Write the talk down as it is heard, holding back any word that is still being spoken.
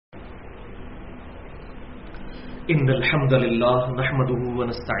إن الحمد لله نحمده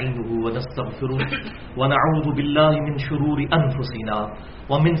ونستعينه ونستغفره ونعوذ بالله من شرور أنفسنا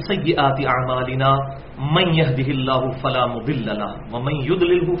ومن سيئات أعمالنا من يهده الله فلا مضل له ومن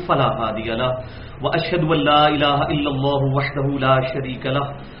يضلله فلا هادي له وأشهد أن لا إله إلا الله وحده لا شريك له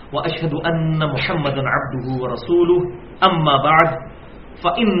وأشهد أن محمدا عبده ورسوله أما بعد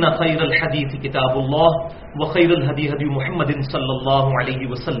فإن خير الحديث كتاب الله وخير الهدي هدي محمد صلى الله عليه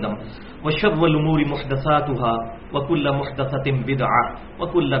وسلم وشر الأمور محدثاتها وكل محدثة بدعة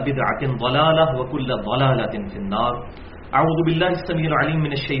وكل بدعة ضلالة وكل ضلالة في النار. أعوذ بالله السميع العليم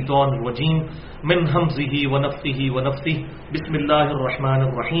من الشيطان الرجيم من همزه ونفخه ونفثه. بسم الله الرحمن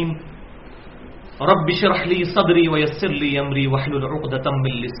الرحيم. رب اشرح لي صدري ويسر لي أمري واحلل عقدة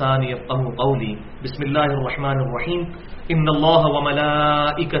من لساني يفقهوا قولي. بسم الله الرحمن الرحيم. إن الله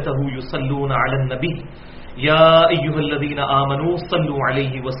وملائكته يصلون على النبي يا أيها الذين آمنوا صلوا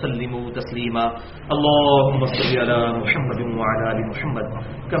عليه وسلموا تسليما. اللهم صل على محمد وعلى آل محمد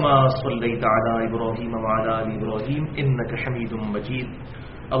كما صليت على إبراهيم وعلى آل إبراهيم إنك حميد مجيد.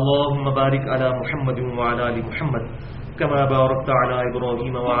 اللهم بارك على محمد وعلى آل محمد كما باركت على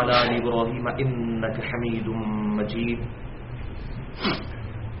إبراهيم وعلى آل إبراهيم إنك حميد مجيد.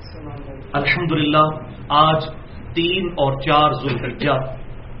 الحمدللہ آج 3 اور 4 ذوالحجہ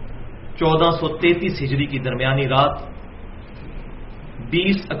 1433 ہجری کی درمیانی رات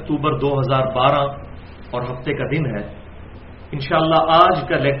 20 اکتوبر 2012 اور ہفتے کا دن ہے. انشاءاللہ آج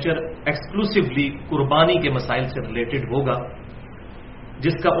کا لیکچر ایکسکلوسیولی قربانی کے مسائل سے ریلیٹڈ ہوگا،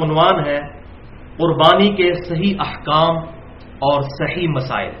 جس کا عنوان ہے قربانی کے صحیح احکام اور صحیح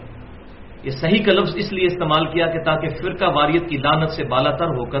مسائل. یہ صحیح کا لفظ اس لیے استعمال کیا کہ تاکہ فرقہ واریت کی لعنت سے بالا تر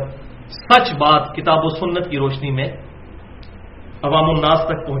ہو کر سچ بات کتاب و سنت کی روشنی میں عوام الناس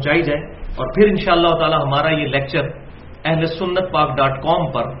تک پہنچائی جائے. اور پھر انشاءاللہ تعالی ہمارا یہ لیکچر اہل سنت پاک.com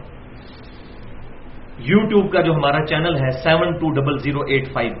پر یوٹیوب کا جو ہمارا چینل ہے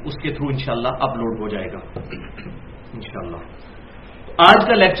 720085 اس کے تھرو انشاءاللہ اپلوڈ ہو جائے گا انشاءاللہ. آج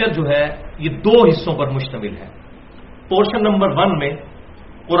کا لیکچر جو ہے یہ 2 حصوں پر مشتمل ہے. پورشن نمبر 1 میں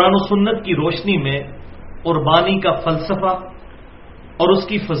قرآن و سنت کی روشنی میں قربانی کا فلسفہ اور اس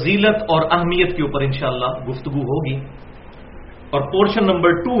کی فضیلت اور اہمیت کے اوپر انشاءاللہ گفتگو ہوگی. اور پورشن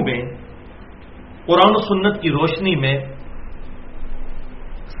نمبر 2 میں قرآن و سنت کی روشنی میں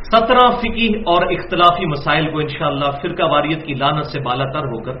 17 فقہی اور اختلافی مسائل کو انشاءاللہ فرقہ واریت کی لعنت سے بالا تر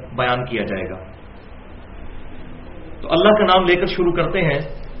ہو کر بیان کیا جائے گا. تو اللہ کا نام لے کر شروع کرتے ہیں.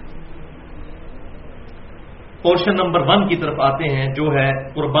 پورشن نمبر 1 کی طرف آتے ہیں جو ہے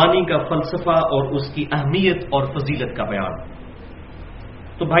قربانی کا فلسفہ اور اس کی اہمیت اور فضیلت کا بیان.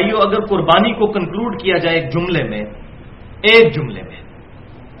 تو بھائیو، اگر قربانی کو کنکلوڈ کیا جائے ایک جملے میں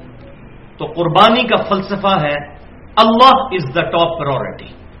تو قربانی کا فلسفہ ہے اللہ از دا ٹاپ پرائورٹی.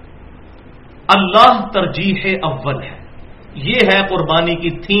 اللہ ترجیح اول ہے. یہ ہے قربانی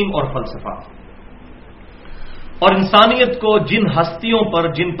کی تھیم اور فلسفہ. اور انسانیت کو جن ہستیوں پر،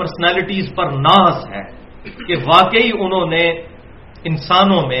 جن پرسنالٹیز پر ناز ہے کہ واقعی انہوں نے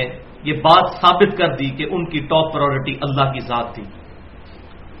انسانوں میں یہ بات ثابت کر دی کہ ان کی ٹاپ پرائورٹی اللہ کی ذات تھی،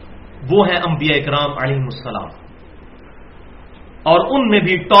 وہ ہیں انبیاء اکرام علیہم السلام. اور ان میں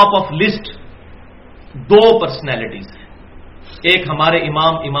بھی ٹاپ آف لسٹ 2 پرسنالٹیز ہیں. ایک ہمارے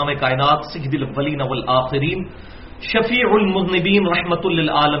امام کائنات سید الاولین والآخرین شفیع المذنبین رحمت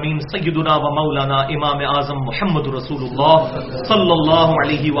للعالمین سیدنا و مولانا امام اعظم محمد رسول اللہ صلی اللہ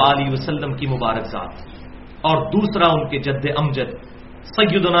علیہ وآلہ وسلم کی مبارک ذات. اور دوسرا ان کے جد امجد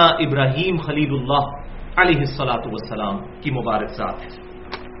سیدنا ابراہیم خلیل اللہ علیہ الصلاۃ والسلام کی مبارک ذات ہے،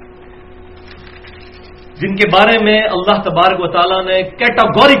 جن کے بارے میں اللہ تبارک و تعالیٰ نے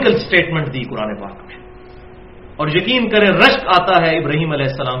کیٹاگوریکل سٹیٹمنٹ دی قرآن پاک میں. اور یقین کریں رشک آتا ہے ابراہیم علیہ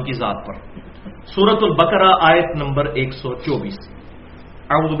السلام کی ذات پر. سورۃ البقرہ آیت نمبر 124.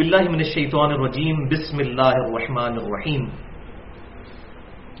 اعوذ باللہ من الشیطان الرجیم بسم اللہ الرحمن الرحیم.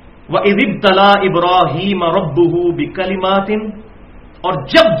 وَإِذِ ابْتَلَىٰ إِبْرَاهِيمَ رَبُّهُ بِكَلِمَاتٍ، اور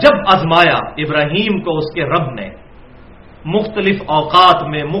جب آزمایا ابراہیم کو اس کے رب نے مختلف اوقات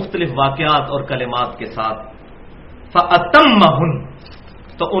میں مختلف واقعات اور کلمات کے ساتھ، فَأَتَمَّهُنَّ،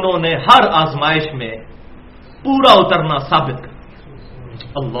 تو انہوں نے ہر آزمائش میں پورا اترنا ثابت کر.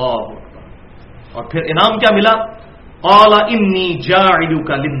 اللہ اکبر. اور پھر انعام کیا ملا؟ قَالَ إِنِّي جَاعِلُكَ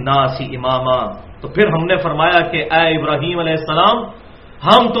لِلنَّاسِ إِمَامًا، تو پھر ہم نے فرمایا کہ اے ابراہیم علیہ السلام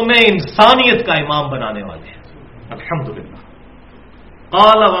ہم تمہیں انسانیت کا امام بنانے والے ہیں. الحمدللہ.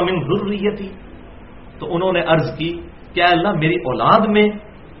 قَالَ وَمِن ذُرِّيَّتِي، تو انہوں نے عرض کی کیا اللہ میری اولاد میں،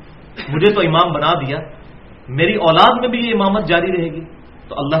 مجھے تو امام بنا دیا، میری اولاد میں بھی یہ امامت جاری رہے گی؟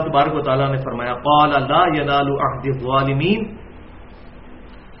 تو اللہ تبارک و تعالیٰ نے فرمایا قال لا ينال عهد الظالمین،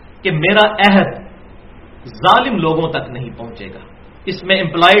 کہ میرا عہد ظالم لوگوں تک نہیں پہنچے گا. اس میں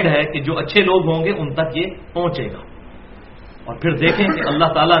امپلائڈ ہے کہ جو اچھے لوگ ہوں گے ان تک یہ پہنچے گا. اور پھر دیکھیں کہ اللہ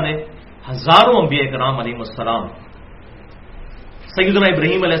تعالیٰ نے ہزاروں انبیاء کرام علیہ السلام سیدنا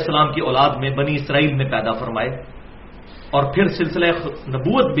ابراہیم علیہ السلام کی اولاد میں بنی اسرائیل میں پیدا فرمائے، اور پھر سلسلہ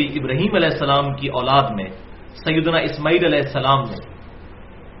نبوت بھی ابراہیم علیہ السلام کی اولاد میں سیدنا اسماعیل علیہ السلام نے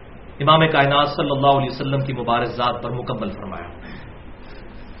امام کائنات صلی اللہ علیہ وسلم کی مبارک ذات پر مکمل فرمایا.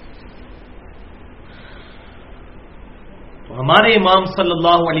 تو ہمارے امام صلی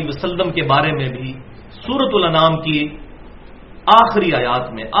اللہ علیہ وسلم کے بارے میں بھی سورۃ الانعام کی آخری آیات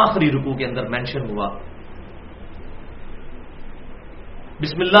میں آخری رکوع کے اندر مینشن ہوا.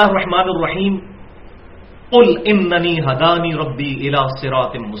 بسم اللہ الرحمن الرحیم قل اننی ہدانی ربی الی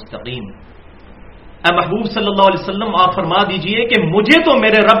صراط مستقیم. اے محبوب صلی اللہ علیہ وسلم آپ فرما دیجئے کہ مجھے تو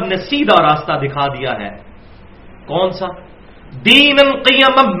میرے رب نے سیدھا راستہ دکھا دیا ہے. کون سا؟ دینا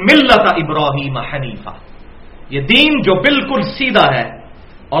قیما ملت ابراہیم حنیفہ، یہ دین جو بالکل سیدھا ہے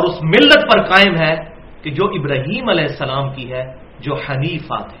اور اس ملت پر قائم ہے کہ جو ابراہیم علیہ السلام کی ہے، جو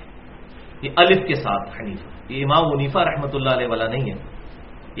حنیفہ تھے. یہ الف کے ساتھ حنیفہ، یہ امام حنیفہ رحمۃ اللہ علیہ والا نہیں ہے،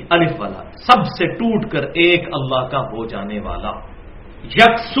 یہ الف والا، سب سے ٹوٹ کر ایک اللہ کا ہو جانے والا،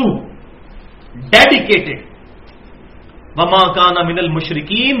 یکسو، ڈیڈیکیٹڈ. وما کان من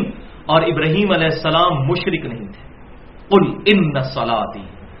المشرکین، اور ابراہیم علیہ السلام مشرک نہیں تھے. قل ان صلاتی،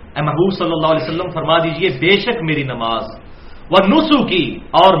 اے محبوب صلی اللہ علیہ وسلم فرما دیجئے بے شک میری نماز، ونسکی،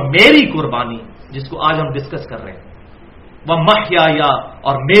 اور میری قربانی جس کو آج ہم ڈسکس کر رہے ہیں، ومحیایا،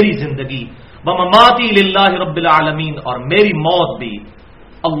 اور میری زندگی، ومماتی للہ رب العالمین، اور میری موت بھی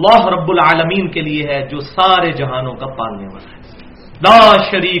اللہ رب العالمین کے لیے ہے جو سارے جہانوں کا پالنے والا ہے. لا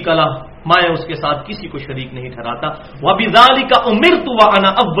شریک لہ، میں اس کے ساتھ کسی کو شریک نہیں ٹھہراتا. وبذالک امرت وانا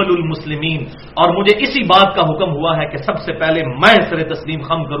اول المسلمین، اور مجھے اسی بات کا حکم ہوا ہے کہ سب سے پہلے میں سر تسلیم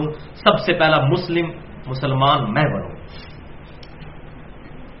خم کروں، سب سے پہلا مسلمان میں بنوں.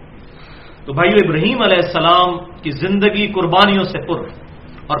 تو بھائیو، ابراہیم علیہ السلام کی زندگی قربانیوں سے پر،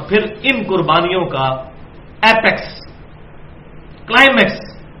 اور پھر ان قربانیوں کا ایپیکس، کلائمیکس،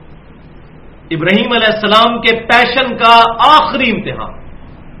 ابراہیم علیہ السلام کے پیشن کا آخری امتحان.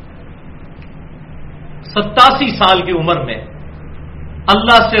 87 سال کی عمر میں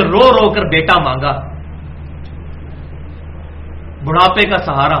اللہ سے رو رو کر بیٹا مانگا، بڑھاپے کا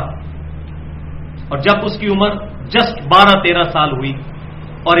سہارا، اور جب اس کی عمر جسٹ 12-13 سال ہوئی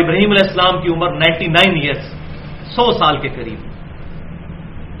اور ابراہیم علیہ السلام کی عمر 99 ایئرس، 100 سال کے قریب،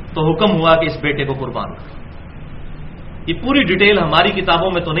 تو حکم ہوا کہ اس بیٹے کو قربان کرو. یہ پوری ڈیٹیل ہماری کتابوں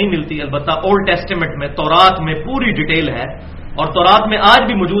میں تو نہیں ملتی، البتہ اولڈ ٹیسٹمنٹ میں، تورات میں پوری ڈیٹیل ہے. اور تورات میں آج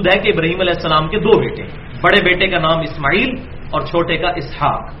بھی موجود ہے کہ ابراہیم علیہ السلام کے 2 بیٹے، بڑے بیٹے کا نام اسماعیل اور چھوٹے کا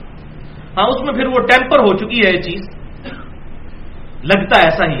اسحاق. ہاں، اس میں پھر وہ ٹیمپر ہو چکی ہے یہ چیز، لگتا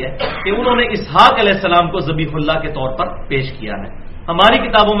ایسا ہی ہے کہ انہوں نے اسحاق علیہ السلام کو ذبیح اللہ کے طور پر پیش کیا ہے. ہماری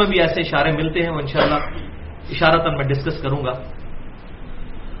کتابوں میں بھی ایسے اشارے ملتے ہیں، وہ انشاءاللہ اشارتاً میں ڈسکس کروں گا.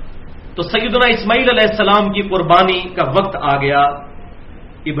 تو سیدنا اسماعیل علیہ السلام کی قربانی کا وقت آ گیا.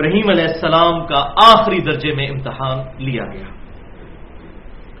 ابراہیم علیہ السلام کا آخری درجے میں امتحان لیا گیا،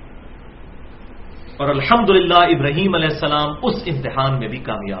 اور الحمدللہ ابراہیم علیہ السلام اس امتحان میں بھی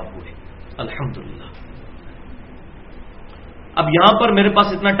کامیاب ہوئے، الحمدللہ. اب یہاں پر میرے پاس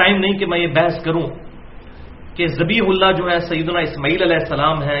اتنا ٹائم نہیں کہ میں یہ بحث کروں کہ ذبیح اللہ جو ہے سیدنا اسماعیل علیہ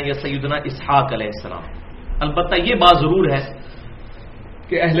السلام ہے یا سیدنا اسحاق علیہ السلام. البتہ یہ بات ضرور ہے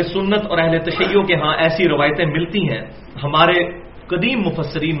کہ اہل سنت اور اہل تشیع کے ہاں ایسی روایتیں ملتی ہیں. ہمارے قدیم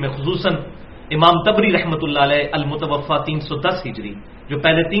مفسرین میں خصوصاً امام طبری رحمۃ اللہ علیہ المتوفا 310 ہجری، جو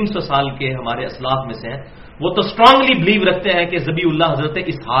پہلے 300 سال کے ہمارے اسلاف میں سے ہیں، وہ تو اسٹرانگلی بلیو رکھتے ہیں کہ ذبیح اللہ حضرت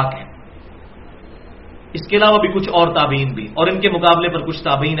اسحاق ہے. اس کے علاوہ بھی کچھ اور تابعین بھی، اور ان کے مقابلے پر کچھ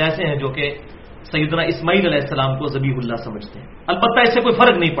تابعین ایسے ہیں جو کہ سیدنا اسماعیل علیہ السلام کو ذبیح اللہ سمجھتے ہیں. البتہ اس سے کوئی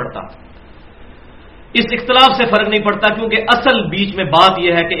فرق نہیں پڑتا، اس اختلاف سے فرق نہیں پڑتا، کیونکہ اصل بیچ میں بات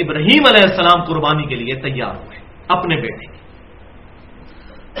یہ ہے کہ ابراہیم علیہ السلام قربانی کے لیے تیار ہوئے اپنے بیٹے کی.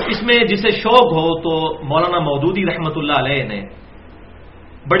 اس میں جسے شوق ہو تو مولانا مودودی رحمۃ اللہ علیہ نے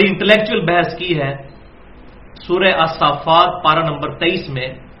بڑی انٹلیکچوئل بحث کی ہے سورہ الصافات پارہ نمبر 23 میں،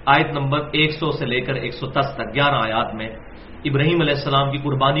 آیت نمبر 100 سے لے کر 110 تک 11 آیات میں ابراہیم علیہ السلام کی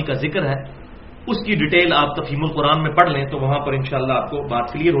قربانی کا ذکر ہے. اس کی ڈیٹیل آپ تفہیم القرآن میں پڑھ لیں تو وہاں پر انشاءاللہ آپ کو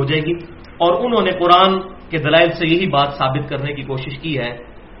بات کلیئر ہو جائے گی. اور انہوں نے قرآن کے دلائل سے یہی بات ثابت کرنے کی کوشش کی ہے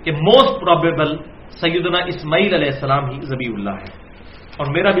کہ موسٹ پروبیبل سیدنا اسماعیل علیہ السلام ہی ذبیح اللہ ہے، اور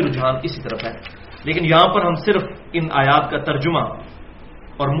میرا بھی رجحان اسی طرف ہے. لیکن یہاں پر ہم صرف ان آیات کا ترجمہ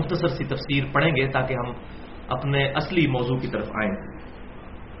اور مختصر سی تفسیر پڑھیں گے تاکہ ہم اپنے اصلی موضوع کی طرف آئیں.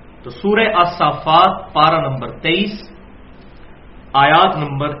 تو سورہ الصافات پارہ نمبر 23 آیات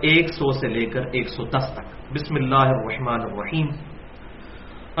نمبر 100 سے لے کر 110 تک. بسم اللہ الرحمن الرحیم.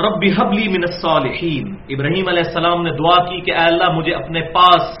 رب هب لی من الصالحین. ابراہیم علیہ السلام نے دعا کی کہ اے اللہ مجھے اپنے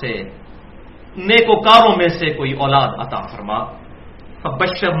پاس سے نیکوکاروں میں سے کوئی اولاد عطا فرما.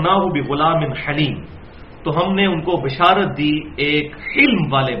 فبشرناہ بغلام حلیم. تو ہم نے ان کو بشارت دی ایک حلم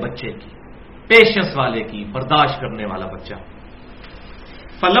والے بچے کی، پیشنس والے کی، برداشت کرنے والا بچہ.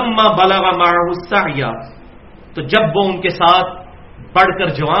 فلما بلغ معه السعی. تو جب وہ ان کے ساتھ بڑھ کر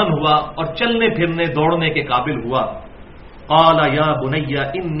جوان ہوا اور چلنے پھرنے دوڑنے کے قابل ہوا، قال یا بنی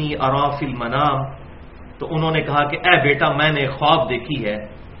انی ارا فی المنام. تو انہوں نے کہا کہ اے بیٹا میں نے خواب دیکھی ہے،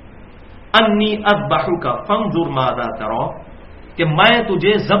 انی اذبحک فانظر ماذا ترى، کہ میں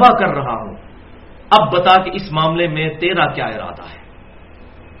تجھے ذبح کر رہا ہوں، اب بتا کہ اس معاملے میں تیرا کیا ارادہ ہے.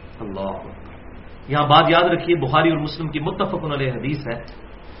 اللہ اکبر. یہاں بات یاد رکھیے، بخاری اور مسلم کی متفق علیہ حدیث ہے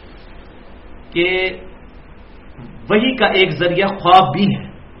کہ وحی کا ایک ذریعہ خواب بھی ہے،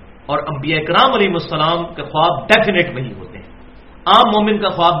 اور انبیاء کرام علیہ السلام کے خواب ڈیفینیٹ وحی ہوتے ہیں. عام مومن کا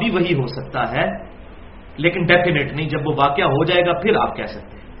خواب بھی وحی ہو سکتا ہے لیکن ڈیفینیٹ نہیں. جب وہ واقعہ ہو جائے گا پھر آپ کہہ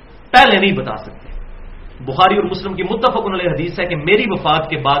سکتے ہیں، پہلے نہیں بتا سکتے. بخاری اور مسلم کی متفق علیہ حدیث ہے کہ میری وفات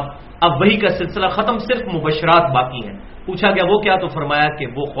کے بعد اب وحی کا سلسلہ ختم، صرف مبشرات باقی ہیں. پوچھا گیا وہ کیا؟ تو فرمایا کہ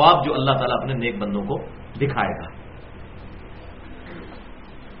وہ خواب جو اللہ تعالیٰ اپنے نیک بندوں کو دکھائے گا.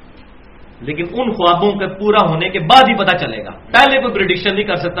 لیکن ان خوابوں کے پورا ہونے کے بعد ہی پتہ چلے گا، پہلے کوئی پریڈکشن نہیں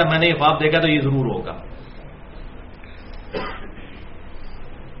کر سکتا میں نے یہ خواب دیکھا تو یہ ضرور ہوگا.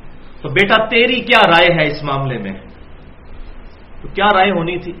 تو بیٹا تیری کیا رائے ہے اس معاملے میں؟ تو کیا رائے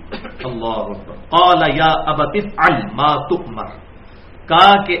ہونی تھی؟ اللہ اکبر. قال یا ابت افعل ما تؤمر.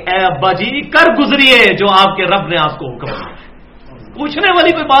 کہا کہ اے ابا جی کر گزریے جو آپ کے رب نے آپ کو حکم دیا ہے. پوچھنے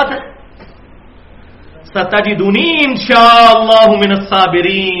والی کوئی بات ہے؟ ستجدونی انشاءاللہ من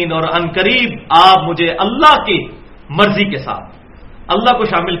الصابرین. اور ان قریب آپ مجھے اللہ کی مرضی کے ساتھ، اللہ کو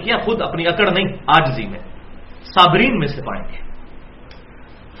شامل کیا، خود اپنی اکڑ نہیں عاجزی میں، صابرین میں سے پائیں گے.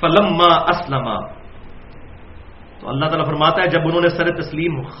 فلما اسلما. تو اللہ تعالیٰ فرماتا ہے جب انہوں نے سر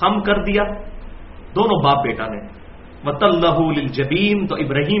تسلیم خم کر دیا دونوں باپ بیٹا نے، وَتَلَّهُ لِلْجَبِينِ. تو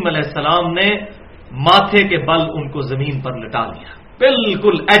ابراہیم علیہ السلام نے ماتھے کے بل ان کو زمین پر لٹا لیا.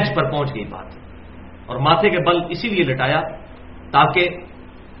 بالکل ایج پر پہنچ گئی بات. اور ماتھے کے بل اسی لیے لٹایا تاکہ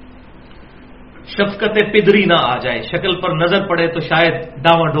شفقت پدری نہ آ جائے، شکل پر نظر پڑے تو شاید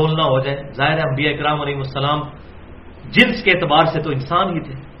ڈاواں ڈول نہ ہو جائے. ظاہر ہے انبیاء کرام علیہ السلام جنس کے اعتبار سے تو انسان ہی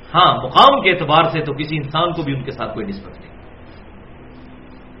تھے، ہاں مقام کے اعتبار سے تو کسی انسان کو بھی ان کے ساتھ کوئی نسبت نہیں.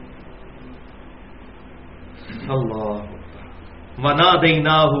 اللہ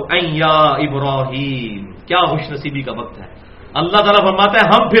وَنَادَيْنَاهُ أَن يَا إِبْرَاهِيمُ. کیا خوش نصیبی کا وقت ہے. اللہ تعالیٰ فرماتا ہے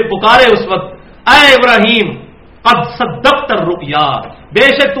ہم پھر پکارے اس وقت، اے ابراہیم قد صدقت الرؤیا، بے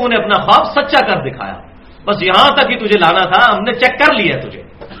شک تو نے اپنا خواب سچا کر دکھایا، بس یہاں تک ہی تجھے لانا تھا، ہم نے چیک کر لیا تجھے.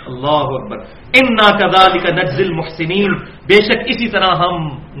 اللہ اکبر. انا کذالک نجزی المحسنین. بے شک اسی طرح ہم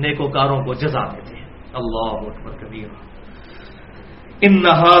نیکوکاروں کو جزا دیتے ہیں. اللہ اکبر کبیرہ. ان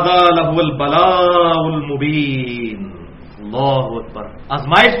ھذا لہو البلاء المبین. اللہ اکبر.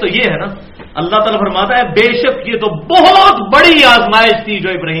 آزمائش تو یہ ہے نا، اللہ تعالیٰ فرماتا ہے بے شک یہ تو بہت بڑی آزمائش تھی جو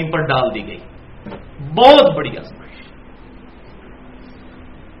ابراہیم پر ڈال دی گئی، بہت بڑی آزمائش.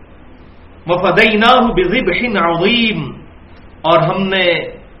 وفدیناہ بذبح عظیم. اور ہم نے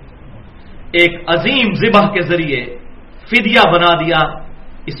ایک عظیم ذبح کے ذریعے فدیہ بنا دیا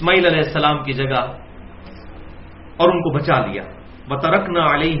اسماعیل علیہ السلام کی جگہ اور ان کو بچا لیا. وَتَرَكْنَا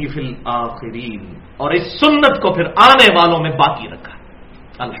عَلَيْهِ فِي الْآخِرِينَ. اور اس سنت کو پھر آنے والوں میں باقی رکھا،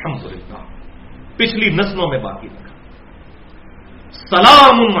 الحمدللہ پچھلی نسلوں میں باقی رکھا.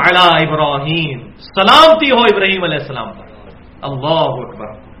 سلام علی ابراہیم. سلامتی ہو ابراہیم علیہ السلام پر. اللہ اکبر.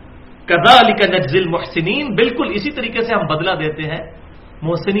 کذالک نجزی المحسنین. بالکل اسی طریقے سے ہم بدلہ دیتے ہیں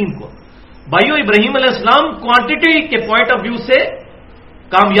محسنین کو. بھائیو ابراہیم علیہ السلام کوانٹٹی کے پوائنٹ آف ویو سے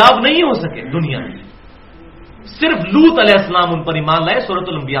کامیاب نہیں ہو سکے دنیا میں. صرف لوط علیہ السلام ان پر ایمان لائے، سورۃ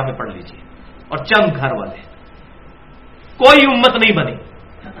الانبیاء میں پڑھ لیجئے، اور چند گھر والے، کوئی امت نہیں بنی.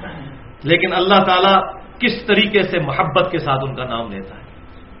 لیکن اللہ تعالیٰ کس طریقے سے محبت کے ساتھ ان کا نام لیتا ہے.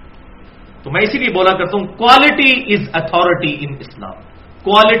 تو میں اسی لیے بولا کرتا ہوں quality is authority in Islam,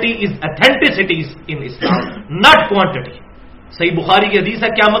 quality is authenticity in Islam, not quantity. صحیح بخاری کی حدیث ہے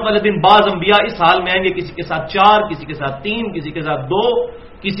قیامت والے دن بعض انبیاء اس حال میں آئیں گے، کسی کے ساتھ 4، کسی کے ساتھ 3، کسی کے ساتھ 2،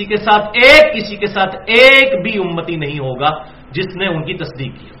 کسی کے ساتھ 1، کسی کے ساتھ 1 بھی امتی نہیں ہوگا جس نے ان کی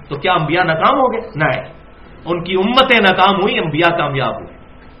تصدیق کی. تو کیا انبیاء ناکام ہو گئے؟ نہیں، ان کی امتیں ناکام ہوئی، انبیاء کامیاب ہوئے.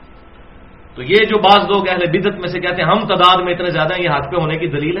 تو یہ جو بعض لوگ اہل بدعت میں سے کہتے ہیں ہم تعداد میں اتنے زیادہ ہیں، یہ حق پہ ہونے کی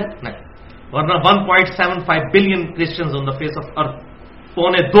دلیل ہے؟ نہیں. ورنہ 1.75 billion Christians on the face of earth,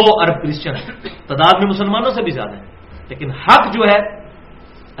 1.25 ارب کرسچن تعداد میں مسلمانوں سے بھی زیادہ ہیں. لیکن حق جو ہے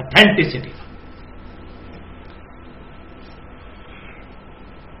اتھینٹسٹی.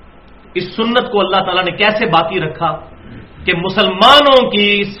 اس سنت کو اللہ تعالیٰ نے کیسے باقی رکھا کہ مسلمانوں کی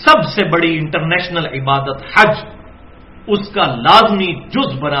سب سے بڑی انٹرنیشنل عبادت حج، اس کا لازمی جز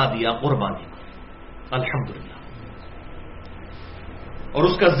بنا دیا قربانی کو. الحمدللہ. اور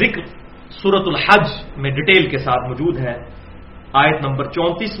اس کا ذکر سورۃ الحج میں ڈیٹیل کے ساتھ موجود ہے، آیت نمبر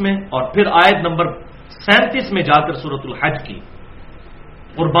 34 میں، اور پھر آیت نمبر 37 میں جا کر سورۃ الحج کی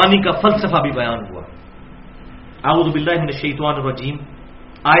قربانی کا فلسفہ بھی بیان ہوا. اعوذ باللہ من الشیطان الرجیم،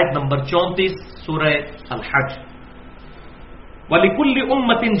 آیت نمبر 34 سورہ الحج. وَلِكُلِّ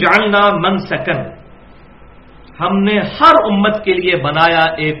أُمَّةٍ جَعَلْنَا مَنْسَكًا، ہم نے ہر امت کے لیے بنایا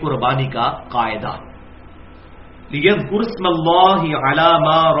ایک قربانی کا قاعدہ. لِيَذْكُرُوا اسْمَ اللَّهِ عَلَى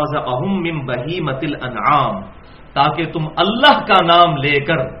مَا رَزَقَهُم مِّن بَهِيمَةِ الْأَنْعَامِ، تاکہ تم اللہ کا نام لے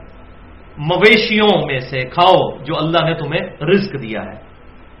کر مویشیوں میں سے کھاؤ جو اللہ نے تمہیں رزق دیا ہے.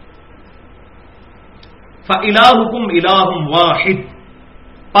 فَإِلَٰهُكُمْ إِلَٰهٌ وَاحِدٌ،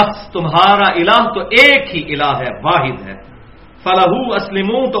 پس تمہارا الہ تو ایک ہی الہ ہے، واحد ہے. فَلَهُ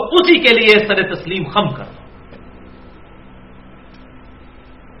أَسْلِمُوا، تو اسی کے لیے سر تسلیم خم کر دو.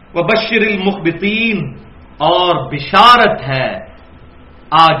 وَبَشِّرِ الْمُخْبِتِينَ، اور بشارت ہے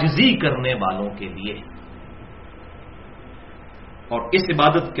عاجزی کرنے والوں کے لیے. اور اس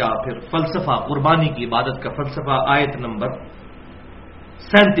عبادت کا پھر فلسفہ، قربانی کی عبادت کا فلسفہ آیت نمبر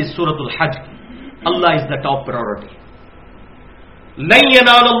 37 سورۃ الحج کی. اللہ از دا ٹاپ پرائورٹی. لَن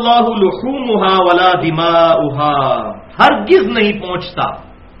يَنَالَ اللَّهُ لُحُومُهَا وَلَا دِمَاؤُهَا، ہرگز نہیں پہنچتا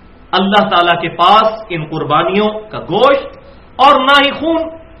اللہ تعالی کے پاس ان قربانیوں کا گوشت اور نہ ہی خون.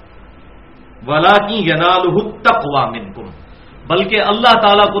 وَلَٰكِن يَنَالُهُ التَّقْوَىٰ مِنكُمْ، بلکہ اللہ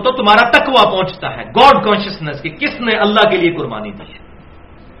تعالیٰ کو تو تمہارا تقویٰ پہنچتا ہے، گاڈ کانشیسنس کہ کس نے اللہ کے لیے قربانی دی ہے.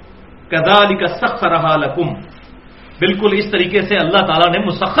 كَذَٰلِكَ سَخَّرَهَا لَكُمْ، بالکل اس طریقے سے اللہ تعالیٰ نے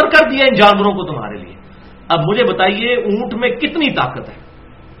مسخر کر دیا ان جانوروں کو تمہارے لیے. اب مجھے بتائیے اونٹ میں کتنی طاقت ہے؟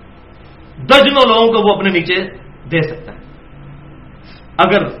 درجنوں لوگوں کو وہ اپنے نیچے دے سکتا ہے.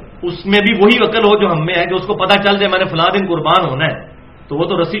 اگر اس میں بھی وہی عقل ہو جو ہم میں ہے کہ اس کو پتا چل جائے میں نے فلاں دن قربان ہونا ہے، تو وہ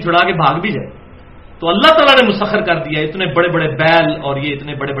تو رسی چھڑا کے بھاگ بھی جائے. تو اللہ تعالیٰ نے مسخر کر دیا اتنے بڑے بڑے بیل اور یہ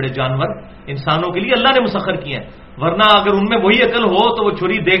اتنے بڑے بڑے جانور انسانوں کے لیے اللہ نے مسخر کیے ہیں. ورنہ اگر ان میں وہی عقل ہو تو وہ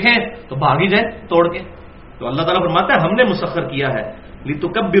چھری دیکھیں تو بھاگ ہی جائے توڑ کے. تو اللہ تعالیٰ فرماتا ہے ہم نے مسخر کیا ہے.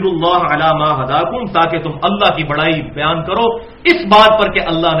 لِتُكَبِّرُوا اللَّهَ عَلَى مَا هَدَاكُمْ، تاکہ تم اللہ کی بڑائی بیان کرو اس بات پر کہ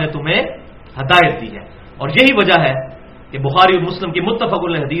اللہ نے تمہیں ہدایت دی ہے. اور یہی وجہ ہے کہ بخاری اور مسلم کی متفق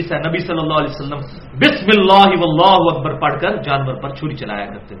علیہ حدیث ہے، نبی صلی اللہ علیہ وسلم بسم اللہ واللہ اکبر پڑھ کر جانور پر چھری چلایا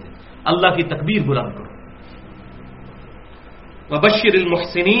کرتے تھے. اللہ کی تکبیر بلند کرو. وَبَشِّرِ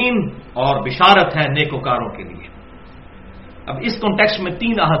الْمُحْسِنِينَ، اور بشارت ہے نیکوکاروں کے لیے. اب اس کانٹیکسٹ میں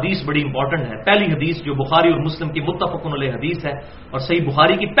 3 احادیث بڑی امپورٹنٹ ہے. پہلی حدیث جو بخاری اور مسلم کی متفق علیہ حدیث ہے اور صحیح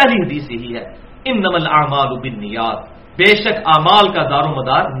بخاری کی پہلی حدیث یہی ہے، انما الاعمال بالنیات، بے شک اعمال کا دار و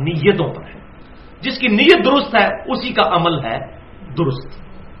مدار نیتوں پر ہے. جس کی نیت درست ہے اسی کا عمل ہے درست.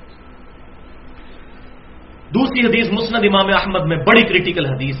 دوسری حدیث مسند امام احمد میں بڑی کریٹیکل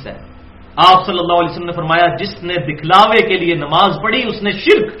حدیث ہے. آپ صلی اللہ علیہ وسلم نے فرمایا جس نے دکھلاوے کے لیے نماز پڑھی اس نے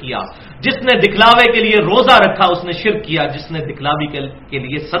شرک کیا، جس نے دکھلاوے کے لیے روزہ رکھا اس نے شرک کیا، جس نے دکھلاوے کے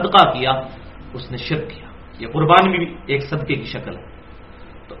لیے صدقہ کیا اس نے شرک کیا. یہ قربانی بھی ایک صدقے کی شکل ہے.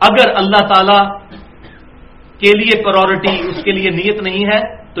 تو اگر اللہ تعالی کے لیے پرائورٹی اس کے لیے نیت نہیں ہے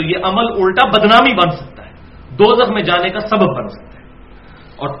تو یہ عمل الٹا بدنامی بن سکتا ہے، دوزخ میں جانے کا سبب بن سکتا ہے.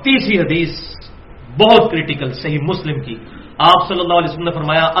 اور تیسری حدیث بہت کریٹیکل صحیح مسلم کی، آپ صلی اللہ علیہ وسلم نے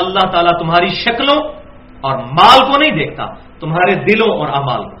فرمایا اللہ تعالیٰ تمہاری شکلوں اور مال کو نہیں دیکھتا، تمہارے دلوں اور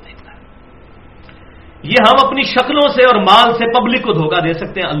اعمال کو دیکھتا ہے. یہ ہم اپنی شکلوں سے اور مال سے پبلک کو دھوکہ دے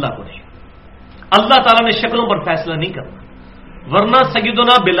سکتے ہیں، اللہ کو نہیں. اللہ تعالیٰ نے شکلوں پر فیصلہ نہیں کرنا. ورنہ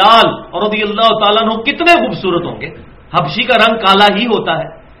سیدنا بلال رضی اللہ تعالیٰ عنہ کتنے خوبصورت ہوں گے. حبشی کا رنگ کالا ہی ہوتا ہے،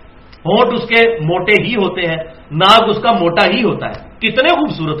 ہونٹ اس کے موٹے ہی ہوتے ہیں، ناک اس کا موٹا ہی ہوتا ہے، کتنے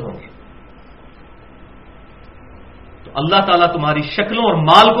خوبصورت ہوں گے. تو اللہ تعالیٰ تمہاری شکلوں اور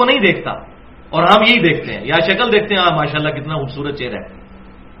مال کو نہیں دیکھتا، اور ہم یہی دیکھتے ہیں. یا شکل دیکھتے ہیں ماشاءاللہ کتنا خوبصورت چہرہ ہے،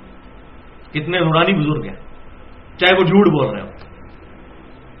 کتنے نورانی بزرگ ہیں، چاہے وہ جھوٹ بول رہے ہو.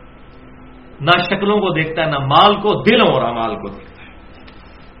 نہ شکلوں کو دیکھتا ہے، نہ مال کو، دلوں اور اعمال کو دیکھتا ہے.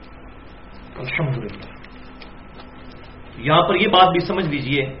 الحمدللہ. یہاں پر یہ بات بھی سمجھ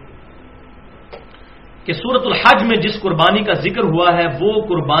لیجئے کہ سورۃ الحج میں جس قربانی کا ذکر ہوا ہے وہ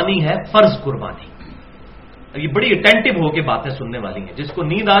قربانی ہے فرض قربانی. یہ بڑی اٹینٹو ہو کے باتیں سننے والی ہیں. جس کو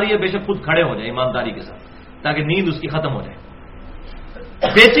نیند آ رہی ہے بے شک خود کھڑے ہو جائے ایمانداری کے ساتھ تاکہ نیند اس کی ختم ہو جائے.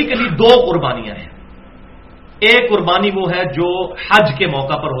 بیسیکلی 2 قربانیاں ہیں. ایک قربانی وہ ہے جو حج کے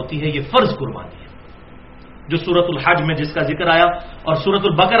موقع پر ہوتی ہے، یہ فرض قربانی ہے. جو سورۃ الحج میں جس کا ذکر آیا اور سورۃ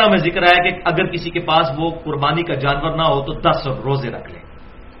البقرہ میں ذکر آیا کہ اگر کسی کے پاس وہ قربانی کا جانور نہ ہو تو 10 روزے رکھ لے،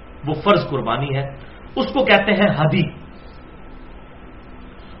 وہ فرض قربانی ہے، اس کو کہتے ہیں ہدی۔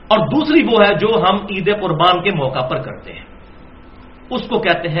 اور دوسری وہ ہے جو ہم عید قربان کے موقع پر کرتے ہیں، اس کو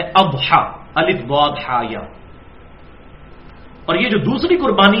کہتے ہیں اضحیٰ، الف ضاد حا یا۔ اور یہ جو دوسری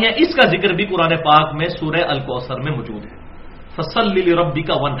قربانی ہے اس کا ذکر بھی قرآن پاک میں سورہ الکوثر میں موجود ہے، فصل لربک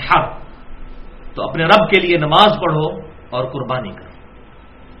وانحر، تو اپنے رب کے لیے نماز پڑھو اور قربانی کرو۔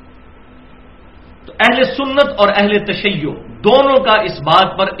 تو اہل سنت اور اہل تشیع دونوں کا اس بات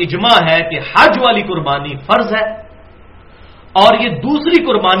پر اجماع ہے کہ حج والی قربانی فرض ہے، اور یہ دوسری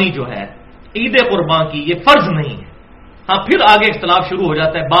قربانی جو ہے عید قربان کی یہ فرض نہیں ہے۔ ہاں پھر آگے اختلاف شروع ہو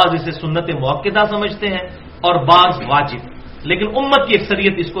جاتا ہے، بعض اسے سنت موقدہ سمجھتے ہیں اور بعض واجب، لیکن امت کی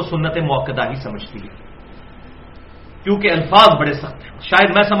اکثریت اس کو سنت موقدہ ہی سمجھتی ہے کیونکہ الفاظ بڑے سخت ہیں۔ شاید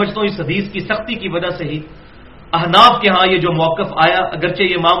میں سمجھتا ہوں اس حدیث کی سختی کی وجہ سے ہی احناف کے ہاں یہ جو موقف آیا، اگرچہ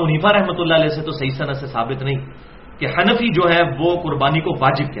یہ امام حنیفہ رحمۃ اللہ علیہ سے تو صحیح سند سے ثابت نہیں، کہ حنفی جو ہے وہ قربانی کو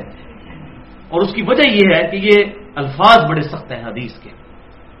واجب کہتے ہیں، اور اس کی وجہ یہ ہے کہ یہ الفاظ بڑے سخت ہیں حدیث کے،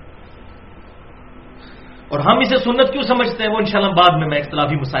 اور ہم اسے سنت کیوں سمجھتے ہیں وہ انشاءاللہ بعد میں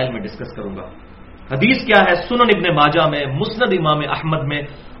اختلافی مسائل میں ڈسکس کروں گا۔ حدیث کیا ہے؟ سنن ابن ماجہ میں، مسند امام احمد میں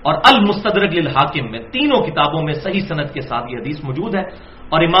اور المستدرک للحاکم میں، تینوں کتابوں میں صحیح سند کے ساتھ یہ حدیث موجود ہے،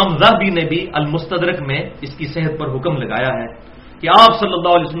 اور امام ذہبی نے بھی المستدرک میں اس کی صحت پر حکم لگایا ہے کہ آپ صلی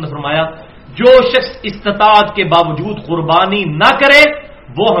اللہ علیہ وسلم نے فرمایا جو شخص استطاعت کے باوجود قربانی نہ کرے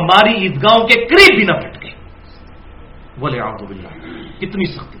وہ ہماری عیدگاہوں کے قریب بھی نہ پھٹکے۔ وَلِعَوْذُ بِاللَّهِ، کتنی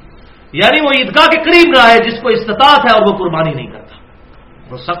سختی، یعنی وہ عیدگاہ کے قریب رہا ہے جس کو استطاعت ہے اور وہ قربانی نہیں کرتا،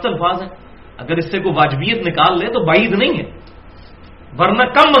 وہ سخت الفاظ ہیں۔ اگر اس سے کوئی واجبیت نکال لے تو بعید نہیں ہے، ورنہ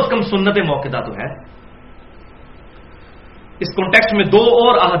کم از کم سنت موقدہ تو ہے۔ اس کانٹیکسٹ میں دو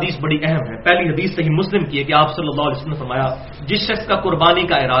اور احادیث بڑی اہم ہیں۔ پہلی حدیث صحیح مسلم کی ہے کہ آپ صلی اللہ علیہ وسلم نے فرمایا جس شخص کا قربانی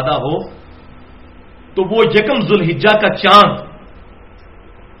کا ارادہ ہو تو وہ یکم ذوالحجہ کا چاند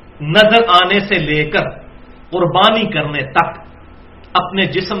نظر آنے سے لے کر قربانی کرنے تک اپنے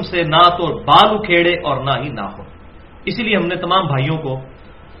جسم سے نہ تو بال اکھیڑے اور نہ ہی ناخن۔ اسی لیے ہم نے تمام بھائیوں کو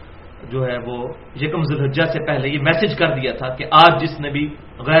جو ہے وہ یکم ذوالحجہ سے پہلے یہ میسج کر دیا تھا کہ آج جس نے بھی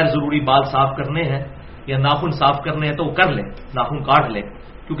غیر ضروری بال صاف کرنے ہیں یا ناخن صاف کرنے ہیں تو وہ کر لے، ناخن کاٹ لے،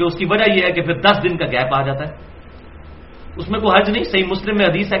 کیونکہ اس کی وجہ یہ ہے کہ پھر 10 دن کا گیپ آ جاتا ہے، اس میں کوئی حرج نہیں۔ صحیح مسلم میں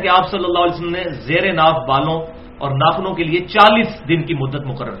حدیث ہے کہ آپ صلی اللہ علیہ وسلم نے زیر ناف بالوں اور ناخنوں کے لیے 40 دن کی مدت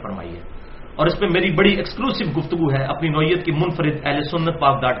مقرر فرمائی ہے، اور اس پہ میری بڑی ایکسکلوسیو گفتگو ہے اپنی نوعیت کی منفرد اہل سنت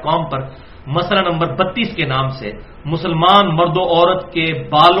پاک.com پر، مسئلہ نمبر 32 کے نام سے مسلمان مرد و عورت کے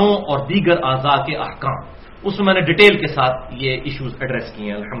بالوں اور دیگر اعضاء کے احکام، اس میں میں نے ڈیٹیل کے ساتھ یہ ایشوز ایڈریس کیے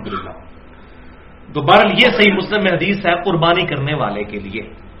ہیں الحمدللہ۔ تو بہرحال یہ صحیح مسلم میں حدیث ہے قربانی کرنے والے کے لیے۔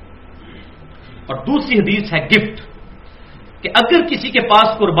 اور دوسری حدیث ہے گفٹ، کہ اگر کسی کے پاس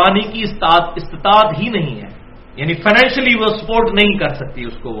قربانی کی استطاعت ہی نہیں ہے، یعنی فائنینشلی وہ سپورٹ نہیں کر سکتی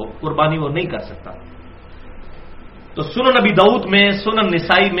اس کو، وہ قربانی وہ نہیں کر سکتا، تو سنن نبی داؤد میں، سنن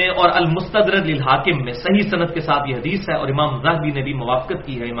نسائی میں اور المستدرک للحاکم میں صحیح سند کے ساتھ یہ حدیث ہے، اور امام ذہبی نے بھی موافقت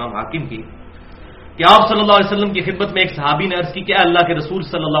کی ہے امام حاکم کی، کہ آپ صلی اللہ علیہ وسلم کی خدمت میں ایک صحابی نے عرض کی کہ اے اللہ کے رسول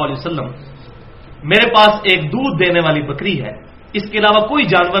صلی اللہ علیہ وسلم، میرے پاس ایک دودھ دینے والی بکری ہے، اس کے علاوہ کوئی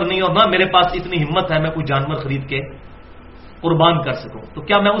جانور نہیں، اور نہ میرے پاس اتنی ہمت ہے میں کوئی جانور خرید کے قربان کر سکوں، تو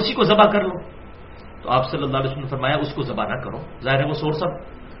کیا میں اسی کو ذبح کر لوں؟ تو آپ صلی اللہ علیہ وسلم نے فرمایا اس کو ذبح نہ کرو، ظاہر ہے وہ سورس آف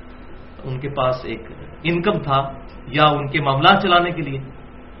ان کے پاس ایک انکم تھا یا ان کے معاملات چلانے کے لیے۔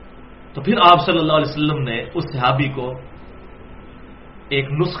 تو پھر آپ صلی اللہ علیہ وسلم نے اس صحابی کو ایک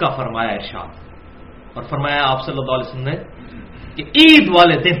نسخہ فرمایا ارشاد، اور فرمایا آپ صلی اللہ علیہ وسلم نے کہ عید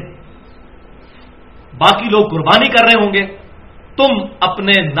والے دن باقی لوگ قربانی کر رہے ہوں گے، تم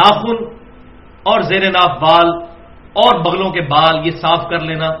اپنے ناخن اور زیر ناف بال اور بغلوں کے بال یہ صاف کر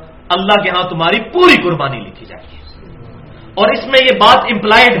لینا، اللہ کے ہاں تمہاری پوری قربانی لکھی جائے گی۔ اور اس میں یہ بات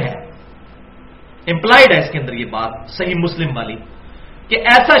امپلائڈ ہے اس کے اندر یہ بات صحیح مسلم والی، کہ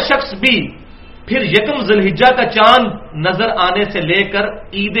ایسا شخص بھی پھر یکم ذوالحجہ کا چاند نظر آنے سے لے کر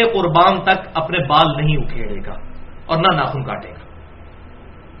عید قربان تک اپنے بال نہیں اکھیڑے گا اور نہ ناخن کاٹے گا،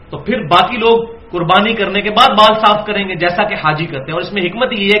 تو پھر باقی لوگ قربانی کرنے کے بعد بال صاف کریں گے جیسا کہ حاجی کرتے ہیں، اور اس میں حکمت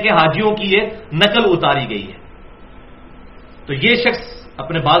یہ ہے کہ حاجیوں کی یہ نقل اتاری گئی ہے۔ تو یہ شخص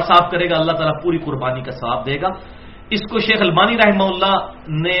اپنے بال صاف کرے گا، اللہ تعالیٰ پوری قربانی کا ثواب دے گا۔ اس کو شیخ البانی رحمہ اللہ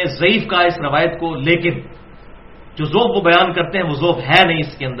نے ضعیف کہا اس روایت کو، لیکن جو ذوق وہ بیان کرتے ہیں وہ ذوق ہے نہیں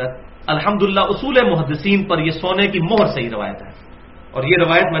اس کے اندر۔ الحمدللہ اصول محدثین پر یہ سونے کی مہر صحیح روایت ہے، اور یہ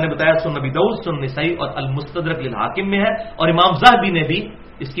روایت میں نے بتایا سنن نبی داؤد، سنن نسائی اور المستدرک للحاکم میں ہے، اور امام ذہبی نے بھی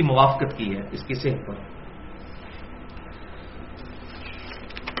اس کی موافقت کی ہے اس کی صحت پر۔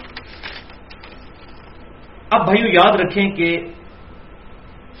 اب بھائیو یاد رکھیں کہ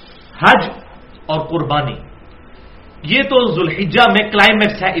حج اور قربانی یہ تو ذوالحجہ میں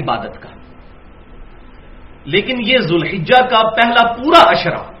کلائمیکس ہے عبادت کا، لیکن یہ ذوالحجہ کا پہلا پورا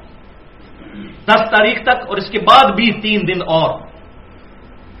عشرہ 10 تاریخ تک، اور اس کے بعد بھی 3 دن اور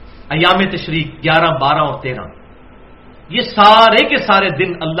ایام تشریق 11، 12 اور 13، یہ سارے کے سارے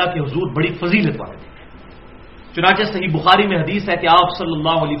دن اللہ کے حضور بڑی فضیلت والے دن ہیں۔ چنانچہ صحیح بخاری میں حدیث ہے کہ آپ صلی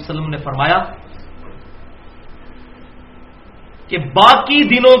اللہ علیہ وسلم نے فرمایا کہ باقی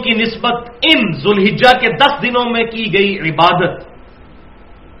دنوں کی نسبت ان ذوالحجہ کے 10 دنوں میں کی گئی عبادت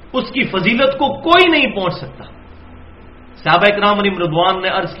اس کی فضیلت کو کوئی نہیں پہنچ سکتا۔ صحابہ اکرام علیہم رضوان نے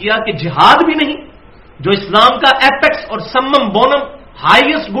عرض کیا کہ جہاد بھی نہیں، جو اسلام کا ایپیکس اور سمم بونم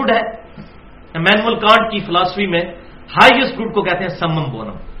ہائیسٹ گڈ ہے، ایمینول کانٹ کی فلسفی میں ہائیسٹ گڈ کو کہتے ہیں سمم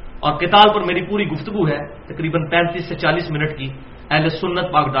بونم، اور قتال پر میری پوری گفتگو ہے تقریباً 35 سے 40 منٹ کی اہل سنت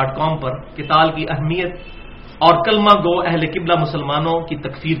پاک.com پر، قتال کی اہمیت اور کلمہ گو اہل قبلہ مسلمانوں کی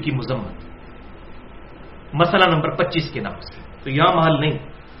تکفیر کی مذمت، مسئلہ نمبر 25 کے نام سے، تو یہاں محل نہیں۔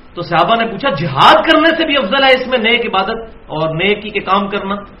 تو صحابہ نے پوچھا جہاد کرنے سے بھی افضل ہے اس میں نیک عبادت اور نیکی کے کام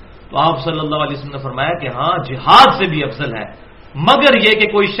کرنا؟ تو آپ صلی اللہ علیہ وسلم نے فرمایا کہ ہاں جہاد سے بھی افضل ہے، مگر یہ کہ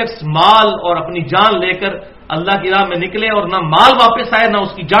کوئی شخص مال اور اپنی جان لے کر اللہ کی راہ میں نکلے اور نہ مال واپس آئے نہ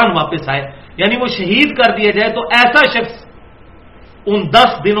اس کی جان واپس آئے، یعنی وہ شہید کر دیا جائے، تو ایسا شخص ان 10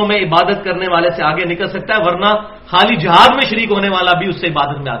 دنوں میں عبادت کرنے والے سے آگے نکل سکتا ہے، ورنہ خالی جہاد میں شریک ہونے والا بھی اس سے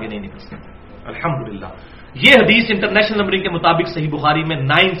عبادت میں آگے نہیں نکل سکتا۔ الحمدللہ یہ حدیث انٹرنیشنل نمبرنگ کے مطابق صحیح بخاری میں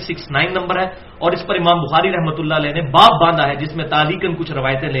 969 نمبر ہے، اور اس پر امام بخاری رحمۃ اللہ علیہ نے باب باندھا ہے جس میں تعلیقاً کچھ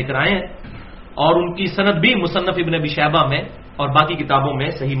روایتیں لے کر آئے ہیں، اور ان کی سند بھی مصنف ابن ابی شیبہ میں اور باقی کتابوں میں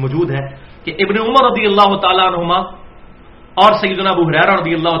صحیح موجود ہے کہ ابن عمر رضی اللہ تعالیٰ عنہما اور سیدنا ابو ہریرہ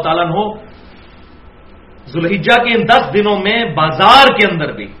رضی اللہ تعالیٰ عنہ ذوالحجہ کے ان 10 دنوں میں بازار کے اندر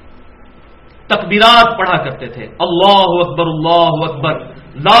بھی تکبیرات پڑھا کرتے تھے، اللہ اکبر اللہ اکبر،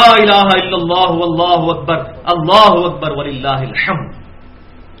 لا الہ الا اللہ واللہ اکبر، اللہ اکبر وللہ الحمد۔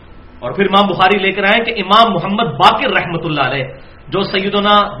 اور پھر امام بخاری لے کر آئے کہ امام محمد باقر رحمۃ اللہ علیہ جو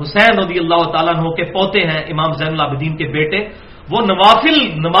سیدنا حسین رضی اللہ تعالیٰ عنہ کے پوتے ہیں، امام زین العابدین کے بیٹے، وہ نوافل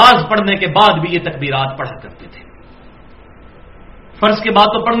نماز پڑھنے کے بعد بھی یہ تکبیرات پڑھا کرتے تھے۔ فرض کے بعد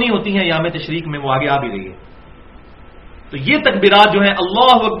تو پڑھنی ہوتی ہیں ایام تشریق میں، وہ آگے آ بھی رہی ہے۔ تو یہ تکبیرات جو ہیں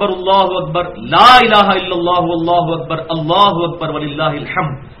اللہ اکبر لا الہ الا اللہ واللہ اکبر، اللہ اکبر وللہ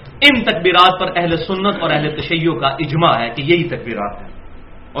الحمد، ان تکبیرات پر اہل سنت اور اہل تشیع کا اجماع ہے کہ یہی تکبیرات ہیں،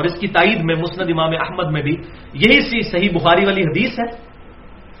 اور اس کی تائید میں مسند امام احمد میں بھی یہی سی صحیح بخاری والی حدیث ہے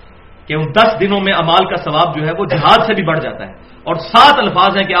کہ ان 10 دنوں میں اعمال کا ثواب جو ہے وہ جہاد سے بھی بڑھ جاتا ہے، اور 7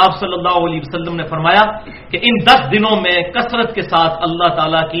 الفاظ ہیں کہ آپ صلی اللہ علیہ وسلم نے فرمایا کہ ان 10 دنوں میں کثرت کے ساتھ اللہ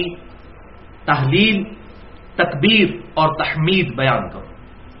تعالی کی تحلیل، تکبیر اور تحمید بیان کرو۔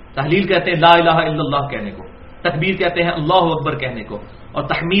 تحلیل کہتے ہیں لا الہ الا اللہ کہنے کو، تکبیر کہتے ہیں اللہ اکبر کہنے کو، اور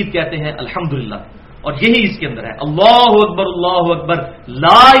تحمید کہتے ہیں الحمدللہ، اور یہی اس کے اندر ہے اللہ اکبر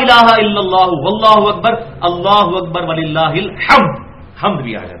لا الہ الا اللہ واللہ اکبر وللہ الحمد، حمد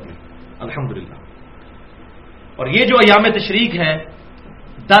بھی آ جاتی ہے الحمدللہ۔ اور یہ جو ایام تشریق ہیں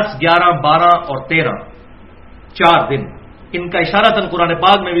 10، 11، 12 اور 13، 4 دن، ان کا اشارتاً قرآن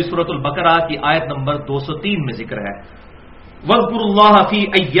پاک میں بھی سورۃ البقرہ کی آیت نمبر 203 میں ذکر ہے، وَاذْكُرُوا اللَّهَ فِي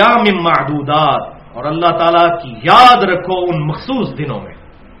أَيَّامٍ مَّعْدُودَاتٍ، اور اللہ تعالیٰ کی یاد رکھو ان مخصوص دنوں میں۔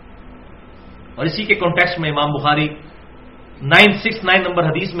 اور اسی کے کانٹیکسٹ میں امام بخاری 969 نمبر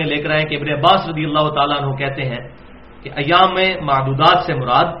حدیث میں لے کر آئے کہ ابن عباس رضی اللہ تعالیٰ عنہ کہتے ہیں کہ ایام معدودات سے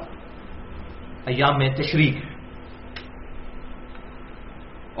مراد ایام تشریق ہے،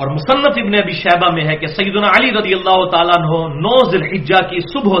 اور مصنف ابن ابی شیبہ میں ہے کہ سیدنا علی رضی اللہ تعالیٰ عنہ 9 ذی الحجہ کی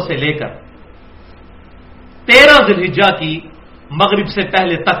صبح سے لے کر 13 ذی الحجہ کی مغرب سے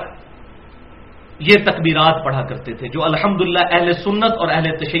پہلے تک یہ تکبیرات پڑھا کرتے تھے، جو الحمدللہ اہل سنت اور اہل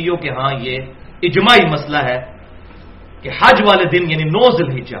تشیع کے ہاں یہ اجماعی مسئلہ ہے کہ حج والے دن یعنی 9 ذی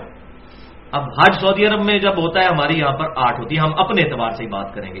الحجہ، اب حج سعودی عرب میں جب ہوتا ہے ہماری یہاں پر 8 ہوتی ہے، ہم اپنے اعتبار سے ہی بات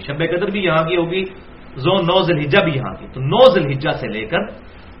کریں گے، شب قدر بھی یہاں کی ہوگی، 9 ذی الحجہ بھی یہاں کی، تو 9 ذی الحجہ سے لے کر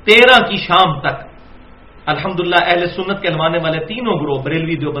 13 کی شام تک الحمدللہ اہل سنت کہلوانے والے تینوں گروہ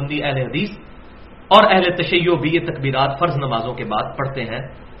بریلوی، دیوبندی، اہل حدیث اور اہل تشیع بھی یہ تکبیرات فرض نمازوں کے بعد پڑھتے ہیں،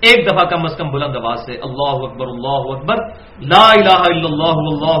 ایک دفعہ کم از کم بلند آواز سے اللہ اکبر لا الہ الا اللہ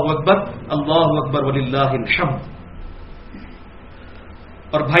اللہ اکبر وللہ الحمد۔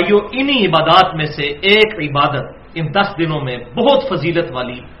 اور بھائیو انہی عبادات میں سے ایک عبادت ان 10 دنوں میں بہت فضیلت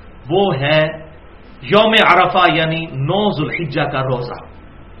والی وہ ہے یوم عرفہ یعنی 9 ذی الحجہ کا روزہ،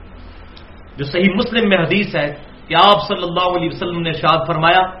 جو صحیح مسلم میں حدیث ہے کہ آپ صلی اللہ علیہ وسلم نے ارشاد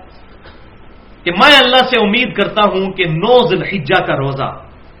فرمایا کہ میں اللہ سے امید کرتا ہوں کہ 9 ذی الحجہ کا روزہ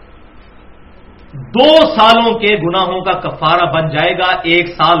 2 سالوں کے گناہوں کا کفارہ بن جائے گا، 1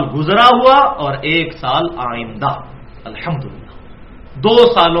 سال گزرا ہوا اور 1 سال آئندہ۔ الحمدللہ 2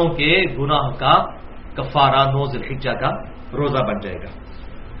 سالوں کے گناہ کا کفارہ 9 ذی الحجہ کا روزہ بن جائے گا۔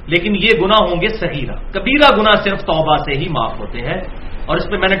 لیکن یہ گناہ ہوں گے صغیرہ، کبیرہ گناہ صرف توبہ سے ہی معاف ہوتے ہیں، اور اس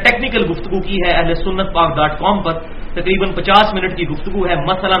پہ میں نے ٹیکنیکل گفتگو کی ہے اہل سنت پاک.com پر، تقریباً 50 منٹ کی گفتگو ہے،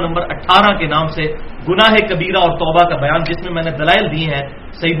 مسئلہ نمبر 18 کے نام سے گناہ کبیرہ اور توبہ کا بیان، جس میں میں نے دلائل دی ہیں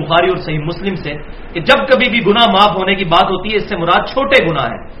صحیح بخاری اور صحیح مسلم سے کہ جب کبھی بھی گناہ معاف ہونے کی بات ہوتی ہے اس سے مراد چھوٹے گناہ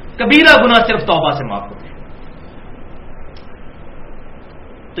ہیں، کبیرہ گناہ صرف توبہ سے معاف ہوتے ہیں۔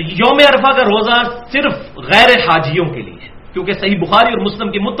 تو یوم عرفہ کا روزہ صرف غیر حاجیوں کے لیے ہے، کیونکہ صحیح بخاری اور مسلم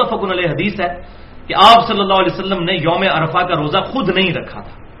کی متفق علیہ حدیث ہے کہ آپ صلی اللہ علیہ وسلم نے یوم عرفہ کا روزہ خود نہیں رکھا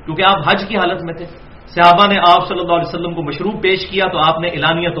تھا، کیونکہ آپ حج کی حالت میں تھے۔ صحابہ نے آپ صلی اللہ علیہ وسلم کو مشروب پیش کیا تو آپ نے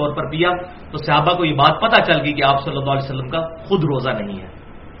اعلانیہ طور پر پیا، تو صحابہ کو یہ بات پتہ چل گئی کہ آپ صلی اللہ علیہ وسلم کا خود روزہ نہیں ہے۔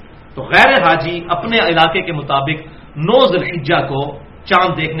 تو غیر حاجی اپنے علاقے کے مطابق 9 ذی الحجہ کو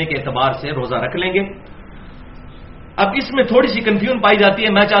چاند دیکھنے کے اعتبار سے روزہ رکھ لیں گے۔ اب اس میں تھوڑی سی کنفیوژن پائی جاتی ہے،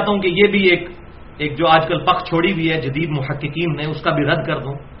 میں چاہتا ہوں کہ یہ بھی ایک جو آج کل پخ چھوڑی ہوئی ہے جدید محققین نے، اس کا بھی رد کر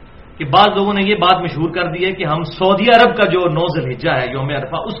دوں کہ بعض لوگوں نے یہ بات مشہور کر دی ہے کہ ہم سعودی عرب کا جو 9 ذی الحجہ ہے یوم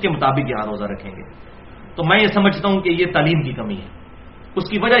عرفہ اس کے مطابق یہاں روزہ رکھیں گے۔ تو میں یہ سمجھتا ہوں کہ یہ تعلیم کی کمی ہے۔ اس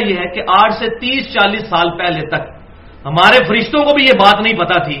کی وجہ یہ ہے کہ آج سے 30-40 سال پہلے تک ہمارے فرشتوں کو بھی یہ بات نہیں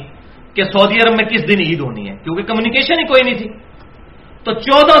پتا تھی کہ سعودی عرب میں کس دن عید ہونی ہے، کیونکہ کمیونیکیشن ہی کوئی نہیں تھی۔ تو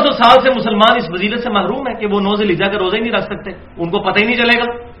 1400 سال سے مسلمان اس فضیلت سے محروم ہے کہ وہ 9 ذی الحجہ کا روزہ ہی نہیں رکھ سکتے، ان کو پتہ ہی نہیں چلے گا۔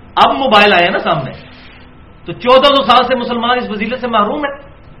 اب موبائل آیا نا سامنے، تو 1400 سال سے مسلمان اس فضیلت سے محروم ہے۔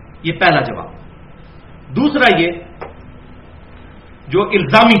 یہ پہلا جواب۔ دوسرا یہ جو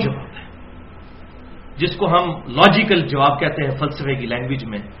الزامی جواب ہے، جس کو ہم لاجیکل جواب کہتے ہیں فلسفے کی لینگویج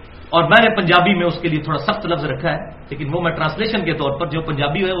میں، اور میں نے پنجابی میں اس کے لیے تھوڑا سخت لفظ رکھا ہے، لیکن وہ میں ٹرانسلیشن کے طور پر جو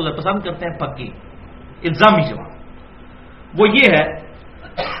پنجابی ہے وہ پسند کرتے ہیں پکی الزامی جواب، وہ یہ ہے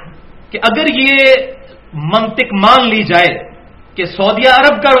کہ اگر یہ منطق مان لی جائے کہ سعودی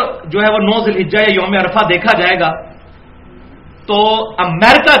عرب کا جو ہے وہ 9 ذی الحجہ یا یوم عرفہ دیکھا جائے گا، تو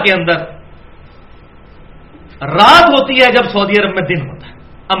امریکہ کے اندر رات ہوتی ہے جب سعودی عرب میں دن ہوتا ہے۔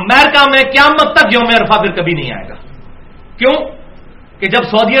 امریکہ میں قیامت تک یوم عرفہ پھر کبھی نہیں آئے گا۔ کیوں؟ کہ جب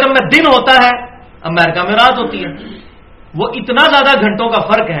سعودی عرب میں دن ہوتا ہے امریکہ میں رات ہوتی ہے۔ وہ اتنا زیادہ گھنٹوں کا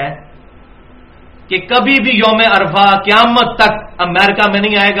فرق ہے کہ کبھی بھی یوم عرفہ قیامت تک امریکہ میں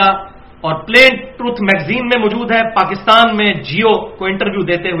نہیں آئے گا۔ اور پلین ٹروتھ میگزین میں موجود ہے، پاکستان میں جیو کو انٹرویو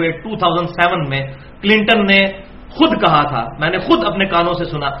دیتے ہوئے 2007 میں کلنٹن نے خود کہا تھا، میں نے خود اپنے کانوں سے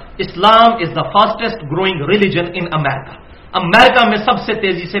سنا، Islam is the fastest growing religion in America. America میں سب سے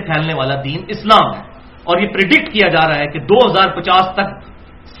تیزی سے پھیلنے والا دین اسلام ہے، اور یہ پریڈکٹ کیا جا رہا ہے کہ 2050 تک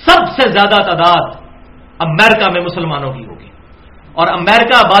سب سے زیادہ تعداد امریکہ میں مسلمانوں کی ہوگی، اور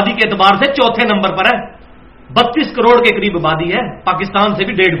امریکہ آبادی کے اعتبار سے 4تھے نمبر پر ہے، 32 کروڑ کے قریب آبادی ہے، پاکستان سے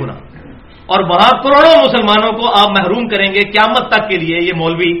بھی 1.5 گنا، اور وہاں کروڑوں مسلمانوں کو آپ محروم کریں گے قیامت تک کے لیے، یہ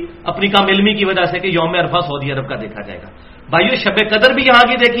مولوی اپنی کم علمی کی وجہ سے کہ یوم عرفہ سعودی عرب کا دیکھا جائے گا۔ بھائیو شب قدر بھی یہاں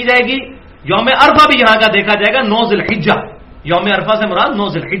کی دیکھی جائے گی، یوم عرفہ بھی یہاں کا دیکھا جائے گا، 9 ذی الحجہ، یوم عرفہ سے مراد 9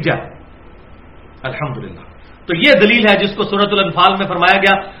 ذی الحجہ ہے۔ الحمدللہ۔ تو یہ دلیل ہے جس کو سورۃ الانفال میں فرمایا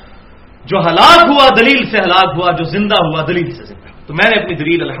گیا، جو ہلاک ہوا دلیل سے ہلاک ہوا، جو زندہ ہوا دلیل سے زندہ۔ تو میں نے اپنی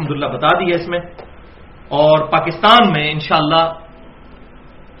دلیل الحمدللہ بتا دی ہے اس میں، اور پاکستان میں انشاءاللہ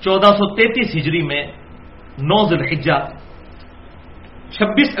 1433 ہجری میں 9 ذی الحجہ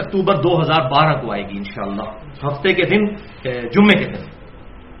 26 اکتوبر 2012 کو آئے گی انشاءاللہ، ہفتے کے دن، جمعے کے دن،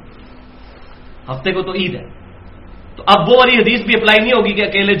 ہفتے کو تو عید ہے۔ تو اب وہ والی حدیث بھی اپلائی نہیں ہوگی کہ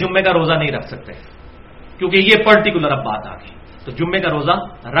اکیلے جمعے کا روزہ نہیں رکھ سکتے، کیونکہ یہ پرٹیکولر اب بات آ گئی، تو جمعے کا روزہ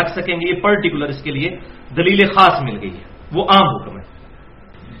رکھ سکیں گے، یہ پرٹیکولر اس کے لیے دلیل خاص مل گئی ہے، وہ عام حکم ہے۔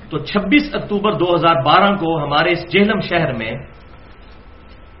 تو 26 اکتوبر 2012 کو ہمارے اس جہلم شہر میں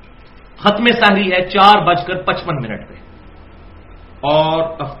ختم سحری ہے 4:55 پہ، اور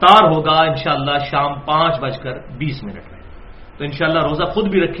افطار ہوگا انشاءاللہ شام 5:20 پہ۔ تو انشاءاللہ روزہ خود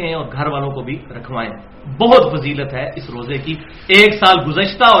بھی رکھیں اور گھر والوں کو بھی رکھوائیں، بہت فضیلت ہے اس روزے کی، 1 سال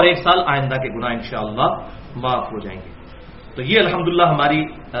گزشتہ اور 1 سال آئندہ کے گناہ انشاءاللہ معاف ہو جائیں گے۔ تو یہ الحمدللہ ہماری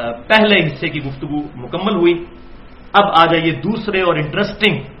پہلے حصے کی گفتگو مکمل ہوئی۔ اب آ جائیے دوسرے اور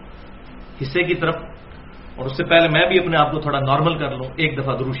انٹرسٹنگ حصے کی طرف، اور اس سے پہلے میں بھی اپنے آپ کو تھوڑا نارمل کر لوں، ایک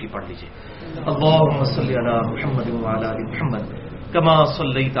دفعہ دروشی پڑھ لیجیے۔ اللہم صلی علی محمد وعلی آل محمد کما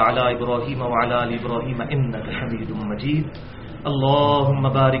صلیت علی ابراہیم وعلی آل ابراہیم انک حمید مجید، اللہم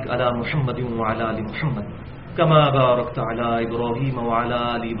بارک علی محمد وعلی آل محمد کما بارکت علی ابراہیم وعلی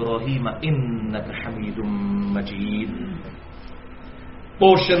آل ابراہیم انک حمید مجید۔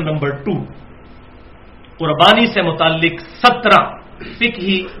 پورشن نمبر 2، قربانی سے متعلق 17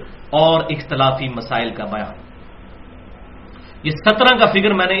 فقہی اور اختلافی مسائل کا بیان. یہ 17 کا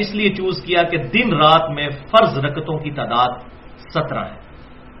فگر میں نے اس لیے چوز کیا کہ دن رات میں فرض رکعتوں کی تعداد 17 ہے،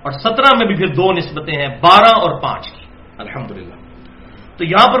 اور 17 میں بھی پھر 2 نسبتیں ہیں، 12 اور 5 کی. الحمدللہ. تو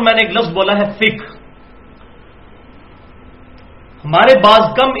یہاں پر میں نے ایک لفظ بولا ہے فقہ. ہمارے بعض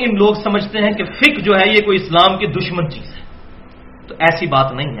کم علم لوگ سمجھتے ہیں کہ فقہ جو ہے یہ کوئی اسلام کی دشمن چیز ہے، تو ایسی بات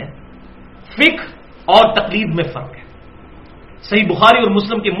نہیں ہے. فقہ اور تقلید میں فرق ہے. صحیح بخاری اور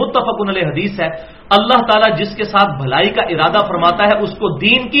مسلم کی متفق علیہ حدیث ہے، اللہ تعالیٰ جس کے ساتھ بھلائی کا ارادہ فرماتا ہے اس کو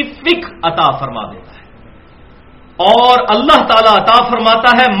دین کی فقہ عطا فرما دیتا ہے، اور اللہ تعالیٰ عطا فرماتا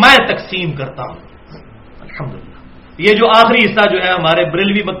ہے میں تقسیم کرتا ہوں. الحمدللہ. یہ جو آخری حصہ جو ہے ہمارے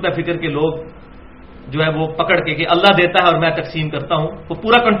بریلوی مکتب فکر کے لوگ جو ہے وہ پکڑ کے کہ اللہ دیتا ہے اور میں تقسیم کرتا ہوں، وہ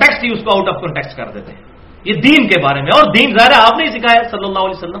پورا کنٹیکسٹ ہی اس کو آؤٹ آف کنٹیکسٹ کر دیتے ہیں. یہ دین کے بارے میں، اور دین ظاہر ہے آپ نے سکھایا صلی اللہ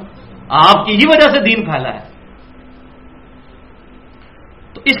علیہ وسلم، آپ کی ہی وجہ سے دین پھیلا ہے.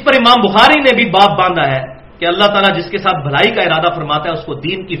 تو اس پر امام بخاری نے بھی باب باندھا ہے کہ اللہ تعالیٰ جس کے ساتھ بھلائی کا ارادہ فرماتا ہے اس کو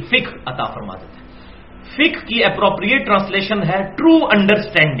دین کی فقہ عطا فرما دیتا ہے. فقہ کی اپروپریٹ ٹرانسلیشن ہے ٹرو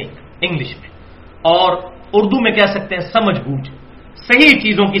انڈرسٹینڈنگ انگلش میں، اور اردو میں کہہ سکتے ہیں سمجھ بوجھ، صحیح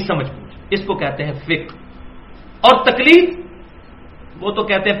چیزوں کی سمجھ بوجھ، اس کو کہتے ہیں فقہ. اور تقلید وہ تو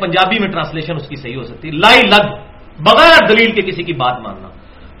کہتے ہیں پنجابی میں ٹرانسلیشن اس کی صحیح ہو سکتی ہے لائی لگ، بغیر دلیل کے کسی کی بات ماننا.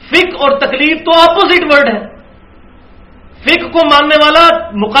 فقہ اور تقلید تو اپوزٹ ورڈ ہے. فقہ کو ماننے والا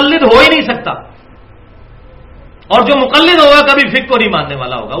مقلد ہو ہی نہیں سکتا، اور جو مقلد ہوگا کبھی فقہ کو نہیں ماننے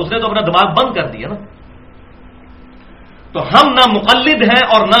والا ہوگا، اس نے تو اپنا دماغ بند کر دیا نا. تو ہم نہ مقلد ہیں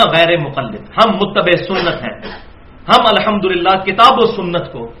اور نہ غیر مقلد، ہم متبع سنت ہیں. ہم الحمدللہ کتاب و سنت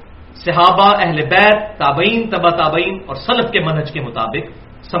کو صحابہ، اہل بیت، تابعین، تبع تابعین اور سلف کے منہج کے مطابق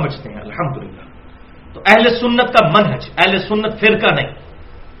سمجھتے ہیں الحمدللہ. تو اہل سنت کا منہج، اہل سنت فرقہ نہیں،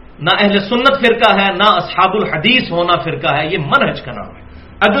 نہ اہل سنت فرقہ ہے نہ اصحاب الحدیث ہونا فرقہ ہے، یہ منہج کا نام ہے.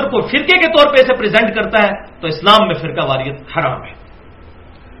 اگر کوئی فرقے کے طور پہ اسے پریزنٹ کرتا ہے تو اسلام میں فرقہ واریت حرام ہے.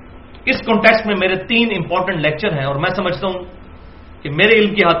 اس کانٹیکسٹ میں میرے 3 امپورٹنٹ لیکچر ہیں، اور میں سمجھتا ہوں کہ میرے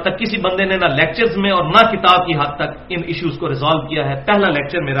علم کی حد تک کسی بندے نے نہ لیکچرز میں اور نہ کتاب کی حد تک ان ایشوز کو ریزالو کیا ہے. پہلا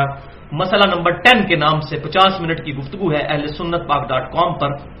لیکچر میرا مسئلہ نمبر 10 کے نام سے 50 منٹ کی گفتگو ہے اہل سنت پاک.com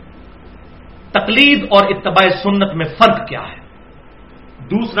پر، تقلید اور اتباع سنت میں فرق کیا ہے.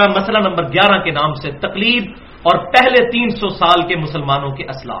 دوسرا مسئلہ نمبر 11 کے نام سے تقلید اور پہلے 300 سال کے مسلمانوں کے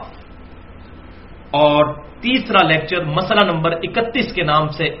اسلاف. اور تیسرا لیکچر مسئلہ نمبر 31 کے نام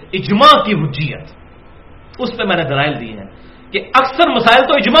سے اجماع کی حجیت. اس پہ میں نے دلائل دی ہیں کہ اکثر مسائل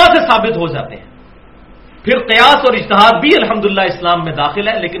تو اجماع سے ثابت ہو جاتے ہیں. پھر قیاس اور اجتہاد بھی الحمدللہ اسلام میں داخل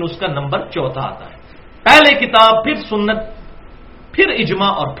ہے، لیکن اس کا نمبر 4 آتا ہے. پہلے کتاب، پھر سنت، پھر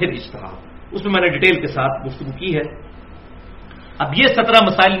اجماع اور پھر اجتہاد. اس میں میں نے ڈیٹیل کے ساتھ گفتگو کی ہے. اب یہ 17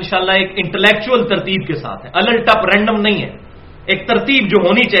 مسائل انشاءاللہ ایک انٹلیکچوئل ترتیب کے ساتھ ہے، الٹ ٹپ رینڈم نہیں ہے. ایک ترتیب جو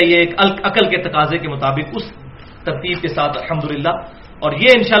ہونی چاہیے ایک عقل کے تقاضے کے مطابق، اس ترتیب کے ساتھ الحمدللہ. اور یہ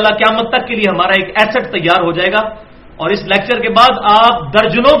انشاءاللہ قیامت تک کے لیے ہمارا ایک ایسٹ تیار ہو جائے گا. اور اس لیکچر کے بعد آپ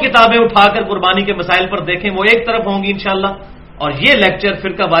درجنوں کتابیں اٹھا کر قربانی کے مسائل پر دیکھیں، وہ ایک طرف ہوں گی انشاءاللہ، اور یہ لیکچر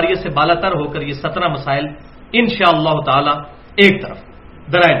فرقہ واریت سے بالا تر ہو کر یہ 17 مسائل انشاءاللہ تعالی ایک طرف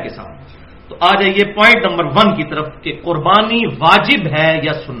دلائل کے ساتھ. تو آ جائیے پوائنٹ نمبر 1 کی طرف کہ قربانی واجب ہے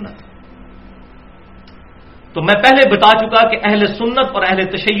یا سنت. تو میں پہلے بتا چکا کہ اہل سنت اور اہل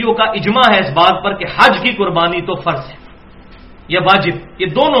تشیع کا اجماع ہے اس بات پر کہ حج کی قربانی تو فرض ہے یا واجب، یہ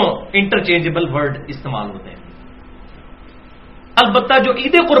دونوں انٹرچینجبل ورڈ استعمال ہوتے ہیں. البتہ جو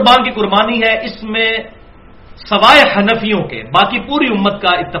عید قربان کی قربانی ہے اس میں سوائے حنفیوں کے باقی پوری امت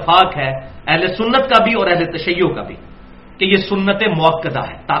کا اتفاق ہے، اہل سنت کا بھی اور اہل تشیع کا بھی، کہ یہ سنت موقدہ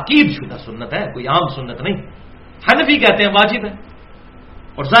ہے، تاکید شدہ سنت ہے، کوئی عام سنت نہیں. حنفی کہتے ہیں واجب ہے،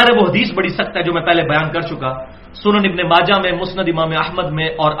 اور ظاہر وہ حدیث بڑی سخت ہے جو میں پہلے بیان کر چکا. سنن ابن ماجہ میں، مسند امام احمد میں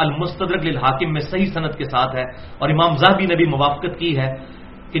اور المستدرک للحاکم میں صحیح سند کے ساتھ ہے، اور امام ذہبی نے بھی موافقت کی ہے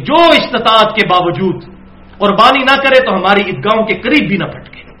کہ جو استطاعت کے باوجود قربانی نہ کرے تو ہماری عیدگاہوں کے قریب بھی نہ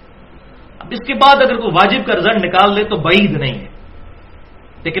پھٹکے. اب اس کے بعد اگر کوئی واجب کا رزلٹ نکال لے تو بعید نہیں ہے،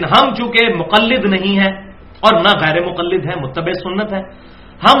 لیکن ہم چونکہ مقلد نہیں ہیں اور نہ غیر مقلد ہیں، متبع سنت ہیں،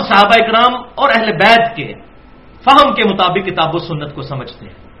 ہم صحابہ اکرام اور اہل بیت کے فہم کے مطابق کتاب و سنت کو سمجھتے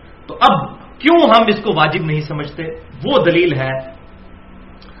ہیں. تو اب کیوں ہم اس کو واجب نہیں سمجھتے؟ وہ دلیل ہے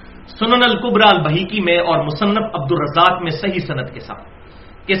سنن الکبری البہیقی میں اور مصنف عبد الرزاق میں صحیح سند کے ساتھ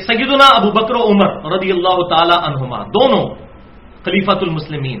کہ سیدنا ابو بکر و عمر رضی اللہ تعالی عنہما دونوں خلیفۃ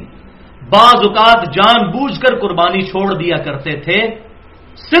المسلمین بعض اوقات جان بوجھ کر قربانی چھوڑ دیا کرتے تھے،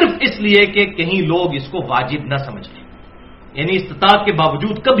 صرف اس لیے کہ کہیں لوگ اس کو واجب نہ سمجھ لیں. یعنی استطاعت کے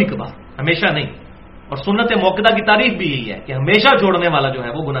باوجود کبھی کبھار، ہمیشہ نہیں. اور سنت موقدہ کی تعریف بھی یہی ہے کہ ہمیشہ چھوڑنے والا جو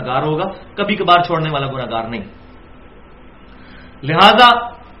ہے وہ گناہگار ہوگا، کبھی کبھار چھوڑنے والا گناہگار نہیں. لہذا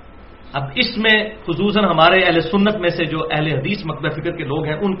اب اس میں خصوصاً ہمارے اہل سنت میں سے جو اہل حدیث مکتب فکر کے لوگ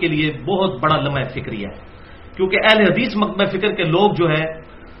ہیں ان کے لیے بہت بڑا لمحہ فکری ہے، کیونکہ اہل حدیث مکتب فکر کے لوگ جو ہے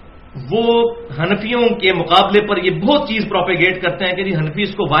وہ حنفیوں کے مقابلے پر یہ بہت چیز پروپیگیٹ کرتے ہیں کہ جی حنفی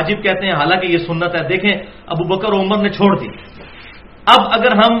اس کو واجب کہتے ہیں، حالانکہ یہ سنت ہے۔ دیکھیں ابو بکر و عمر نے چھوڑ دی۔ اب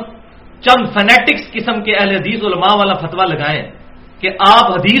اگر ہم چند فینیٹکس قسم کے اہل حدیث علماء والا فتویٰ لگائیں کہ آپ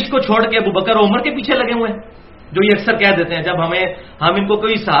حدیث کو چھوڑ کے ابو بکر و عمر کے پیچھے لگے ہوئے ہیں، جو یہ اکثر کہہ دیتے ہیں جب ہم ان کو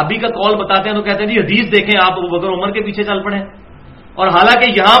کوئی صحابی کا قول بتاتے ہیں تو کہتے ہیں جی حدیث دیکھیں آپ ابو بکر و عمر کے پیچھے چل پڑے، اور حالانکہ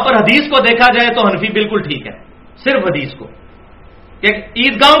یہاں پر حدیث کو دیکھا جائے تو حنفی بالکل ٹھیک ہے، صرف حدیث کو کہ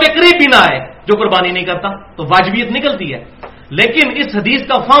عیدگاہوں کے قریب بھی نہ آئے جو قربانی نہیں کرتا تو واجبیت نکلتی ہے۔ لیکن اس حدیث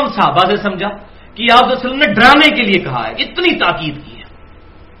کا فہم صحابہ سے سمجھا کہ آپ صلی اللہ علیہ وسلم نے ڈرانے کے لیے کہا ہے، اتنی تاکید کی ہے،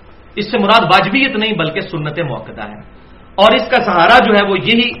 اس سے مراد واجبیت نہیں بلکہ سنت موقدہ ہے، اور اس کا سہارا جو ہے وہ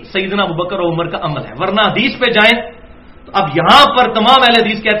یہی سیدنا ابوبکر و عمر کا عمل ہے۔ ورنہ حدیث پہ جائیں تو اب یہاں پر تمام اہل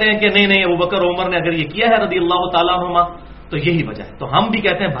حدیث کہتے ہیں کہ نہیں ابوبکر و عمر نے اگر یہ کیا ہے رضی اللہ تعالیٰ عنہما تو یہی وجہ ہے۔ تو ہم بھی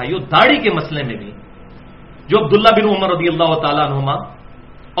کہتے ہیں بھائیو داڑھی کے مسئلے میں بھی جو عبداللہ بن عمر رضی اللہ تعالیٰ عنہما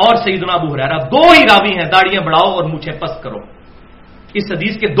اور سیدنا ابو ہریرہ دو ہی راوی ہیں، داڑیاں بڑھاؤ اور مونچھیں پست کرو، اس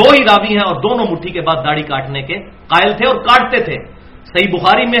حدیث کے دو ہی راوی ہیں اور دونوں مٹھی کے بعد داڑھی کاٹنے کے قائل تھے اور کاٹتے تھے۔ صحیح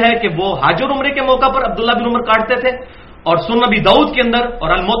بخاری میں ہے کہ وہ حج اور عمرے کے موقع پر عبداللہ بن عمر کاٹتے تھے، اور سنن نبی داؤد کے اندر اور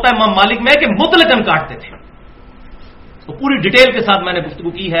الموطا امام مالک میں ہے کہ مطلقاً کاٹتے تھے۔ تو پوری ڈیٹیل کے ساتھ میں نے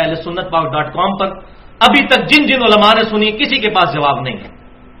گفتگو کی ہے sunnatpawak.com پر، ابھی تک جن جن علماء نے سنی کسی کے پاس جواب نہیں ہے۔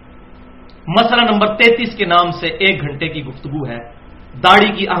 مسئلہ نمبر 33 کے نام سے 1 گھنٹے کی گفتگو ہے،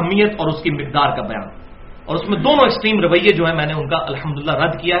 داڑھی کی اہمیت اور اس کی مقدار کا بیان، اور اس میں دونوں ایکسٹریم رویے جو ہیں میں نے ان کا الحمدللہ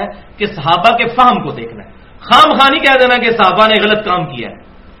رد کیا ہے کہ صحابہ کے فہم کو دیکھنا ہے، خام خانی کہہ دینا کہ صحابہ نے غلط کام کیا ہے،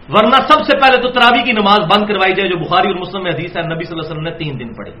 ورنہ سب سے پہلے تو تراویح کی نماز بند کروائی جائے جو بخاری اور مسلم میں حدیث ہے، نبی صلی اللہ علیہ وسلم نے 3 دن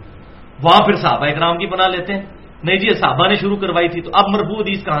پڑھی، وہاں پھر صحابہ اکرام کی بنا لیتے ہیں، نہیں جی صحابہ نے شروع کروائی تھی، تو اب مرفوع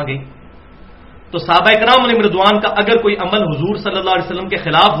حدیث کہاں گئی؟ تو صحابہ اکرام علیہ رضوان کا اگر کوئی عمل حضور صلی اللہ علیہ وسلم کے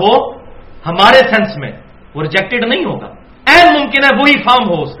خلاف ہو ہمارے سینس میں وہ ریجیکٹڈ نہیں ہوگا، این ممکن ہے وہی فارم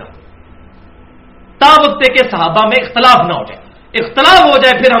ہو اس کا، تا وقت کہ صحابہ میں اختلاف نہ ہو جائے، اختلاف ہو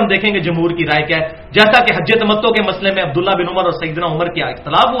جائے پھر ہم دیکھیں گے جمہور کی رائے کیا ہے، جیسا کہ حج تمتع کے مسئلے میں عبداللہ بن عمر اور سیدنا عمر کیا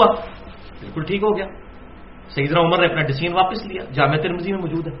اختلاف ہوا، بالکل ٹھیک ہو گیا، سیدنا عمر نے اپنا ڈیسیژن واپس لیا، جامع ترمذی میں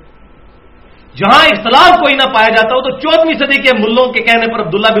موجود ہے۔ جہاں اختلاف کوئی نہ پایا جاتا ہو تو 14ویں صدی کے ملوں کے کہنے پر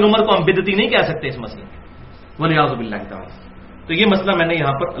عبداللہ بن عمر کو ہم بدعتی نہیں کہہ سکتے اس مسئلے میں، ولیعوذ باللہ تعالی۔ تو یہ مسئلہ میں نے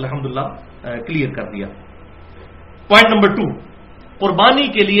یہاں پر الحمدللہ کلیئر کر دیا۔ پوائنٹ نمبر 2، قربانی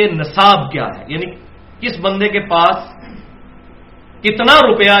کے لیے نصاب کیا ہے، یعنی کس بندے کے پاس کتنا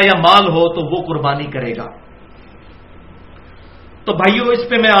روپیہ یا مال ہو تو وہ قربانی کرے گا۔ تو بھائیو اس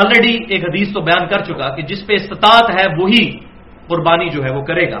پہ میں آلریڈی ایک حدیث تو بیان کر چکا کہ جس پہ استطاعت ہے وہی قربانی جو ہے وہ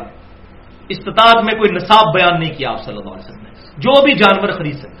کرے گا، استطاعت میں کوئی نصاب بیان نہیں کیا آپ صلی اللہ علیہ وسلم نے، جو بھی جانور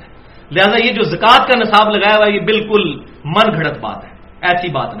خرید سکتا ہے، لہذا یہ جو زکوٰۃ کا نصاب لگایا ہوا ہے یہ بالکل من گھڑت بات ہے، ایسی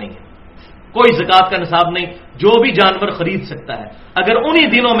بات نہیں ہے، کوئی زکوٰۃ کا نصاب نہیں، جو بھی جانور خرید سکتا ہے، اگر انہی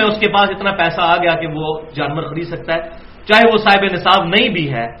دنوں میں اس کے پاس اتنا پیسہ آ گیا کہ وہ جانور خرید سکتا ہے، چاہے وہ صاحب نصاب نہیں بھی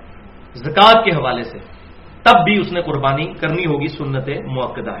ہے زکوٰۃ کے حوالے سے، تب بھی اس نے قربانی کرنی ہوگی، سنت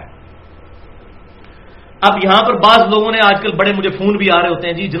موقدہ ہے۔ اب یہاں پر بعض لوگوں نے آج کل بڑے مجھے فون بھی آ رہے ہوتے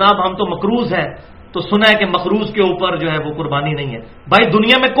ہیں، جی جناب ہم تو مقروض ہیں، تو سنا ہے کہ مقروض کے اوپر جو ہے وہ قربانی نہیں ہے۔ بھائی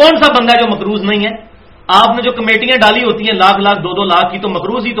دنیا میں کون سا بندہ ہے جو مقروض نہیں ہے؟ آپ نے جو کمیٹیاں ڈالی ہوتی ہیں لاکھ 2 لاکھ کی، تو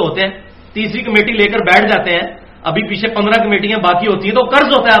مقروض ہی تو ہوتے ہیں، تیسری کمیٹی لے کر بیٹھ جاتے ہیں، ابھی پیچھے 15 کمیٹیاں باقی ہوتی ہیں تو قرض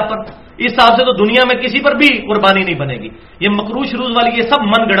ہوتا ہے آپ پر، اس حساب سے تو دنیا میں کسی پر بھی قربانی نہیں بنے گی۔ یہ مقروض شروع والی یہ سب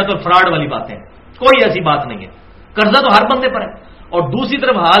من گڑت اور فراڈ والی باتیں ہیں، کوئی ایسی بات نہیں ہے، قرضہ تو ہر بندے پر ہے۔ اور دوسری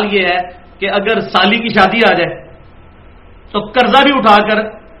طرف حال یہ ہے کہ اگر سالی کی شادی آ جائے تو قرضہ بھی اٹھا کر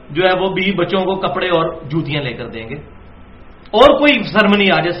جو ہے وہ بیوی بچوں کو کپڑے اور جوتیاں لے کر دیں گے، اور کوئی سرمنی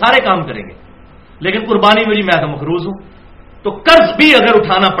آ جائے سارے کام کریں گے، لیکن قربانی میں جی میں تو مقروض ہوں۔ تو قرض بھی اگر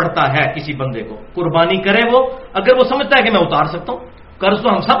اٹھانا پڑتا ہے کسی بندے کو، قربانی کرے وہ، اگر وہ سمجھتا ہے کہ میں اتار سکتا ہوں، قرض تو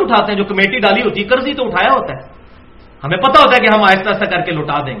ہم سب اٹھاتے ہیں، جو کمیٹی ڈالی ہوتی ہے قرض ہی تو اٹھایا ہوتا ہے، ہمیں پتہ ہوتا ہے کہ ہم آہستہ آہستہ کر کے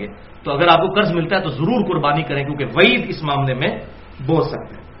لوٹا دیں گے، تو اگر آپ کو قرض ملتا ہے تو ضرور قربانی کریں، کیونکہ وعید اس معاملے میں بہت سخت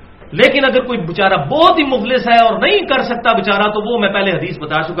ہے۔ لیکن اگر کوئی بیچارہ بہت ہی مفلس ہے اور نہیں کر سکتا بیچارہ، تو وہ میں پہلے حدیث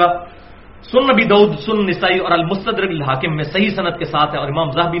بتا چکا، سنن نبی داؤد، سنن نسائی اور المستدرک الحاکم میں صحیح سند کے ساتھ ہے، اور امام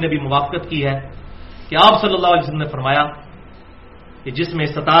ذہبی نے بھی موافقت کی ہے کہ آپ صلی اللہ علیہ وسلم نے فرمایا کہ جس میں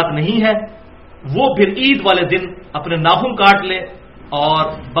استطاعت نہیں ہے وہ پھر عید والے دن اپنے ناخن کاٹ لے اور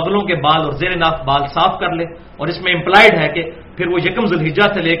بغلوں کے بال اور زیر ناف بال صاف کر لے، اور اس میں امپلائڈ ہے کہ پھر وہ یکم ذوالحجہ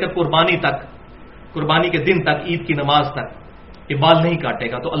سے لے کر قربانی تک، قربانی کے دن تک، عید کی نماز تک یہ بال نہیں کاٹے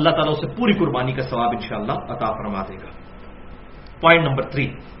گا، تو اللہ تعالیٰ اسے پوری قربانی کا ثواب انشاءاللہ عطا فرما دے گا۔ پوائنٹ نمبر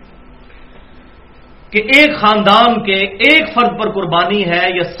 3، کہ ایک خاندان کے ایک فرد پر قربانی ہے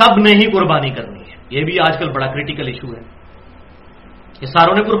یا سب نے ہی قربانی کرنی ہے. یہ بھی آج کل بڑا کریٹیکل ایشو ہے. یہ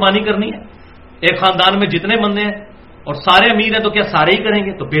ساروں نے قربانی کرنی ہے. ایک خاندان میں جتنے بندے ہیں اور سارے امیر ہیں تو کیا سارے ہی کریں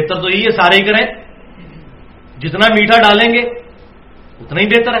گے؟ تو بہتر تو یہی ہے سارے ہی کریں. جتنا میٹھا ڈالیں گے اتنا ہی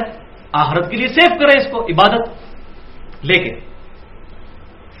بہتر ہے. آخرت کے لیے سیو کریں اس کو، عبادت. لیکن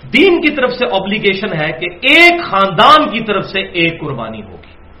دین کی طرف سے اوبلیگیشن ہے کہ ایک خاندان کی طرف سے ایک قربانی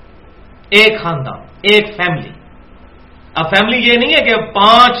ہوگی. ایک خاندان، ایک فیملی. اب فیملی یہ نہیں ہے کہ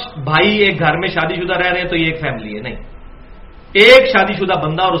 5 بھائی ایک گھر میں شادی شدہ رہ رہے ہیں تو یہ ایک فیملی ہے. نہیں، ایک شادی شدہ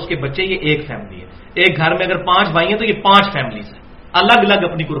بندہ اور اس کے بچے، یہ ایک فیملی ہے. ایک گھر میں اگر 5 بھائی ہیں تو یہ 5 فیملیز ہیں، الگ الگ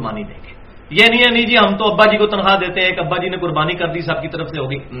اپنی قربانی دیں گے. یہ نہیں ہے نہیں جی ہم تو ابا جی کو تنخواہ دیتے ہیں، ایک ابا جی نے قربانی کر دی سب کی طرف سے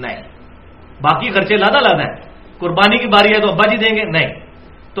ہوگی. نہیں، باقی خرچے لادا لادا ہیں. قربانی کی باری ہے تو ابا جی دیں گے. نہیں،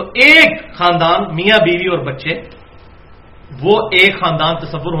 تو ایک خاندان، میاں بیوی اور بچے، وہ ایک خاندان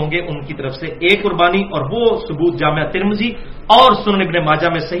تصور ہوں گے، ان کی طرف سے ایک قربانی. اور وہ ثبوت جامعہ ترمذی اور سنن ابن ماجہ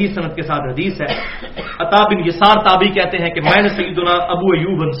میں صحیح سند کے ساتھ حدیث ہے. عطا بن یسار تابعی کہتے ہیں کہ میں نے سیدنا ابو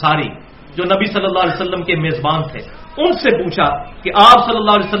ایوب انصاری جو نبی صلی اللہ علیہ وسلم کے میزبان تھے ان سے پوچھا کہ آپ صلی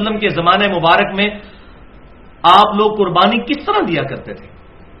اللہ علیہ وسلم کے زمانے مبارک میں آپ لوگ قربانی کس طرح دیا کرتے تھے؟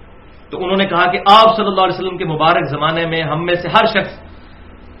 تو انہوں نے کہا کہ آپ صلی اللہ علیہ وسلم کے مبارک زمانے میں ہم میں سے ہر شخص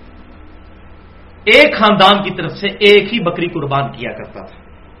ایک خاندان کی طرف سے ایک ہی بکری قربان کیا کرتا تھا،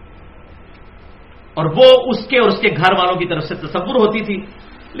 اور وہ اس کے اور اس کے گھر والوں کی طرف سے تصور ہوتی تھی.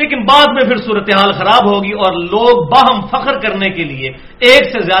 لیکن بعد میں پھر صورتحال خراب ہوگی اور لوگ باہم فخر کرنے کے لیے ایک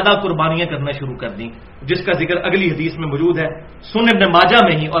سے زیادہ قربانیاں کرنا شروع کر دیں، جس کا ذکر اگلی حدیث میں موجود ہے سنن ابن ماجہ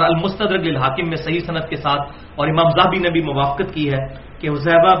میں ہی اور المستدرک للحاکم میں صحیح سند کے ساتھ. اور امام ذہبی نے بھی موافقت کی ہے کہ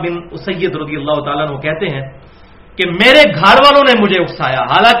حذیفہ بن اسید رضی اللہ تعالیٰ عنہ کہتے ہیں کہ میرے گھر والوں نے مجھے اکسایا،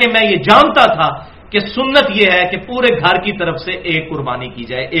 حالانکہ میں یہ جانتا تھا کہ سنت یہ ہے کہ پورے گھر کی طرف سے ایک قربانی کی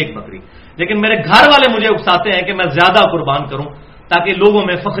جائے، ایک بکری. لیکن میرے گھر والے مجھے اکساتے ہیں کہ میں زیادہ قربان کروں تاکہ لوگوں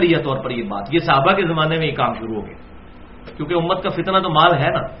میں فخریہ طور پر یہ بات. یہ صحابہ کے زمانے میں یہ کام شروع ہو گیا کیونکہ امت کا فتنہ تو مال ہے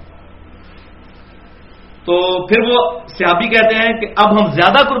نا. تو پھر وہ صحابی کہتے ہیں کہ اب ہم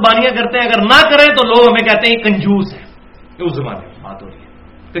زیادہ قربانیاں کرتے ہیں، اگر نہ کریں تو لوگ ہمیں کہتے ہیں یہ کنجوس ہے. اس زمانے میں بات ہو رہی ہے،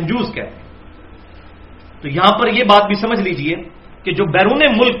 کنجوس کہتے ہیں. تو یہاں پر یہ بات بھی سمجھ لیجئے کہ جو بیرون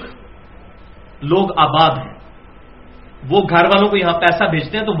ملک لوگ آباد ہیں وہ گھر والوں کو یہاں پیسہ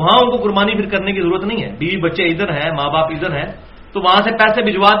بھیجتے ہیں تو وہاں ان کو قربانی پھر کرنے کی ضرورت نہیں ہے. بیوی بچے ادھر ہیں، ماں باپ ادھر ہیں، تو وہاں سے پیسے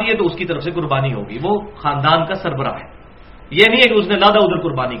بھجوا دیے تو اس کی طرف سے قربانی ہوگی. وہ خاندان کا سربراہ ہے. یہ نہیں ہے کہ اس نے لادا ادھر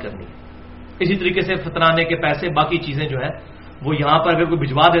قربانی کرنی ہے. اسی طریقے سے فطرانے کے پیسے، باقی چیزیں جو ہے وہ یہاں پر اگر کوئی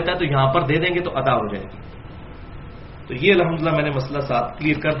بھجوا دیتا ہے تو یہاں پر دے دیں گے تو ادا ہو جائے گی. تو یہ الحمدللہ میں نے مسئلہ ساتھ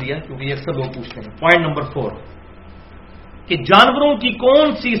کلیئر کر دیا کیونکہ یہ اکثر لوگ پوچھتے ہیں. پوائنٹ نمبر 4 کہ جانوروں کی کون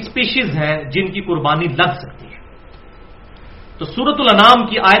سی اسپیشیز ہیں جن کی قربانی لگ سکتی ہے. تو سورۃ الانعام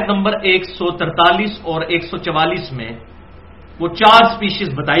کی آیت نمبر 143 اور 144 میں وہ 4 اسپیشیز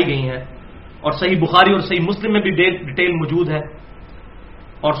بتائی گئی ہیں اور صحیح بخاری اور صحیح مسلم میں بھی ڈیٹیل موجود ہے.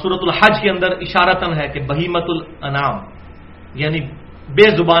 اور سورۃ الحج کے اندر اشارتاً ہے کہ بہیمۃ الانعام یعنی بے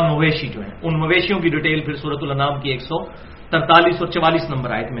زبان مویشی جو ہیں، ان مویشیوں کی ڈیٹیل پھر سورۃ الانعام کی 143 اور 44 نمبر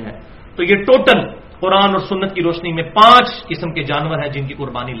آیت میں ہے. تو یہ ٹوٹل قرآن اور سنت کی روشنی میں 5 قسم کے جانور ہیں جن کی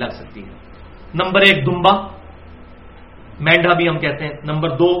قربانی لگ سکتی ہے. نمبر 1 دمبا، مینڈا بھی ہم کہتے ہیں. نمبر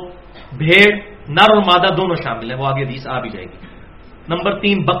 2 بھیڑ، نر اور مادہ دونوں شامل ہیں، وہ آگے حدیث آ بھی جائے گی. نمبر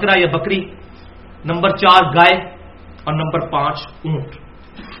 3 بکرا یا بکری. نمبر 4 گائے اور نمبر 5 اونٹ.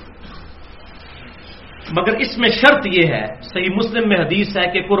 مگر اس میں شرط یہ ہے، صحیح مسلم میں حدیث ہے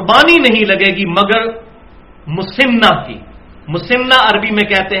کہ قربانی نہیں لگے گی مگر مسنہ کی. مسنہ عربی میں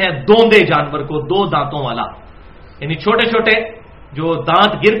کہتے ہیں دوندے جانور کو، 2 دانتوں والا، یعنی چھوٹے چھوٹے جو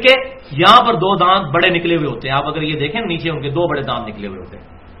دانت گر کے یہاں پر 2 دانت بڑے نکلے ہوئے ہوتے ہیں. آپ اگر یہ دیکھیں نیچے ان کے 2 بڑے دانت نکلے ہوئے ہوتے ہیں.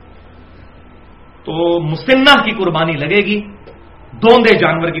 تو مسنہ کی قربانی لگے گی، دوندے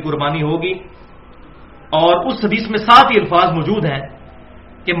جانور کی قربانی ہوگی. اور اس حدیث میں 7 ہی الفاظ موجود ہیں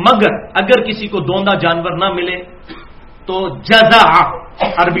کہ مگر اگر کسی کو دوندا جانور نہ ملے تو جزع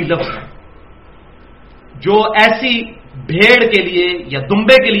عربی لفظ ہے جو ایسی بھیڑ کے لیے یا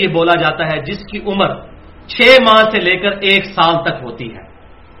دمبے کے لیے بولا جاتا ہے جس کی عمر 6 ماہ سے لے کر 1 سال تک ہوتی ہے،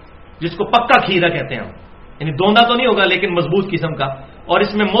 جس کو پکا کھیرا کہتے ہیں ہم. یعنی دوندا تو نہیں ہوگا لیکن مضبوط قسم کا. اور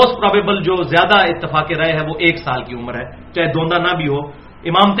اس میں موسٹ پروبیبل جو زیادہ اتفاق رائے ہے وہ 1 سال کی عمر ہے، چاہے دوندا نہ بھی ہو.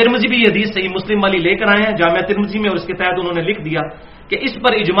 امام ترمذی بھی یہ حدیث صحیح مسلم والی لے کر آئے ہیں جامعہ ترمذی میں، اور اس کے تحت انہوں نے لکھ دیا کہ اس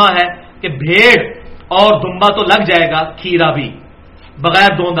پر اجماع ہے کہ بھیڑ اور دمبا تو لگ جائے گا، کھیرا بھی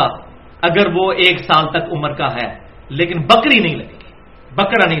بغیر دوندا اگر وہ 1 سال تک عمر کا ہے، لیکن بکری نہیں لگے گی،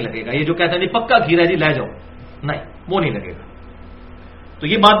 بکرا نہیں لگے گا. یہ جو کہتے ہیں جی پکا کھیرا جی لے جاؤ، نہیں وہ نہیں لگے گا. تو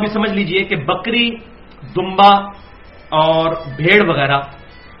یہ بات بھی سمجھ لیجئے کہ بکری، دمبا اور بھیڑ وغیرہ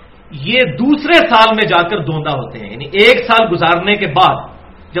یہ دوسرے سال میں جا کر دوندا ہوتے ہیں، یعنی ایک سال گزارنے کے بعد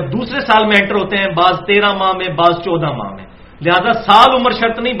جب دوسرے سال میں انٹر ہوتے ہیں، بعض 13 ماہ میں، بعض 14 ماہ میں، لہذا سال عمر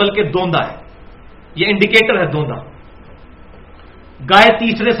شرط نہیں بلکہ دوندا ہے، یہ انڈیکیٹر ہے دوندا۔ گائے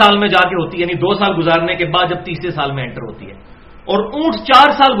تیسرے سال میں جا کے ہوتی ہے، یعنی 2 سال گزارنے کے بعد جب تیسرے سال میں انٹر ہوتی ہے، اور اونٹ 4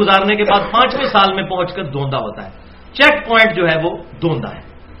 سال گزارنے کے بعد 5ویں سال میں پہنچ کر دوندا ہوتا ہے۔ چیک پوائنٹ جو ہے وہ دوندا ہے۔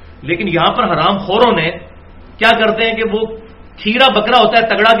 لیکن یہاں پر حرام خوروں نے کیا کرتے ہیں کہ وہ کھیرا بکرا ہوتا ہے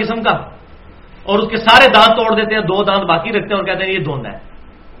تگڑا قسم کا، اور اس کے سارے دانت توڑ دیتے ہیں، 2 دانت باقی رکھتے ہیں اور کہتے ہیں یہ دوندا ہے،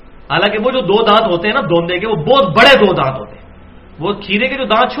 حالانکہ وہ جو 2 دانت ہوتے ہیں نا دوندے کے، وہ بہت بڑے 2 دانت ہوتے ہیں۔ وہ کھیرے کے جو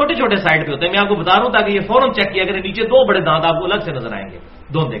دانت چھوٹے چھوٹے سائڈ پہ ہوتے ہیں، میں آپ کو بتا رہا ہوں تاکہ یہ فوراً چیک کیا کریں، نیچے 2 بڑے دانت آپ کو الگ سے نظر آئیں گے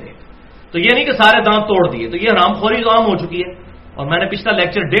دوندے کے۔ تو یہ نہیں کہ سارے دانت توڑ دیے، تو یہ حرام خوری تو عام ہو چکی ہے۔ اور میں نے پچھلا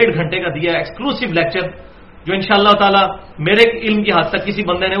لیکچر 1.5 گھنٹے کا دیا، ایکسکلوسیو لیکچر، جو انشاءاللہ تعالی میرے علم کی حد تک کسی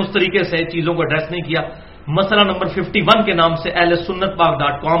بندے نے اس طریقے سے چیزوں کو ایڈریس نہیں کیا۔ مسئلہ نمبر 51 کے نام سے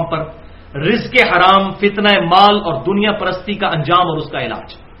ahlsunnatpak.com پر رزق حرام، فتنہ مال اور دنیا پرستی کا انجام اور اس کا علاج،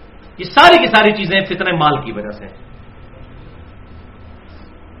 یہ ساری کی ساری چیزیں فتنہ مال کی وجہ سے۔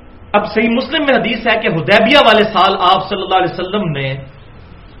 اب صحیح مسلم میں حدیث ہے کہ حدیبیہ والے سال آپ صلی اللہ علیہ وسلم نے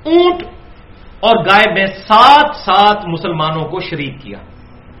اونٹ اور گائے میں 7 مسلمانوں کو شریک کیا،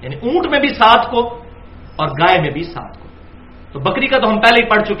 یعنی اونٹ میں بھی 7 کو اور گائے میں بھی 7 کو۔ تو بکری کا تو ہم پہلے ہی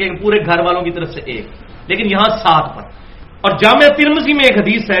پڑھ چکے ہیں، پورے گھر والوں کی طرف سے 1، لیکن یہاں 7 پر۔ اور جامع ترمذی میں ایک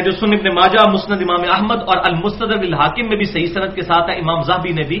حدیث ہے جو سنن ابن ماجہ، مسند امام احمد اور المستدرک الحاکم میں بھی صحیح سند کے ساتھ ہے، امام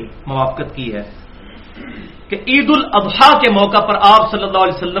ذہبی نے بھی موافقت کی ہے کہ عید الاضحیٰ کے موقع پر آپ صلی اللہ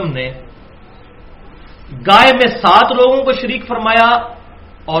علیہ وسلم نے گائے میں 7 لوگوں کو شریک فرمایا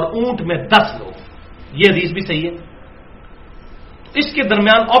اور اونٹ میں 10 لوگ، یہ حدیث بھی صحیح ہے۔ اس کے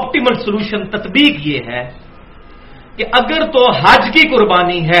درمیان آپٹیمل سولوشن تطبیق یہ ہے کہ اگر تو حج کی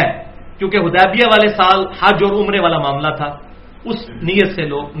قربانی ہے، کیونکہ حدیبیہ والے سال حج اور عمرے والا معاملہ تھا، اس نیت سے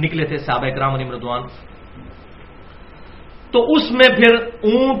لوگ نکلے تھے صحابہ کرام علیہم رضوان، تو اس میں پھر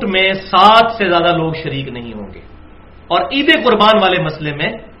اونٹ میں 7 سے زیادہ لوگ شریک نہیں ہوں گے، اور عید قربان والے مسئلے میں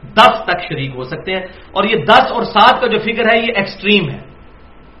 10 تک شریک ہو سکتے ہیں۔ اور یہ 10 اور 7 کا جو فگر ہے یہ ایکسٹریم ہے،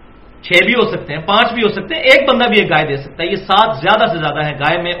 6 بھی ہو سکتے ہیں، 5 بھی ہو سکتے ہیں، ایک بندہ بھی ایک گائے دے سکتا ہے۔ یہ 7 زیادہ سے زیادہ ہے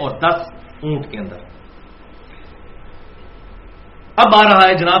گائے میں اور 10 اونٹ کے اندر۔ اب آ رہا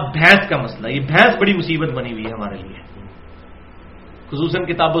ہے جناب بھینس کا مسئلہ۔ یہ بھینس بڑی مصیبت بنی ہوئی ہے ہمارے لیے، خصوصاً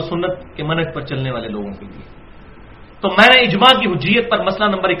کتاب و سنت کے منہج پر چلنے والے لوگوں کے لیے۔ تو میں نے اجماع کی حجیت پر مسئلہ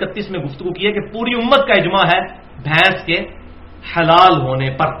نمبر 31 میں گفتگو کی ہے کہ پوری امت کا اجماع ہے بھینس کے حلال ہونے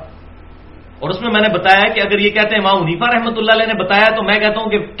پر، اور اس میں نے بتایا کہ اگر یہ کہتے ہیں امام حنیفہ رحمۃ اللہ علیہ نے بتایا، تو میں کہتا ہوں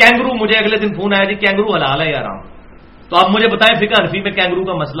کہ کینگرو، مجھے اگلے دن فون آیا جی کینگرو حلال ہے یا حرام، تو آپ مجھے بتائیں فقہ حنفی میں کینگرو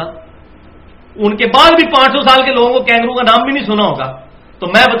کا مسئلہ۔ ان کے بعد بھی 500 سال کے لوگوں کو کینگرو کا نام بھی نہیں سنا ہوگا، تو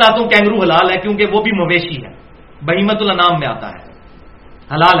میں بتاتا ہوں کینگرو حلال ہے، کیونکہ وہ بھی مویشی ہے، بہیمۃ الانعام میں آتا ہے،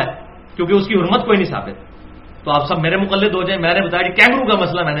 حلال ہے کیونکہ اس کی حرمت کوئی نہیں ثابت۔ تو آپ سب میرے مقلد ہو جائیں، میں نے بتایا کہ کینگرو کا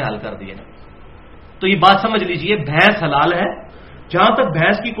مسئلہ میں نے حل کر دیا ہے۔ تو یہ بات سمجھ لیجئے، بھینس حلال ہے۔ جہاں تک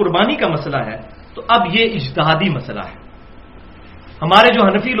بھینس کی قربانی کا مسئلہ ہے تو اب یہ اجتہادی مسئلہ ہے۔ ہمارے جو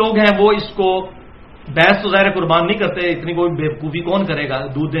حنفی لوگ ہیں وہ اس کو، بھینس تو ظاہر قربان نہیں کرتے، اتنی کوئی بیوقوفی کون کرے گا،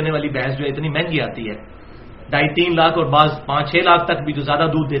 دودھ دینے والی بھینس جو ہے اتنی مہنگی آتی ہے، 2.5-3 لاکھ اور بعض 5-6 لاکھ تک بھی جو زیادہ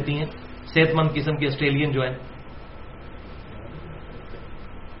دودھ دیتی ہیں، صحت مند قسم کی آسٹریلین جو ہے،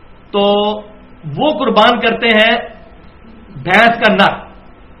 تو وہ قربان کرتے ہیں بھینس کا نر،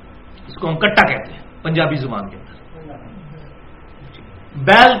 اس کو ہم کٹا کہتے ہیں پنجابی زبان کے اندر۔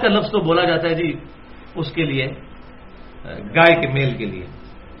 بیل کا لفظ تو بولا جاتا ہے جی اس کے لیے، گائے کے میل کے لیے،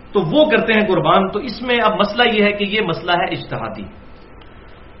 تو وہ کرتے ہیں قربان۔ تو اس میں اب مسئلہ یہ ہے کہ یہ مسئلہ ہے اجتہادی۔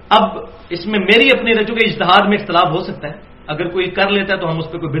 اب اس میں میری اپنی رجوع کے اجتہاد میں اختلاف ہو سکتا ہے، اگر کوئی کر لیتا ہے تو ہم اس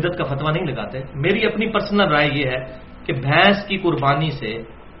پہ کوئی بدعت کا فتویٰ نہیں لگاتے۔ میری اپنی پرسنل رائے یہ ہے کہ بھینس کی قربانی سے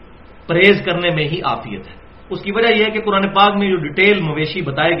پرہیز کرنے میں ہی عافیت ہے۔ اس کی وجہ یہ ہے کہ قرآن پاک میں جو ڈیٹیل مویشی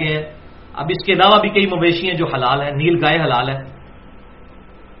بتائے گئے ہیں، اب اس کے علاوہ بھی کئی مویشی ہیں جو حلال ہیں، نیل گائے حلال ہے،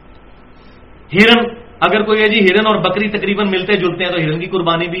 ہرن، اگر کوئی ہے جی ہرن اور بکری تقریباً ملتے جلتے ہیں تو ہرن کی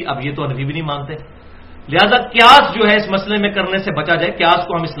قربانی بھی، اب یہ تو حنفی بھی نہیں مانتے، لہذا قیاس جو ہے اس مسئلے میں کرنے سے بچا جائے۔ قیاس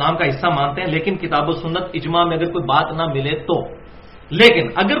کو ہم اسلام کا حصہ مانتے ہیں، لیکن کتاب و سنت اجماع میں اگر کوئی بات نہ ملے تو، لیکن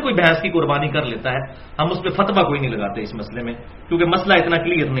اگر کوئی بھینس کی قربانی کر لیتا ہے ہم اس پہ فتویٰ کوئی نہیں لگاتے اس مسئلے میں، کیونکہ مسئلہ اتنا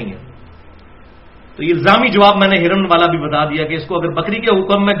کلیئر نہیں ہے۔ تو یہ الزامی جواب میں نے ہرن والا بھی بتا دیا کہ اس کو اگر بکری کے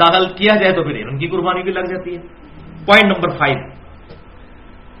حکم میں داخل کیا جائے تو پھر ہرن کی قربانی بھی لگ جاتی ہے۔ پوائنٹ نمبر 5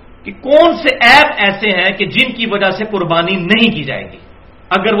 کہ کون سے عیب ایسے ہیں کہ جن کی وجہ سے قربانی نہیں کی جائے گی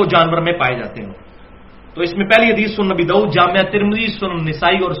اگر وہ جانور میں پائے جاتے ہوں۔ تو اس میں پہلی حدیث سنن نبی داؤد، جامع ترمذی، سنن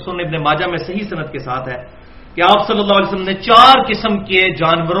نسائی اور سنن ابن ماجہ میں صحیح سند کے ساتھ ہے کہ آپ صلی اللہ علیہ وسلم نے 4 قسم کے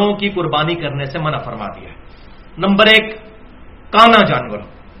جانوروں کی قربانی کرنے سے منع فرما دیا ہے۔ نمبر 1 کانا جانور،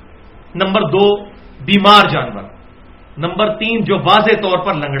 نمبر 2 بیمار جانور، نمبر 3 جو واضح طور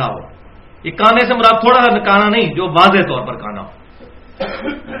پر لنگڑا ہو. یہ کانے سے مراد تھوڑا سا کانا نہیں، جو واضح طور پر کانا ہو.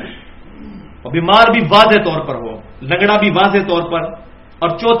 اور بیمار بھی واضح طور پر ہو، لنگڑا بھی واضح طور پر. اور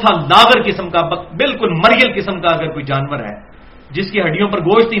چوتھا لاغر قسم کا، بالکل مریل قسم کا اگر کوئی جانور ہے جس کی ہڈیوں پر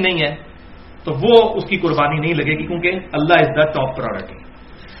گوشت ہی نہیں ہے تو وہ اس کی قربانی نہیں لگے گی، کیونکہ اللہ از دا ٹاپ پرائورٹی.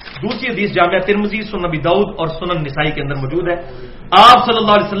 دوسری حدیث جامعہ ترمذی، سنن ابی داؤد اور سنن نسائی کے اندر موجود ہے. آپ صلی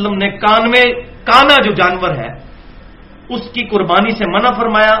اللہ علیہ وسلم نے کانا جو جانور ہے اس کی قربانی سے منع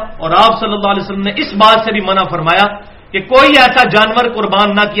فرمایا، اور آپ صلی اللہ علیہ وسلم نے اس بات سے بھی منع فرمایا کہ کوئی ایسا جانور قربان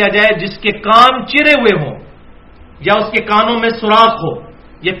نہ کیا جائے جس کے کان چرے ہوئے ہوں یا اس کے کانوں میں سوراخ ہو،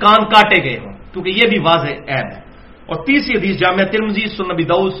 یہ کان کاٹے گئے ہوں، کیونکہ یہ بھی واضح عیب ہے. اور تیسری حدیث جامعہ ترمذی، سنن ابی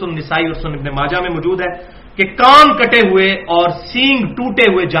داؤد، سنن نسائی اور سنن ابن ماجہ میں موجود ہے کہ کان کٹے ہوئے اور سینگ ٹوٹے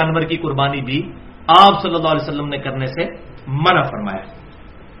ہوئے جانور کی قربانی بھی آپ صلی اللہ علیہ وسلم نے کرنے سے منع فرمایا.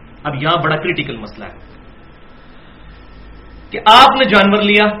 اب یہاں بڑا کریٹیکل مسئلہ ہے کہ آپ نے جانور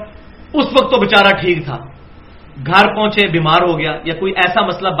لیا، اس وقت تو بیچارہ ٹھیک تھا، گھر پہنچے بیمار ہو گیا یا کوئی ایسا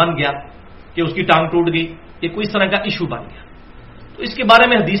مسئلہ بن گیا کہ اس کی ٹانگ ٹوٹ گئی، یہ کوئی اس طرح کا ایشو بن گیا. تو اس کے بارے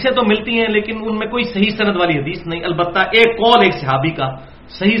میں حدیثیں تو ملتی ہیں لیکن ان میں کوئی صحیح سند والی حدیث نہیں. البتہ ایک قول ایک صحابی کا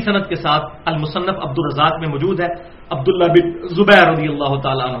صحیح سند کے ساتھ المصنف عبد الرزاق میں موجود ہے، عبداللہ بن زبیر رضی اللہ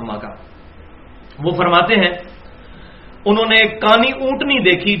تعالی عنہما کا. وہ فرماتے ہیں انہوں نے ایک کانی اونٹنی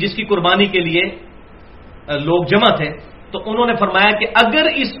دیکھی جس کی قربانی کے لیے لوگ جمع تھے، تو انہوں نے فرمایا کہ اگر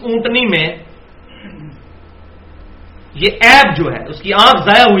اس اونٹنی میں یہ عیب جو ہے، اس کی آنکھ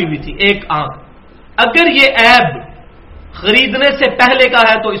ضائع ہوئی تھی، ایک آنکھ، اگر یہ عیب خریدنے سے پہلے کا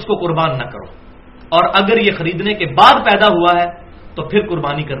ہے تو اس کو قربان نہ کرو، اور اگر یہ خریدنے کے بعد پیدا ہوا ہے تو پھر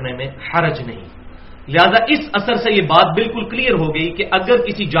قربانی کرنے میں حرج نہیں. لہذا اس اثر سے یہ بات بالکل کلیئر ہو گئی کہ اگر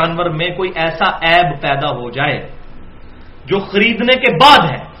کسی جانور میں کوئی ایسا عیب پیدا ہو جائے جو خریدنے کے بعد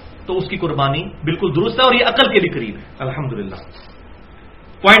ہے تو اس کی قربانی بالکل درست ہے، اور یہ عقل کے بھی قریب ہے الحمدللہ.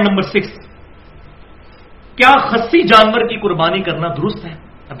 پوائنٹ نمبر 6، کیا خصی جانور کی قربانی کرنا درست ہے؟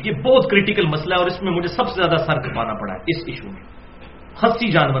 اب یہ بہت کریٹیکل مسئلہ ہے اور اس میں مجھے سب سے زیادہ سر کھپانا پڑا ہے اس ایشو میں، خصی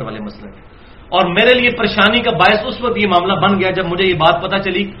جانور والے مسئلے میں. اور میرے لیے پریشانی کا باعث اس وقت یہ معاملہ بن گیا جب مجھے یہ بات پتہ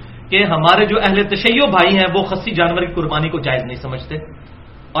چلی کہ ہمارے جو اہل تشیع بھائی ہیں وہ خصی جانور کی قربانی کو جائز نہیں سمجھتے،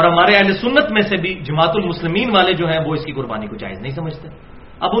 اور ہمارے اہل سنت میں سے بھی جماعت المسلمین والے جو ہیں وہ اس کی قربانی کو جائز نہیں سمجھتے.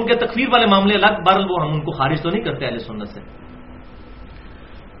 اب ان کے تکفیر والے معاملے الگ، بہرحال وہ ہم ان کو خارج تو نہیں کرتے اہل سنت سے.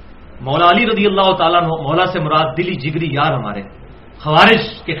 مولا علی رضی اللہ تعالیٰ عنہ، مولا سے مراد دلی جگری یار ہمارے، خوارج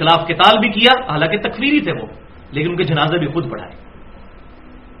کے خلاف قتال بھی کیا، حالانکہ تکفیری تھے وہ، لیکن ان کے جنازے بھی خود پڑھائے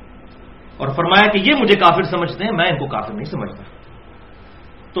اور فرمایا کہ یہ مجھے کافر سمجھتے ہیں، میں ان کو کافر نہیں سمجھتا.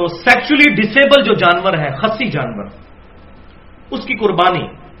 تو سیکچولی ڈسیبل جو جانور ہے، خصی جانور، اس کی قربانی،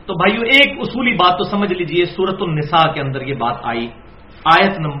 تو بھائیو ایک اصولی بات تو سمجھ لیجئے، سورۃ النساء کے اندر یہ بات آئی،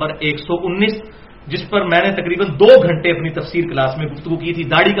 آیت نمبر 119، جس پر میں نے تقریباً 2 گھنٹے اپنی تفسیر کلاس میں گفتگو کی تھی.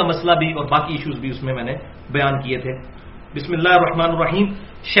 داڑھی کا مسئلہ بھی اور باقی ایشوز بھی اس میں نے بیان کیے تھے. بسم اللہ الرحمن الرحیم.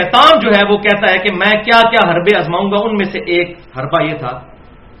 شیطان جو ہے وہ کہتا ہے کہ میں کیا کیا حربے آزماؤں گا، ان میں سے ایک حربہ یہ تھا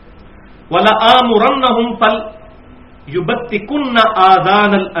وَلَآمُرَنَّهُمْ فَلْيُبَتِّكُنَّ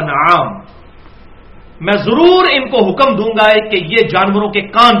آذَانَ الْأَنْعَامِ، میں ضرور ان کو حکم دوں گا کہ یہ جانوروں کے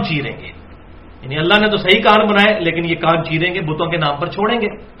کان چیریں گے. یعنی اللہ نے تو صحیح کان بنائے لیکن یہ کان چیریں گے، بتوں کے نام پر چھوڑیں گے،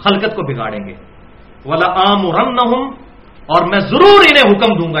 خلقت کو بگاڑیں گے. وَلَآمُرَنَّهُمْ، اور میں ضرور انہیں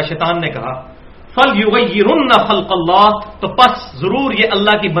حکم دوں گا، شیطان نے کہا، فَلْيُغَيِّرُنَّ خَلْقَ اللَّهِ، تو پس ضرور یہ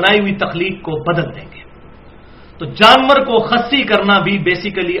اللہ کی بنائی ہوئی تخلیق کو بدل دیں گے. تو جانور کو خصی کرنا بھی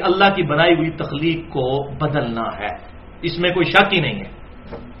بیسیکلی اللہ کی بنائی ہوئی تخلیق کو بدلنا ہے، اس میں کوئی شک ہی نہیں ہے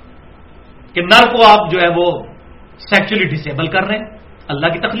کہ نر کو آپ جو ہے وہ سیکچولی ڈسیبل کر رہے ہیں، اللہ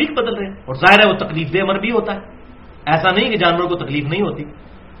کی تخلیق بدل رہے ہیں، اور ظاہر ہے وہ تکلیف دہ امر بھی ہوتا ہے. ایسا نہیں کہ جانور کو تکلیف نہیں ہوتی.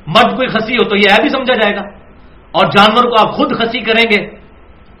 مرد کوئی خصی ہو تو یہ عیب ہی سمجھا جائے گا، اور جانور کو آپ خود خصی کریں گے،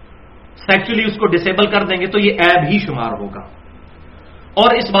 سیکچولی اس کو ڈسیبل کر دیں گے تو یہ عیب ہی شمار ہوگا. اور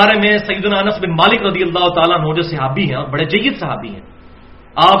اس بارے میں سیدنا انس بن مالک رضی اللہ تعالیٰ عنہ جو صحابی ہیں اور بڑے جید صحابی ہیں،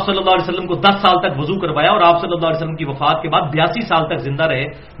 آپ صلی اللہ علیہ وسلم کو 10 سال تک وضو کروایا، اور آپ صلی اللہ علیہ وسلم کی وفات کے بعد 82 سال تک زندہ رہے،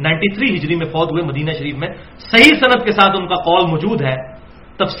 93 ہجری میں فوت ہوئے مدینہ شریف میں. صحیح سند کے ساتھ ان کا قول موجود ہے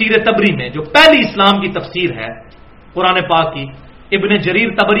تفسیر تبری میں، جو پہلی اسلام کی تفسیر ہے قرآن پاک کی. ابن جریر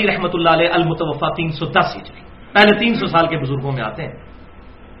تبری رحمۃ اللہ علیہ المتوفا 310 ہجری، پہلے 300 سال کے بزرگوں میں آتے ہیں.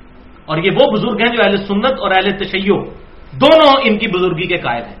 اور یہ وہ بزرگ ہیں جو اہل سنت اور اہل تشیع دونوں ان کی بزرگی کے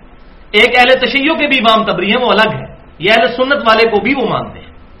قائل ہیں. ایک اہل تشیع کے بھی امام تبری ہیں، وہ الگ ہے، یہ اہل سنت والے کو بھی وہ مانتے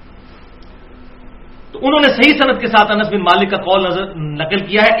ہیں. تو انہوں نے صحیح سند کے ساتھ انس بن مالک کا قول نقل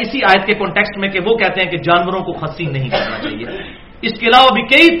کیا ہے اسی آیت کے کانٹیکسٹ میں کہ وہ کہتے ہیں کہ جانوروں کو خصی نہیں کرنا چاہیے. اس کے علاوہ بھی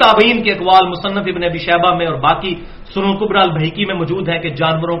کئی تابعین کے اقوال مصنف ابن ابی شیبہ میں اور باقی سنن کبریٰ البیہقی میں موجود ہے کہ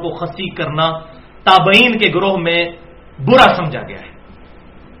جانوروں کو خصی کرنا تابعین کے گروہ میں برا سمجھا گیا ہے،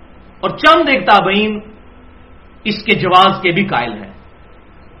 اور چند ایک تابعین اس کے جواز کے بھی قائل ہیں،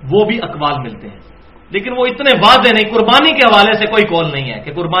 وہ بھی اقوال ملتے ہیں، لیکن وہ اتنے واضح نہیں۔ قربانی کے حوالے سے کوئی قول نہیں ہے کہ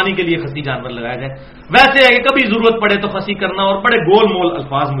قربانی کے لیے خصی جانور لگایا جائے، ویسے ہے کہ کبھی ضرورت پڑے تو خصی کرنا، اور بڑے گول مول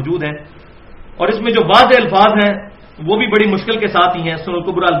الفاظ موجود ہیں، اور اس میں جو واضح الفاظ ہیں وہ بھی بڑی مشکل کے ساتھ ہی ہیں۔ سنن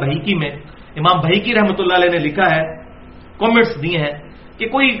کبریٰ البیہقی میں امام بھیقی رحمۃ اللہ علیہ نے لکھا ہے، کامنٹس دیے ہیں کہ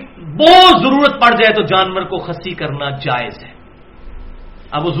کوئی بہت ضرورت پڑ جائے تو جانور کو خصی کرنا جائز ہے۔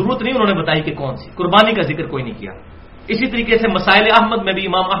 اب وہ ضرورت نہیں انہوں نے بتائی کہ کون سی، قربانی کا ذکر کوئی نہیں کیا۔ اسی طریقے سے مسائل احمد میں بھی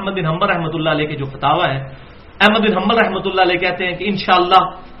امام احمد بن حنبل رحمۃ اللہ علیہ کے جو فتاوی ہیں، احمد بن حنبل رحمۃ اللہ علیہ کہتے ہیں کہ انشاءاللہ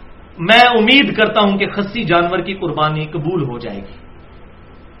میں امید کرتا ہوں کہ خصی جانور کی قربانی قبول ہو جائے گی۔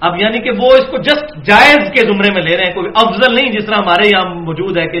 اب یعنی کہ وہ اس کو جسٹ جائز کے زمرے میں لے رہے ہیں، کوئی افضل نہیں جس طرح ہمارے یہاں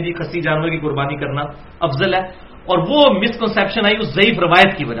موجود ہے کہ جی خصی جانور کی قربانی کرنا افضل ہے، اور وہ مسکنسیپشن آئی اس ضعیف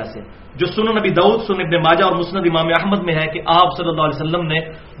روایت کی وجہ سے جو سنن نبی داؤد، سنن ابن ماجہ اور مسند امام احمد میں ہے کہ آپ صلی اللہ علیہ وسلم نے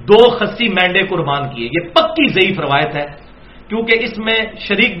 2 خصی مینڈے قربان کیے۔ یہ پکی ضعیف روایت ہے، کیونکہ اس میں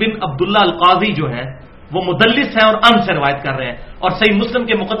شریک بن عبداللہ القاضی جو ہیں وہ مدلس ہیں اور ان سے روایت کر رہے ہیں، اور صحیح مسلم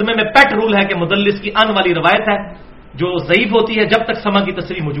کے مقدمے میں پیٹ رول ہے کہ مدلس کی ان والی روایت ہے جو ضعیف ہوتی ہے جب تک سما کی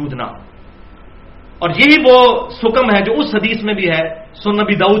تصریح موجود نہ ہو، اور یہی وہ حکم ہے جو اس حدیث میں بھی ہے سنن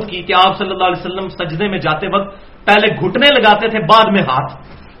نبی داؤد کی کہ آپ صلی اللہ علیہ وسلم سجدے میں جاتے وقت پہلے گھٹنے لگاتے تھے بعد میں ہاتھ۔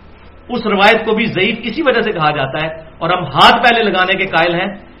 اس روایت کو بھی ضعیف اسی وجہ سے کہا جاتا ہے، اور ہم ہاتھ پہلے لگانے کے قائل ہیں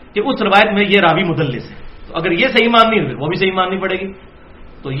کہ اس روایت میں یہ راوی مدلس ہے، تو اگر یہ صحیح ماننی ہے وہ بھی صحیح ماننی پڑے گی۔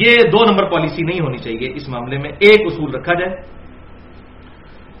 تو یہ 2 نمبر پالیسی نہیں ہونی چاہیے، اس معاملے میں ایک اصول رکھا جائے۔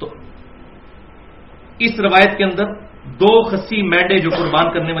 تو اس روایت کے اندر 2 خصی مینڈے جو قربان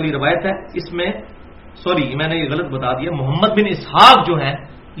کرنے والی روایت ہے، اس میں میں نے یہ غلط بتا دیا، محمد بن اسحاق جو ہیں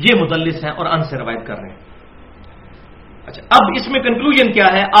یہ مدلس ہیں اور ان سے روایت کر رہے ہیں۔ اچھا، اب اس میں کنکلوژن کیا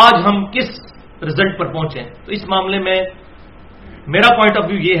ہے، آج ہم کس رزلٹ پر پہنچے؟ تو اس معاملے میں میرا پوائنٹ آف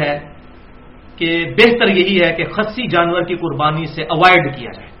ویو یہ ہے کہ بہتر یہی ہے کہ خصی جانور کی قربانی سے اوائڈ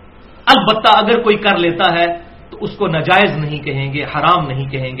کیا جائے۔ البتہ اگر کوئی کر لیتا ہے تو اس کو ناجائز نہیں کہیں گے، حرام نہیں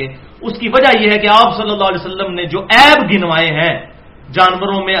کہیں گے۔ اس کی وجہ یہ ہے کہ آپ صلی اللہ علیہ وسلم نے جو عیب گنوائے ہیں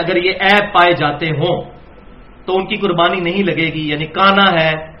جانوروں میں، اگر یہ عیب پائے جاتے ہوں تو ان کی قربانی نہیں لگے گی، یعنی کانا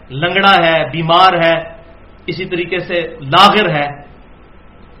ہے، لنگڑا ہے، بیمار ہے، اسی طریقے سے لاغر ہے،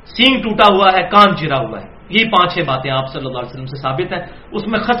 سینگ ٹوٹا ہوا ہے، کان چرا ہوا ہے، یہ 5-6 باتیں آپ صلی اللہ علیہ وسلم سے ثابت ہیں، اس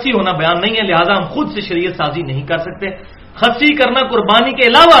میں خصی ہونا بیان نہیں ہے، لہذا ہم خود سے شریعت سازی نہیں کر سکتے۔ خصی کرنا قربانی کے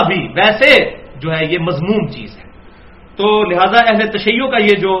علاوہ بھی ویسے جو ہے یہ مذموم چیز ہے، تو لہذا اہل تشیع کا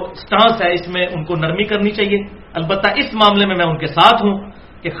یہ جو سٹانس ہے اس میں ان کو نرمی کرنی چاہیے۔ البتہ اس معاملے میں ان کے ساتھ ہوں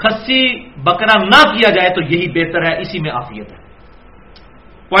کہ خصی بکرا نہ کیا جائے تو یہی بہتر ہے، اسی میں عافیت ہے۔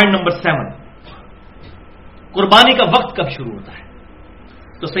 پوائنٹ نمبر 7، قربانی کا وقت کب شروع ہوتا ہے؟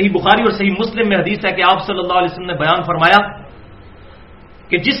 تو صحیح بخاری اور صحیح مسلم میں حدیث ہے کہ آپ صلی اللہ علیہ وسلم نے بیان فرمایا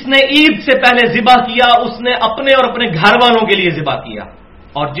کہ جس نے عید سے پہلے ذبح کیا اس نے اپنے اور اپنے گھر والوں کے لیے ذبح کیا،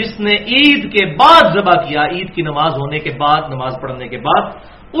 اور جس نے عید کے بعد ذبح کیا، عید کی نماز ہونے کے بعد، نماز پڑھنے کے بعد،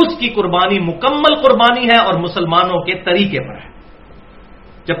 اس کی قربانی مکمل قربانی ہے اور مسلمانوں کے طریقے پر ہے۔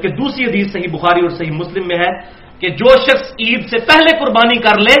 جبکہ دوسری حدیث صحیح بخاری اور صحیح مسلم میں ہے کہ جو شخص عید سے پہلے قربانی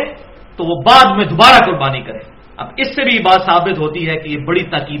کر لے تو وہ بعد میں دوبارہ قربانی کرے۔ اب اس سے بھی بات ثابت ہوتی ہے کہ یہ بڑی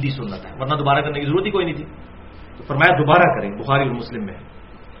تاکیدی سنت ہے، ورنہ دوبارہ کرنے کی ضرورت ہی کوئی نہیں تھی، تو فرمایا دوبارہ کریں، بخاری اور مسلم میں۔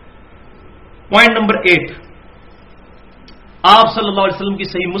 پوائنٹ نمبر 8، آپ صلی اللہ علیہ وسلم کی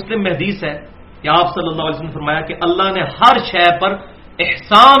صحیح مسلم میں حدیث ہے کہ آپ صلی اللہ علیہ وسلم نے فرمایا کہ اللہ نے ہر شے پر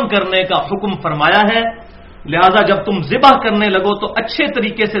احسان کرنے کا حکم فرمایا ہے، لہذا جب تم ذبح کرنے لگو تو اچھے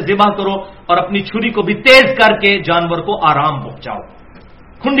طریقے سے ذبح کرو اور اپنی چھری کو بھی تیز کر کے جانور کو آرام پہنچاؤ،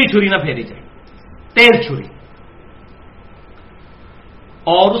 کھنڈی چھری نہ پھیری جائے، تیز چھری،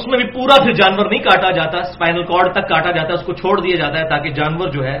 اور اس میں بھی پورا پھر جانور نہیں کاٹا جاتا، اسپائنل کارڈ تک کاٹا جاتا ہے، اس کو چھوڑ دیا جاتا ہے تاکہ جانور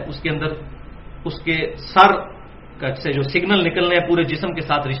جو ہے اس کے اندر اس کے سر سے جو سگنل نکلنے ہیں پورے جسم کے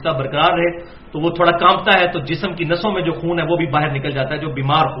ساتھ رشتہ برقرار رہے، تو وہ تھوڑا کانپتا ہے تو جسم کی نسوں میں جو خون ہے وہ بھی باہر نکل جاتا ہے، جو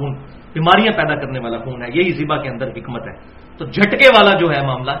بیمار خون، بیماریاں پیدا کرنے والا خون ہے، یہی ذبح کے اندر حکمت ہے۔ تو جھٹکے والا جو ہے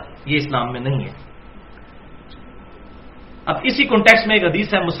معاملہ یہ اسلام میں نہیں ہے۔ اب اسی کانٹیکسٹ میں ایک حدیث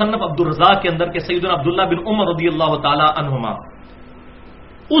ہے مصنف عبدالرزاق کے اندر کہ سیدنا عبداللہ بن عمر رضی اللہ تعالی عنہما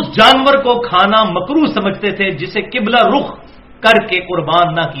اس جانور کو کھانا مکروہ سمجھتے تھے جسے قبلہ رخ کر کے قربان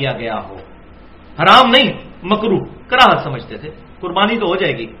نہ کیا گیا ہو، حرام نہیں، مکروہ، کراہت سمجھتے تھے، قربانی تو ہو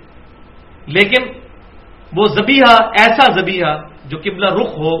جائے گی لیکن وہ ذبیحہ، ایسا ذبیحہ جو قبلہ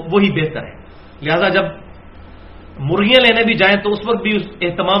رخ ہو وہی بہتر ہے۔ لہذا جب مرغیاں لینے بھی جائیں تو اس وقت بھی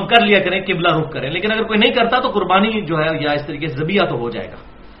اہتمام کر لیا کریں، قبلہ رخ کریں. لیکن اگر کوئی نہیں کرتا تو قربانی جو ہے یا اس طریقے سے ذبیحہ تو ہو جائے گا.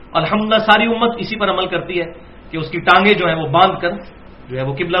 الحمدللہ ساری امت اسی پر عمل کرتی ہے کہ اس کی ٹانگیں جو ہیں وہ باندھ کر جو ہے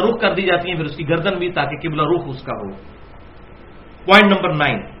وہ قبلہ رخ کر دی جاتی ہیں، پھر اس کی گردن بھی، تاکہ قبلہ رخ اس کا ہو. پوائنٹ نمبر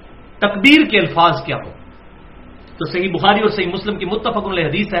 9، تکبیر کے الفاظ کیا ہو. تو صحیح بخاری اور صحیح مسلم کی متفق علیہ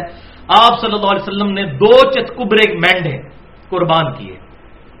حدیث ہے، آپ صلی اللہ علیہ وسلم نے 2 چتکبرے مینڈے قربان کیے،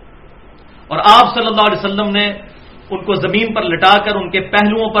 اور آپ صلی اللہ علیہ وسلم نے ان کو زمین پر لٹا کر ان کے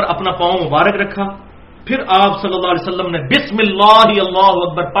پہلوؤں پر اپنا پاؤں مبارک رکھا. پھر آپ صلی اللہ علیہ وسلم نے بسم اللہ اللہ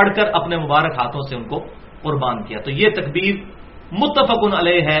اکبر پڑھ کر اپنے مبارک ہاتھوں سے ان کو قربان کیا. تو یہ تکبیر متفق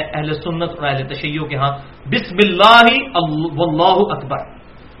علیہ ہے اہل سنت اور اہل تشیع کے ہاں. بسم اللہ واللہ اکبر،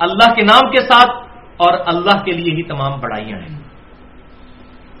 اللہ کے نام کے ساتھ اور اللہ کے لیے ہی تمام بڑائیاں ہیں.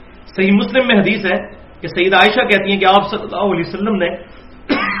 صحیح مسلم میں حدیث ہے کہ سیدہ عائشہ کہتی ہیں کہ آپ صلی اللہ علیہ وسلم نے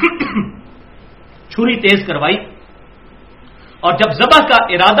چھری تیز کروائی اور جب ذبح کا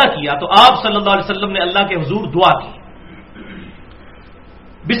ارادہ کیا تو آپ صلی اللہ علیہ وسلم نے اللہ کے حضور دعا کی،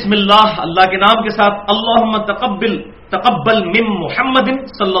 بسم اللہ، اللہ کے نام کے ساتھ، اللہم تقبل من محمد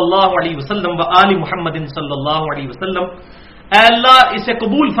صلی اللہ علیہ وسلم و آل محمد صلی اللہ علیہ وسلم، اے اللہ اسے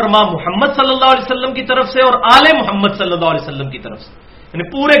قبول فرما محمد صلی اللہ علیہ وسلم کی طرف سے اور آل محمد صلی اللہ علیہ وسلم کی طرف سے، یعنی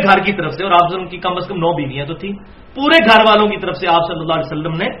پورے گھر کی طرف سے. اور آپ کی کم از کم 9 بیویاں تو تھیں، پورے گھر والوں کی طرف سے آپ صلی اللہ علیہ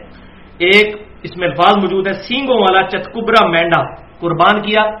وسلم نے ایک، اس میں الفاظ موجود ہے، سینگوں والا چتکبرا مینڈا قربان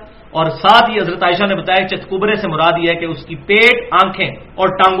کیا. اور ساتھ ہی حضرت عائشہ نے بتایا چتکبرے سے مراد یہ ہے کہ اس کی پیٹ، آنکھیں اور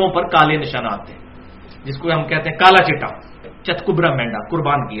ٹانگوں پر کالے نشانات تھے، جس کو ہم کہتے ہیں کالا چٹا. چتکبرا مینڈا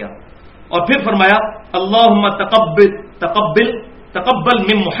قربان کیا اور پھر فرمایا اللہم تقبل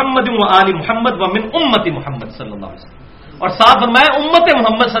من محمد و آل محمد و من امت محمد صلی اللہ علیہ وسلم، اور ساتھ فرمایا امت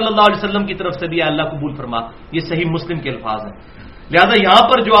محمد صلی اللہ علیہ وسلم کی طرف سے بھی اللہ قبول فرما. یہ صحیح مسلم کے الفاظ ہیں. لہذا یہاں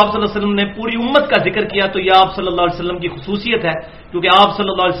پر جو آپ صلی اللہ علیہ وسلم نے پوری امت کا ذکر کیا تو یہ آپ صلی اللہ علیہ وسلم کی خصوصیت ہے، کیونکہ آپ صلی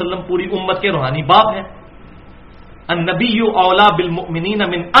اللہ علیہ وسلم پوری امت کے روحانی باپ ہیں. النبی اولا بالمؤمنین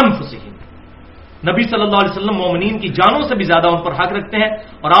من انفسہم، نبی صلی اللہ علیہ وسلم مومنین کی جانوں سے بھی زیادہ ان پر حق رکھتے ہیں،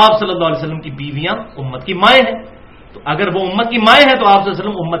 اور آپ صلی اللہ علیہ وسلم کی بیویاں امت کی مائیں ہیں. تو اگر وہ امت کی مائیں ہیں تو آپ صلی اللہ علیہ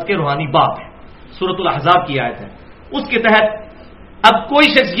وسلم امت کے روحانی باپ ہیں. سورۃ الاحزاب کی آیت ہے. اس کے تحت اب کوئی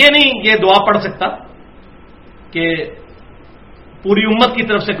شخص یہ نہیں یہ دعا پڑھ سکتا کہ پوری امت کی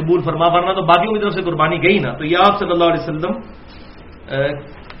طرف سے قبول فرما، ورنہ تو باقیوں کی طرف سے قربانی گئی نا. تو یہ آپ صلی اللہ علیہ وسلم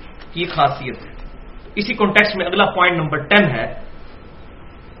کی خاصیت ہے. اسی کانٹیکسٹ میں اگلا پوائنٹ نمبر 10 ہے.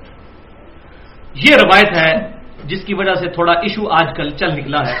 یہ روایت ہے جس کی وجہ سے تھوڑا ایشو آج کل چل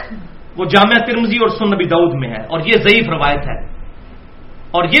نکلا ہے، وہ جامع ترمذی اور سنن نبی داؤد میں ہے، اور یہ ضعیف روایت ہے.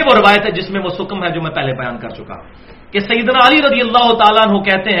 اور یہ وہ روایت ہے جس میں وہ سکم ہے جو میں پہلے بیان کر چکا کہ سیدنا علی رضی اللہ تعالیٰ عنہ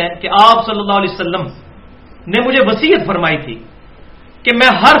کہتے ہیں کہ آپ صلی اللہ علیہ وسلم نے مجھے وصیت فرمائی تھی کہ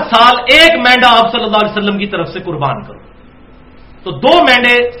میں ہر سال ایک مینڈا آپ صلی اللہ علیہ وسلم کی طرف سے قربان کروں. تو 2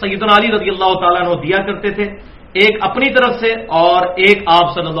 مینڈے سیدنا علی رضی اللہ تعالیٰ عنہ دیا کرتے تھے، ایک اپنی طرف سے اور ایک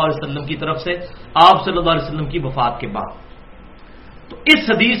آپ صلی اللہ علیہ وسلم کی طرف سے، آپ صلی اللہ علیہ وسلم کی وفات کے بعد. تو اس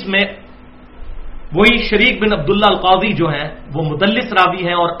حدیث میں وہی شریک بن عبداللہ القاضی جو ہیں وہ مدلس راوی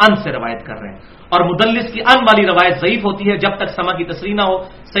ہیں اور ان سے روایت کر رہے ہیں، اور مدلس کی ان والی روایت ضعیف ہوتی ہے جب تک سما کی تصریح نہ ہو.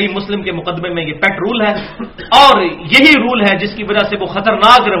 صحیح مسلم کے مقدمے میں یہ پیٹ رول ہے، اور یہی رول ہے جس کی وجہ سے وہ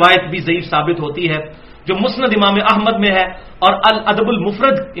خطرناک روایت بھی ضعیف ثابت ہوتی ہے جو مسند امام احمد میں ہے اور الادب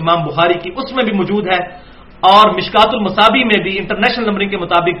المفرد امام بخاری کی اس میں بھی موجود ہے، اور مشکات المصابی میں بھی انٹرنیشنل نمبرنگ کے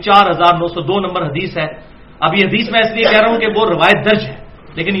مطابق 4902 نمبر حدیث ہے. اب یہ حدیث میں اس لیے کہہ رہا ہوں کہ وہ روایت درج ہے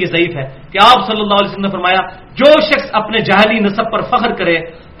لیکن یہ ضعیف ہے کہ آپ صلی اللہ علیہ وسلم نے فرمایا جو شخص اپنے جاہلی نسب پر فخر کرے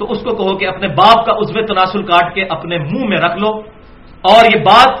تو اس کو کہو کہ اپنے باپ کا عضو تناسل کاٹ کے اپنے منہ میں رکھ لو، اور یہ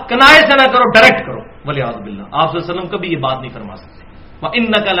بات کنائے سے نہ کرو، ڈائریکٹ کرو. ولیعوذ باللہ، آپ صلی اللہ علیہ وسلم کبھی یہ بات نہیں فرما سکتے.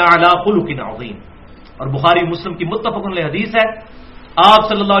 وَإِنَّكَ لَعَلَىٰ خُلُقٍ عَظِيمٍ، اور بخاری مسلم کی متفق علیہ حدیث ہے آپ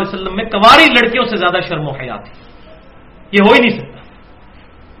صلی اللہ علیہ وسلم میں کنواری لڑکیوں سے زیادہ شرم و حیا تھی. یہ ہو ہی نہیں سکتا.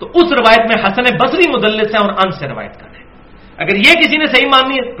 تو اس روایت میں حسن بصری مدلس ہے اور ان سے روایت کر رہے ہیں. اگر یہ کسی نے صحیح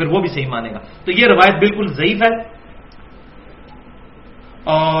ماننی ہے پھر وہ بھی صحیح مانے گا. تو یہ روایت بالکل ضعیف ہے.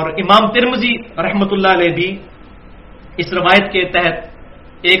 اور امام ترمذی رحمۃ اللہ علیہ بھی اس روایت کے تحت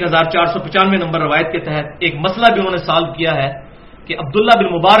 1495 نمبر روایت کے تحت ایک مسئلہ بھی انہوں نے سالو کیا ہے کہ عبداللہ بن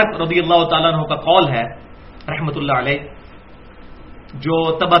مبارک رضی اللہ تعالیٰ عنہ کا قول ہے رحمۃ اللہ علیہ، جو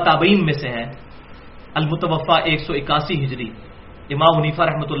تبع تابعین میں سے ہیں، المتوفا 181 ہجری، امام حنیفہ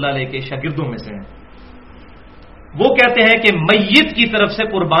رحمۃ اللہ علیہ کے شاگردوں میں سے ہیں. وہ کہتے ہیں کہ میت کی طرف سے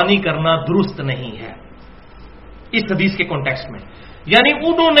قربانی کرنا درست نہیں ہے اس حدیث کے کانٹیکسٹ میں. یعنی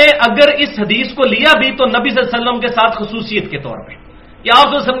انہوں نے اگر اس حدیث کو لیا بھی تو نبی صلی اللہ علیہ وسلم کے ساتھ خصوصیت کے طور پہ، یا آپ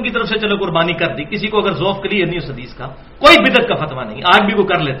صلی اللہ علیہ وسلم کی طرف سے چلو قربانی کر دی. کسی کو اگر ذوق کلیئر نہیں اس حدیث کا، کوئی بدعت کا فتویٰ نہیں، آج بھی وہ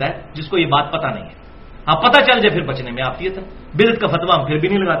کر لیتا ہے جس کو یہ بات پتہ نہیں ہے. ہاں پتہ چل جائے پھر بچنے میں آفیت ہے. بدعت کا فتویٰ ہم پھر بھی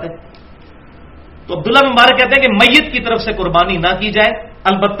نہیں لگاتے. تو عبداللہ مبارک کہتے ہیں کہ میت کی طرف سے قربانی نہ کی جائے،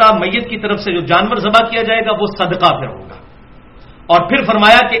 البتہ میت کی طرف سے جو جانور ذبح کیا جائے گا وہ صدقہ پھر ہوگا. اور پھر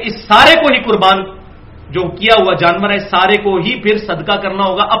فرمایا کہ اس سارے کو ہی قربان جو کیا ہوا جانور ہے سارے کو ہی پھر صدقہ کرنا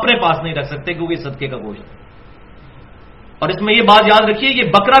ہوگا، اپنے پاس نہیں رکھ سکتے کیونکہ یہ صدقے کا گوشت ہے. اور اس میں یہ بات یاد رکھیے یہ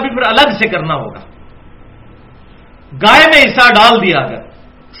بکرا بھی پھر الگ سے کرنا ہوگا. گائے میں حصہ ڈال دیا اگر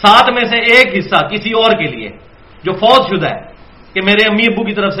 7 میں سے ایک حصہ کسی اور کے لیے جو فوت شدہ ہے کہ میرے امی ابو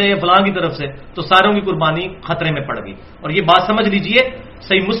کی طرف سے یا فلاں کی طرف سے، تو ساروں کی قربانی خطرے میں پڑ گئی. اور یہ بات سمجھ لیجئے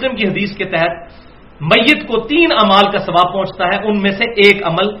صحیح مسلم کی حدیث کے تحت میت کو 3 اعمال کا ثواب پہنچتا ہے. ان میں سے ایک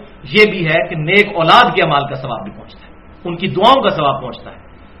عمل یہ بھی ہے کہ نیک اولاد کے اعمال کا ثواب بھی پہنچتا ہے، ان کی دعاؤں کا ثواب پہنچتا ہے.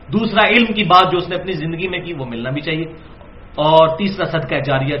 دوسرا علم کی بات جو اس نے اپنی زندگی میں کی وہ ملنا بھی چاہیے. اور تیسرا صدقہ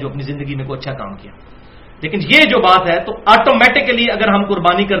جاریہ جو اپنی زندگی میں کوئی اچھا کام کیا. لیکن یہ جو بات ہے تو آٹومیٹکلی اگر ہم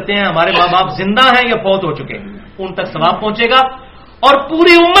قربانی کرتے ہیں ہمارے ماں باپ زندہ ہیں یا فوت ہو چکے ہیں ان تک ثواب پہنچے گا. اور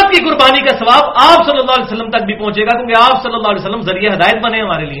پوری امت کی قربانی کا ثواب آپ صلی اللہ علیہ وسلم تک بھی پہنچے گا کیونکہ آپ صلی اللہ علیہ وسلم ذریعہ ہدایت بنے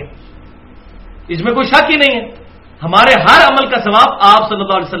ہمارے لیے. اس میں کوئی شک ہی نہیں ہے. ہمارے ہر عمل کا ثواب آپ صلی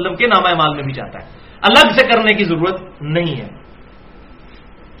اللہ علیہ وسلم کے نامہ اعمال میں بھی جاتا ہے، الگ سے کرنے کی ضرورت نہیں ہے.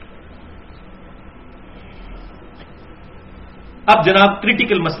 اب جناب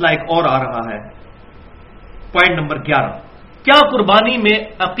کریٹیکل مسئلہ ایک اور آ رہا ہے، پوائنٹ نمبر 11. کیا قربانی میں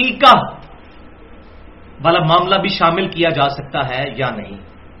عقیقہ والا معاملہ بھی شامل کیا جا سکتا ہے یا نہیں؟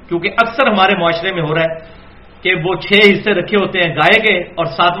 کیونکہ اکثر ہمارے معاشرے میں ہو رہا ہے کہ وہ 6 حصے رکھے ہوتے ہیں گائے کے اور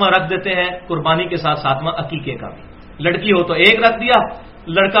 7واں رکھ دیتے ہیں قربانی کے ساتھ 7واں عقیقے کا بھی. لڑکی ہو تو 1 رکھ دیا،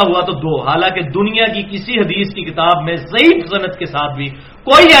 لڑکا ہوا تو 2. حالانکہ دنیا کی کسی حدیث کی کتاب میں ضعیف سند کے ساتھ بھی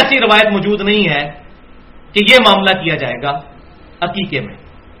کوئی ایسی روایت موجود نہیں ہے کہ یہ معاملہ کیا جائے گا عقیقے میں.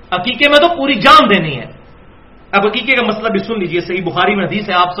 عقیقے میں تو پوری جان دینی ہے. اب عقیقے کا مسئلہ بھی سن لیجئے. صحیح بخاری میں حدیث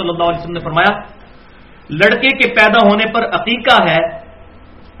ہے، آپ صلی اللہ علیہ وسلم نے فرمایا لڑکے کے پیدا ہونے پر عقیقہ ہے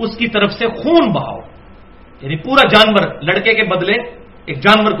اس کی طرف سے خون بہاؤ، یعنی پورا جانور لڑکے کے بدلے ایک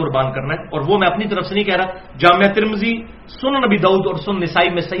جانور قربان کرنا ہے. اور وہ میں اپنی طرف سے نہیں کہہ رہا، جامعہ ترمذی، سنن ابی داؤد اور سنن نسائی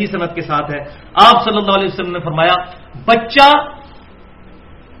میں صحیح سند کے ساتھ ہے. آپ صلی اللہ علیہ وسلم نے فرمایا بچہ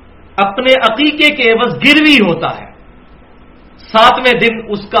اپنے عقیقے کے عوض گروی ہوتا ہے، 7ویں دن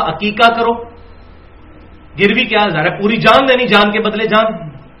اس کا عقیقہ کرو. گروی کیا ہے؟ پوری جان دینی، جان کے بدلے جان.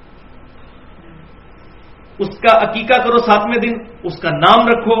 اس کا عقیقہ کرو 7ویں دن، اس کا نام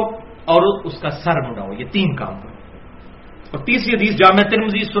رکھو اور اس کا سر مڑاؤ. یہ 3 کام کرو. اور تیسری حدیث جامعہ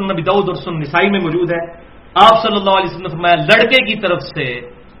ترمذی، سنن ابی داؤد اور سنن نسائی میں موجود ہے. آپ صلی اللہ علیہ وسلم نے فرمایا لڑکے کی طرف سے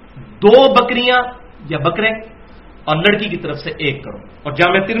 2 بکریاں یا بکرے اور لڑکی کی طرف سے 1 کرو. اور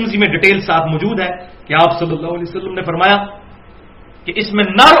جامعہ ترمذی میں ڈیٹیل ساتھ موجود ہے کہ آپ صلی اللہ علیہ وسلم نے فرمایا کہ اس میں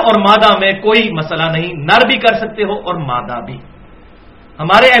نر اور مادہ میں کوئی مسئلہ نہیں، نر بھی کر سکتے ہو اور مادہ بھی.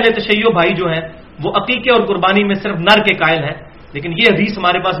 ہمارے اہل تشیع بھائی جو ہیں وہ عقیقے اور قربانی میں صرف نر کے قائل ہیں، لیکن یہ حدیث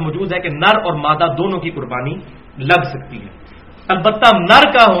ہمارے پاس موجود ہے کہ نر اور مادہ دونوں کی قربانی لگ سکتی ہے. البتہ نر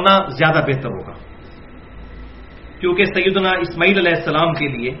کا ہونا زیادہ بہتر ہوگا کیونکہ سیدنا اسماعیل علیہ السلام کے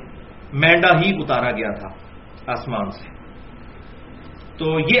لیے مینڈا ہی اتارا گیا تھا آسمان سے. تو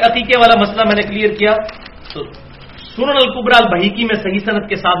یہ عقیقے والا مسئلہ میں نے کلیئر کیا. تو سنن الکبریٰ البہیقی میں صحیح سند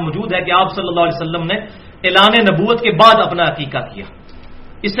کے ساتھ موجود ہے کہ آپ صلی اللہ علیہ وسلم نے اعلان نبوت کے بعد اپنا عقیقہ کیا.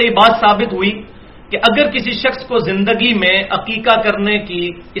 اس سے یہ بات ثابت ہوئی کہ اگر کسی شخص کو زندگی میں عقیقہ کرنے کی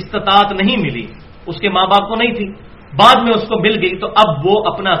استطاعت نہیں ملی، اس کے ماں باپ کو نہیں تھی، بعد میں اس کو مل گئی، تو اب وہ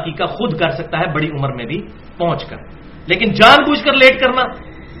اپنا عقیقہ خود کر سکتا ہے بڑی عمر میں بھی پہنچ کر. لیکن جان بوجھ کر لیٹ کرنا،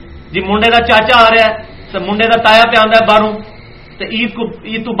 جی منڈے کا چاچا آ رہا ہے تو منڈے کا تایا پہ آندا ہے باہروں تو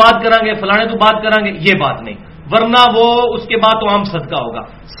عید تو بات کریں گے، فلانے تو بات کریں گے، یہ بات نہیں. ورنہ وہ اس کے بعد تو عام صدقہ ہوگا.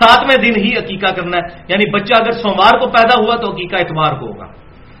 7ویں دن ہی عقیقہ کرنا ہے. یعنی بچہ اگر سوموار کو پیدا ہوا تو عقیقہ اتوار کو ہوگا،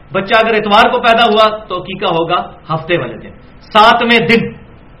 بچہ اگر اتوار کو پیدا ہوا تو عقیقہ ہوگا ہفتے والے دن 7ویں دن.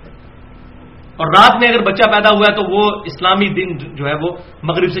 اور رات میں اگر بچہ پیدا ہوا ہے تو وہ اسلامی دن جو ہے وہ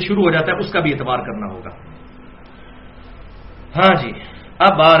مغرب سے شروع ہو جاتا ہے، اس کا بھی اعتبار کرنا ہوگا. ہاں جی،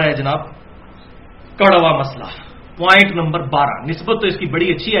 اب آ رہا ہے جناب کڑوا مسئلہ، پوائنٹ نمبر 12. نسبت تو اس کی بڑی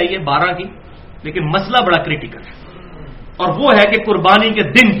اچھی آئی ہے 12 کی، لیکن مسئلہ بڑا کریٹیکل ہے، اور وہ ہے کہ قربانی کے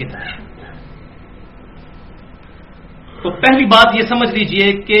دن کتنے ہیں. تو پہلی بات یہ سمجھ لیجئے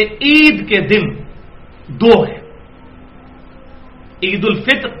کہ عید کے دن 2 ہیں. عید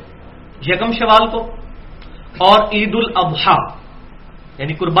الفطر 1 شوال کو اور عید الاضحیٰ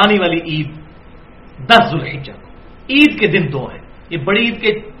یعنی قربانی والی عید 10 ذوالحجہ کو. عید کے دن 2 ہیں. یہ بڑی عید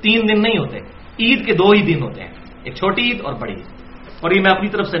کے 3 دن نہیں ہوتے، عید کے 2 ہی دن ہوتے ہیں، ایک چھوٹی عید اور بڑی عید. اور یہ میں اپنی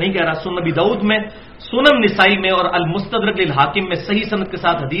طرف سے نہیں کہہ رہا، سنن ابی داؤد میں، سنن نسائی میں اور المستدرک للحاکم میں صحیح سند کے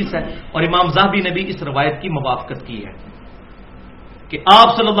ساتھ حدیث ہے، اور امام ذہبی نے بھی اس روایت کی موافقت کی ہے. کہ آپ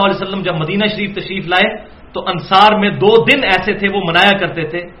صلی اللہ علیہ وسلم جب مدینہ شریف تشریف لائے تو انصار میں 2 دن ایسے تھے وہ منایا کرتے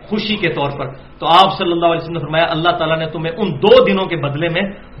تھے خوشی کے طور پر. تو آپ صلی اللہ علیہ وسلم نے فرمایا اللہ تعالیٰ نے تمہیں ان 2 دنوں کے بدلے میں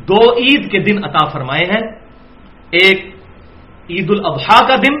 2 عید کے دن عطا فرمائے ہیں, ایک عید الاضحیٰ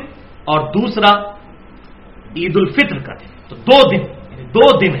کا دن اور دوسرا عید الفطر کا دن. تو 2 دن, 2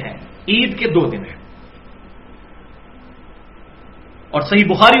 دن ہے, عید کے 2 دن ہیں. اور صحیح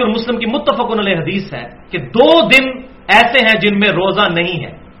بخاری اور مسلم کی متفقن علیہ حدیث ہے کہ 2 دن ایسے ہیں جن میں روزہ نہیں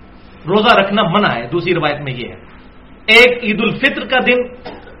ہے, روزہ رکھنا منع ہے. دوسری روایت میں یہ ہے, ایک عید الفطر کا دن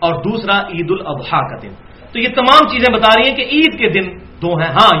اور دوسرا عید الاضحیٰ کا دن. تو یہ تمام چیزیں بتا رہی ہیں کہ عید کے دن 2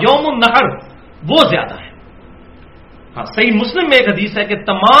 ہیں. ہاں یوم النحر وہ زیادہ ہے. ہاں صحیح مسلم میں ایک حدیث ہے کہ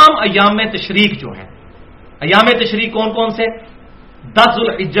تمام ایام تشریق جو ہیں, ایام تشریق کون کون سے, 10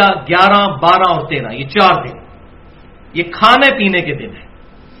 ذوالحجہ, 11, 12 اور 13, یہ 4 دن یہ کھانے پینے کے دن ہیں.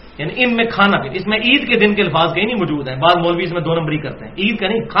 یعنی ان میں کھانا پینا, اس میں عید کے دن کے الفاظ کہیں نہیں موجود ہیں. بعض مولوی اس میں 2 نمبری کرتے ہیں, عید کا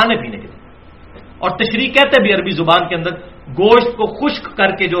نہیں, کھانے پینے کے دن. اور تشریق کہتے بھی عربی زبان کے اندر گوشت کو خشک کر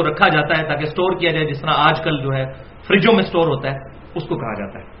کے جو رکھا جاتا ہے تاکہ سٹور کیا جائے, جس طرح آج کل جو ہے فریجوں میں سٹور ہوتا ہے, اس کو کہا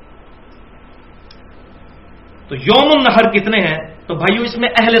جاتا ہے. تو یوم النحر کتنے ہیں؟ تو بھائیو اس میں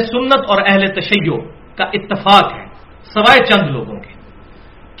اہل سنت اور اہل تشیع کا اتفاق ہے سوائے چند لوگوں کے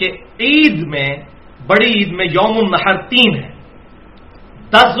کہ عید میں, بڑی عید میں یوم النحر 3 ہے,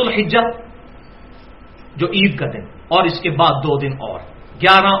 10 ذوالحجہ جو عید کا دن اور اس کے بعد 2 دن اور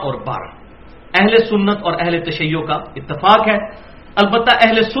 11 اور 12. اہل سنت اور اہل تشیع کا اتفاق ہے. البتہ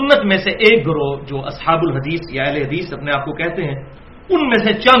اہل سنت میں سے ایک گروہ جو اصحاب الحدیث یا اہل حدیث اپنے آپ کو کہتے ہیں, ان میں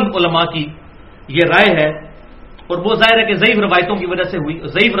سے چند علماء کی یہ رائے ہے, اور وہ ظاہر ہے کہ ضعیف روایتوں کی وجہ سے ہوئی.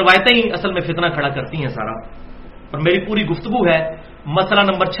 ضعیف روایتیں ہی اصل میں فتنہ کھڑا کرتی ہیں سارا. اور میری پوری گفتگو ہے مسئلہ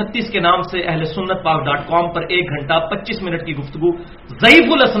نمبر 36 کے نام سے اہل سنت پاک.com پر 1 گھنٹہ 25 منٹ کی گفتگو, ضعیف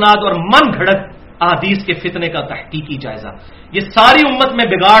الاسناد اور من گھڑت احادیث کے فتنے کا تحقیقی جائزہ. یہ ساری امت میں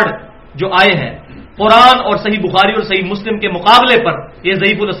بگاڑ جو آئے ہیں قرآن اور صحیح بخاری اور صحیح مسلم کے مقابلے پر, یہ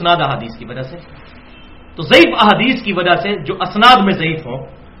ضعیف الاسناد احادیث کی وجہ سے. تو ضعیف احادیث کی وجہ سے جو اسناد میں ضعیف ہوں,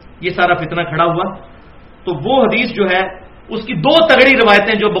 یہ سارا فتنہ کھڑا ہوا. تو وہ حدیث جو ہے اس کی 2 تگڑی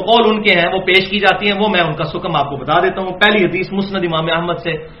روایتیں جو بقول ان کے ہیں وہ پیش کی جاتی ہیں, وہ میں ان کا سکم آپ کو بتا دیتا ہوں. پہلی حدیث مسند امام احمد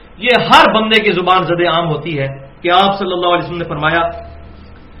سے, یہ ہر بندے کی زبان زد عام ہوتی ہے کہ آپ صلی اللہ علیہ وسلم نے فرمایا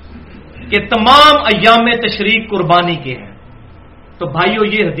کہ تمام ایام تشریق قربانی کے ہیں. تو بھائیو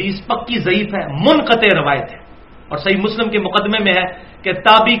یہ حدیث پکی ضعیف ہے, منقطع روایت ہے, اور صحیح مسلم کے مقدمے میں ہے کہ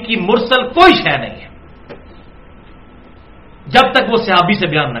تابعی کی مرسل کوئی شے نہیں ہے جب تک وہ صحابی سے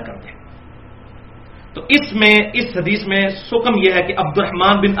بیان نہ کرتے. تو اس حدیث میں سکم یہ ہے کہ عبد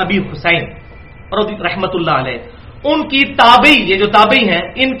الرحمن بن ابی حسین رحمت اللہ علیہ, ان کی تابعی, یہ جو تابعی ہیں,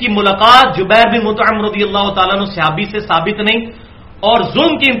 ان کی ملاقات جبیر بن مطعم رضی اللہ تعالیٰ عنہ صحابی سے ثابت نہیں. اور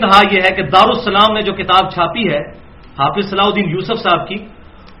ظلم کی انتہا یہ ہے کہ دارالسلام نے جو کتاب چھاپی ہے حافظ صلاح الدین یوسف صاحب کی,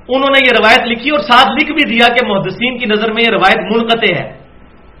 انہوں نے یہ روایت لکھی اور ساتھ لکھ بھی دیا کہ محدثین کی نظر میں یہ روایت منقطع ہے.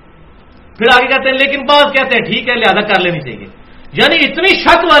 پھر آگے کہتے ہیں لیکن بعض کہتے ہیں ٹھیک ہے لہذا کر لینی چاہیے. یعنی اتنی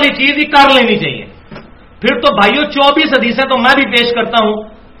شک والی چیز ہی کر لینی چاہیے. پھر تو بھائیو 24 حدیثیں تو میں بھی پیش کرتا ہوں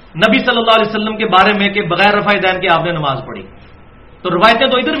نبی صلی اللہ علیہ وسلم کے بارے میں کہ بغیر رفع دین کے آپ نے نماز پڑھی. تو روایتیں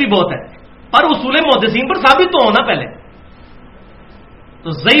تو ادھر بھی بہت ہیں, پر اصول محدثین پر ثابت تو ہونا پہلے. تو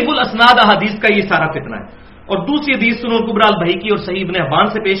ضعیف الاسناد احادیث کا یہ سارا فتنہ ہے. اور دوسری حدیث سنن کبری البہقی کی اور صحیح ابن حبان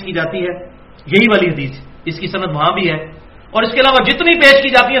سے پیش کی جاتی ہے, یہی والی حدیث, اس کی سند وہاں بھی ہے. اور اس کے علاوہ جتنی پیش کی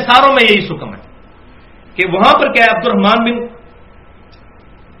جاتی ہیں ساروں میں یہی حکم ہے کہ وہاں پر کیا ہے, عبد الرحمن بن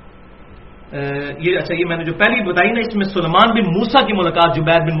یہ میں نے جو پہلی بتائی نا, اس میں سلیمان بن موسیٰ کی ملاقات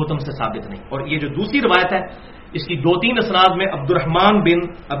جبیر بن مطعم سے ثابت نہیں. اور یہ جو دوسری روایت ہے اس کی 2-3 اسناد میں عبد الرحمن بن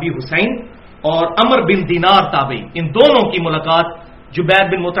ابی حسین اور عمر بن دینار تابعی, ان دونوں کی ملاقات جبیر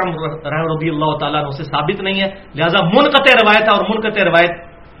بن مطعم رضی اللہ تعالیٰ عنہ سے ثابت نہیں ہے. لہذا منقطع روایت ہے, اور منقطع روایت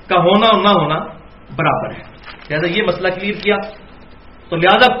کا ہونا اور نہ ہونا برابر ہے. لہذا یہ مسئلہ کلیئر کیا. تو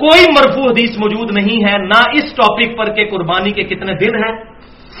لہذا کوئی مرفوع حدیث موجود نہیں ہے, نہ اس ٹاپک پر کہ قربانی کے کتنے دن ہیں,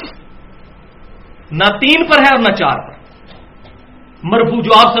 نہ 3 پر ہے اور نہ 4 پر مرفوع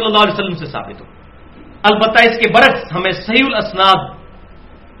جو آپ صلی اللہ علیہ وسلم سے ثابت ہو. البتہ اس کے برعکس ہمیں صحیح الاسناد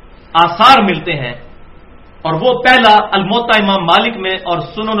آثار ملتے ہیں, اور وہ پہلا الموطا امام مالک میں اور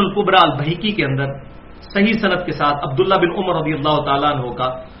سنن الکبری البہقی کے اندر صحیح سند کے ساتھ عبداللہ بن عمر رضی اللہ تعالیٰ عنہ کا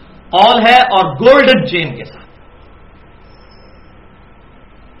قول ہے, اور گولڈن چین کے ساتھ.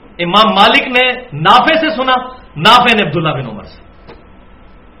 امام مالک نے نافع سے سنا, نافع نے عبداللہ بن عمر سے,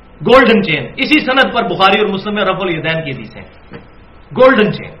 گولڈن چین. اسی سند پر بخاری اور مسلم میں رفع الیدین کی حدیث ہے. گولڈن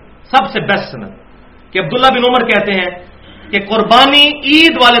چین سب سے بیسٹ سند کہ عبداللہ بن عمر کہتے ہیں کہ قربانی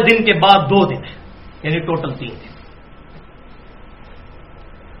عید والے دن کے بعد 2 دن ہے, یعنی ٹوٹل 3 دن.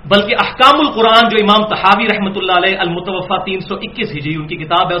 بلکہ احکام القرآن جو امام طحاوی رحمۃ اللہ علیہ المتوفا 321 ہجری ان کی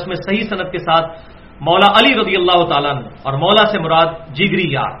کتاب ہے، اس میں صحیح سند کے ساتھ مولا علی رضی اللہ تعالیٰ عنہ، اور مولا سے مراد جگری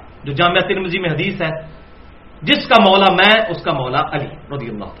یار، جو جامعہ ترمذی میں حدیث ہے، جس کا مولا میں اس کا مولا علی رضی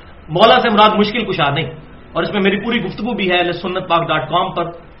اللہ تعالیٰ، مولا سے مراد مشکل کشا نہیں، اور اس میں میری پوری گفتگو بھی ہے sunnatpak.com پر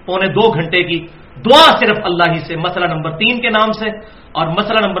 2.25 گھنٹے کی دعا صرف اللہ ہی سے، مسئلہ نمبر 3 کے نام سے اور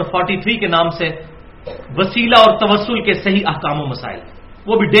مسئلہ نمبر 43 کے نام سے، وسیلہ اور توسل کے صحیح احکام و مسائل،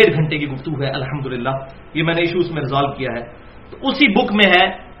 وہ بھی 1.5 گھنٹے کی گفتگو ہے الحمدللہ، یہ میں نے ایشوز میں ریزالو کیا ہے۔ تو اسی بک میں ہے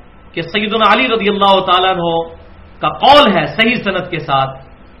کہ سیدنا علی رضی اللہ تعالیٰ عنہ کا قول ہے صحیح سند کے ساتھ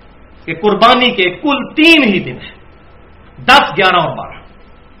کہ قربانی کے کل 3 ہی دن ہیں، 10، 11 اور 12،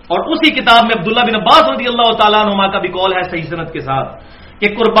 اور اسی کتاب میں عبداللہ بن عباس رضی اللہ تعالیٰ عنہما کا بھی قول ہے صحیح سند کے ساتھ کہ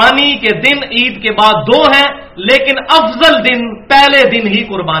قربانی کے دن عید کے بعد 2 ہیں، لیکن افضل دن پہلے دن ہی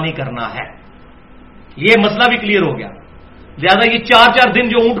قربانی کرنا ہے۔ یہ مسئلہ بھی کلیئر ہو گیا۔ لہذا یہ 4 دن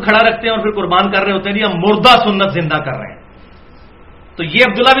جو اونٹ کھڑا رکھتے ہیں اور پھر قربان کر رہے ہوتے ہیں، ہم مردہ سنت زندہ کر رہے ہیں۔ تو یہ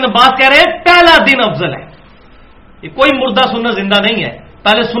عبداللہ بن عباس کہہ رہے ہیں پہلا دن افضل ہے، یہ کوئی مردہ سنت زندہ نہیں ہے،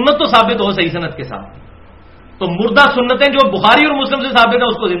 پہلے سنت تو ثابت ہو صحیح سند کے ساتھ۔ تو مردہ سنتیں جو بخاری اور مسلم سے ثابت ہیں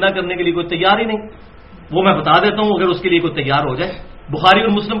اس کو زندہ کرنے کے لیے کوئی تیار ہی نہیں، وہ میں بتا دیتا ہوں اگر اس کے لیے کوئی تیار ہو جائے۔ بخاری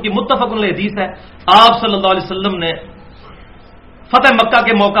اور مسلم کی متفق علیہ حدیث ہے، آپ صلی اللہ علیہ وسلم نے فتح مکہ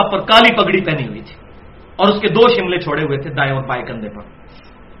کے موقع پر کالی پگڑی پہنی ہوئی تھی اور اس کے 2 شملے چھوڑے ہوئے تھے دائیں اور بائیں کندھے پر۔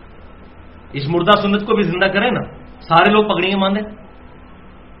 اس مردہ سنت کو بھی زندہ کریں نا، سارے لوگ پگڑیاں باندھیں۔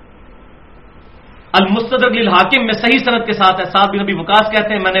 المستدرک للحاکم میں صحیح سند کے ساتھ ہے، سعد بن ابی وقاص کہتے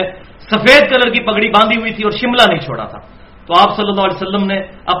ہیں میں نے سفید کلر کی پگڑی باندھی ہوئی تھی اور شملہ نہیں چھوڑا تھا، تو آپ صلی اللہ علیہ وسلم نے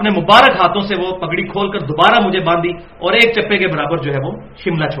اپنے مبارک ہاتھوں سے وہ پگڑی کھول کر دوبارہ مجھے باندھی اور 1 چپے کے برابر جو ہے وہ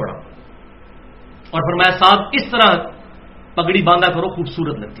شملہ چھوڑا، اور فرمایا سعد اس طرح پگڑی باندھا کرو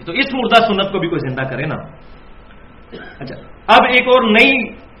خوبصورت لگتی۔ تو اس مردہ سنت کو بھی کوئی زندہ کرے نا۔ اچھا، اب ایک اور نئی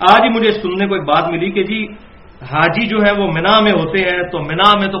آج ہی مجھے سننے کو ایک بات ملی کہ جی حاجی جو ہے وہ منا میں ہوتے ہیں، تو منا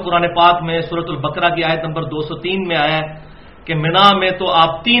میں تو قرآن پاک میں سورۃ البقرہ کی آیت نمبر 203 میں آیا ہے کہ منا میں تو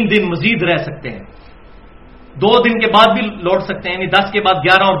آپ 3 دن مزید رہ سکتے ہیں، 2 دن کے بعد بھی لوٹ سکتے ہیں، یعنی 10 کے بعد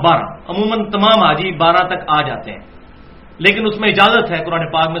 11 اور 12، عموماً تمام حاجی 12 تک آ جاتے ہیں، لیکن اس میں اجازت ہے قرآن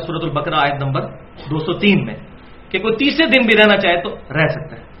پاک میں سورۃ البقرہ آیت نمبر 203 میں کہ کوئی تیسرے دن بھی رہنا چاہے تو رہ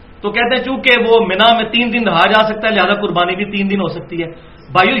سکتا ہے۔ تو کہتے ہیں چونکہ وہ منا میں 3 دن رہا جا سکتا ہے، لہذا قربانی بھی 3 دن ہو سکتی ہے۔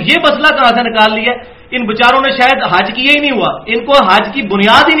 بھائیو یہ مسئلہ کہاں سے نکال لیا؟ ان بیچاروں نے شاید حج کیا ہی نہیں ہوا، ان کو حج کی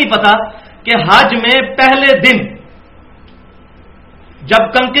بنیاد ہی نہیں پتا کہ حج میں پہلے دن جب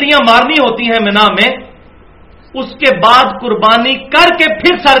کنکریاں مارنی ہوتی ہیں منا میں، اس کے بعد قربانی کر کے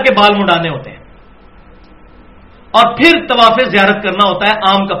پھر سر کے بال منڈانے ہوتے ہیں اور پھر طواف زیارت کرنا ہوتا ہے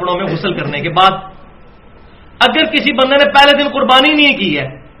عام کپڑوں میں غسل کرنے کے بعد۔ اگر کسی بندے نے پہلے دن قربانی نہیں کی ہے،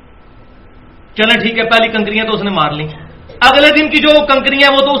 چلے ٹھیک ہے، پہلی کنکریاں تو اس نے مار لی، اگلے دن کی جو کنکریاں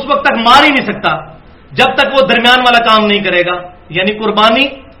وہ تو اس وقت تک مار ہی نہیں سکتا جب تک وہ درمیان والا کام نہیں کرے گا، یعنی قربانی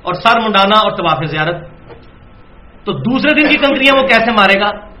اور سر منڈانا اور طواف زیارت۔ تو دوسرے دن کی کنکریاں وہ کیسے مارے گا؟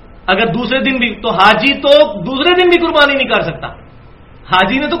 اگر دوسرے دن بھی، تو حاجی تو دوسرے دن بھی قربانی نہیں کر سکتا،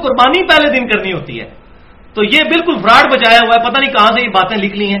 حاجی نے تو قربانی پہلے دن کرنی ہوتی ہے۔ تو یہ بالکل فراڈ بچایا ہوا ہے، پتہ نہیں کہاں سے یہ باتیں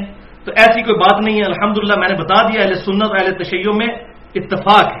لکھ لی ہیں، تو ایسی کوئی بات نہیں ہے۔ الحمدللہ میں نے بتا دیا، اہل سنت اور اہل تشیع میں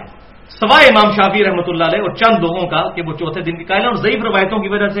اتفاق ہے، سوائے امام شافعی رحمۃ اللہ علیہ اور چند لوگوں کا کہ وہ چوتھے دن کی قائل ہیں اور ضعیف روایتوں کی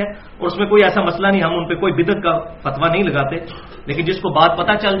وجہ سے، اور اس میں کوئی ایسا مسئلہ نہیں، ہم ان پہ کوئی بدعت کا فتویٰ نہیں لگاتے، لیکن جس کو بات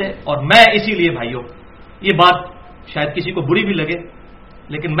پتہ چل جائے، اور میں اسی لیے بھائیوں یہ بات شاید کسی کو بری بھی لگے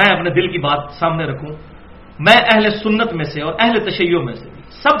لیکن میں اپنے دل کی بات سامنے رکھوں، میں اہل سنت میں سے اور اہل تشیع میں سے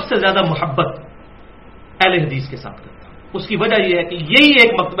سب سے زیادہ محبت اہل حدیث کے ساتھ کرتا ہوں۔ اس کی وجہ یہ ہے کہ یہی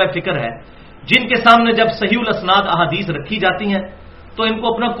ایک مکتبہ فکر ہے جن کے سامنے جب صحیح الاسناد احادیث رکھی جاتی ہیں تو ان کو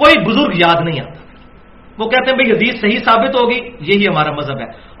اپنا کوئی بزرگ یاد نہیں آتا، وہ کہتے ہیں بھئی حدیث صحیح ثابت ہوگی، یہی ہمارا مذہب ہے،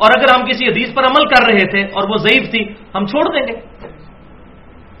 اور اگر ہم کسی حدیث پر عمل کر رہے تھے اور وہ ضعیف تھی ہم چھوڑ دیں گے۔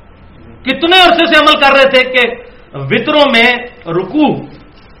 کتنے عرصے سے عمل کر رہے تھے کہ وطروں میں رکوع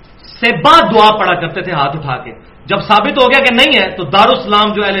سے بعد دعا پڑھا کرتے تھے ہاتھ اٹھا کے، جب ثابت ہو گیا کہ نہیں ہے تو دارالاسلام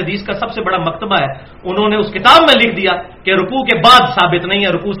جو اہل حدیث کا سب سے بڑا مکتبہ ہے انہوں نے اس کتاب میں لکھ دیا کہ رکوع کے بعد ثابت نہیں ہے،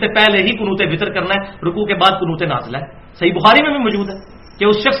 رکوع سے پہلے ہی قنوت وطر کرنا ہے، رکوع کے بعد قنوت نازلہ ہے۔ صحیح بخاری میں بھی موجود ہے کہ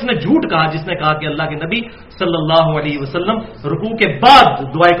اس شخص نے جھوٹ کہا جس نے کہا کہ اللہ کے نبی صلی اللہ علیہ وسلم رکوع کے بعد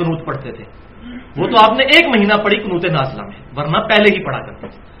دعائے قنوت پڑھتے تھے، وہ تو آپ نے 1 مہینہ پڑھی قنوت نازلہ میں، ورنہ پہلے ہی پڑھا کرتے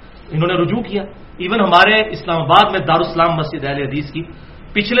تھے۔ انہوں نے رجوع کیا، ایون ہمارے اسلام آباد میں دارالاسلام مسجد اہل حدیث کی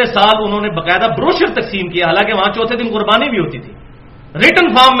پچھلے سال انہوں نے باقاعدہ بروشر تقسیم کیا، حالانکہ وہاں چوتھے دن قربانی بھی ہوتی تھی، ریٹن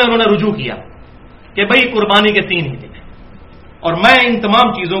فارم میں انہوں نے رجوع کیا کہ بھئی قربانی کے 3 ہی دن ہیں۔ اور میں ان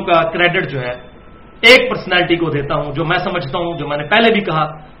تمام چیزوں کا کریڈٹ جو ہے ایک پرسنالٹی کو دیتا ہوں جو میں سمجھتا ہوں، جو میں نے پہلے بھی کہا،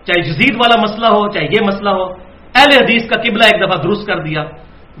 چاہے یزید والا مسئلہ ہو چاہے یہ مسئلہ ہو، اہل حدیث کا قبلہ ایک دفعہ درست کر دیا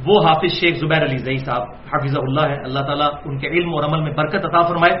وہ حافظ شیخ زبیر علی زئی صاحب حافظہ اللہ ہے، اللہ تعالیٰ ان کے علم اور عمل میں برکت عطا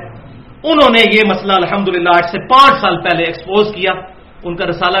فرمائے. انہوں نے یہ مسئلہ الحمدللہ آج سے 5 سال پہلے ایکسپوز کیا. ان کا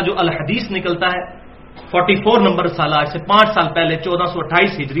رسالہ جو الحدیث نکلتا ہے 44 نمبر رسالہ، آج سے 5 سال پہلے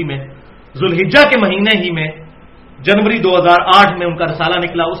 1428 ہجری میں ذوالحجہ کے مہینے ہی میں جنوری 2008 میں ان کا رسالہ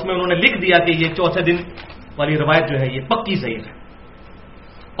نکلا. اس میں انہوں نے لکھ دیا کہ یہ چوتھے دن والی روایت جو ہے یہ پکی ضعیف ہے.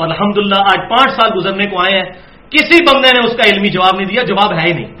 اور الحمدللہ آج 5 سال گزرنے کو آئے ہیں، کسی بندے نے اس کا علمی جواب نہیں دیا، جواب ہے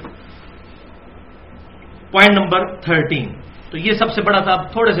ہی نہیں. Point number 13. تو یہ سب سے بڑا تھا.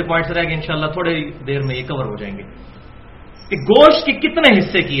 اب تھوڑے سے پوائنٹس رہ گئے، انشاءاللہ تھوڑی دیر میں یہ کور ہو جائیں گے کہ گوشت کے کتنے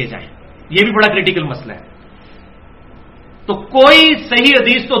حصے کیے جائیں. یہ بھی بڑا کریٹیکل مسئلہ ہے. تو کوئی صحیح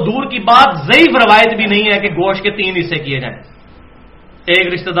حدیث تو دور کی بات، ضعیف روایت بھی نہیں ہے کہ گوشت کے 3 حصے کیے جائیں، ایک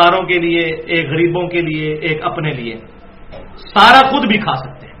رشتہ داروں کے لیے، ایک غریبوں کے لیے، ایک اپنے لیے. سارا خود بھی کھا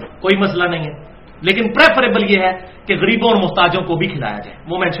سکتے ہیں، کوئی مسئلہ نہیں ہے، لیکن پریفریبل یہ ہے کہ غریبوں اور محتاجوں کو بھی کھلایا جائے.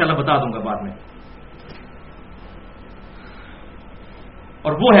 وہ میں انشاءاللہ بتا دوں گا بعد میں.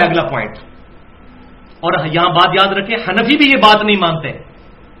 اور وہ ہے اگلا پوائنٹ. اور یہاں بات یاد رکھیں، حنفی بھی یہ بات نہیں مانتے.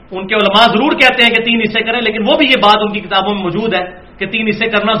 ان کے علماء ضرور کہتے ہیں کہ 3 حصے کریں، لیکن وہ بھی یہ بات ان کی کتابوں میں موجود ہے کہ 3 حصے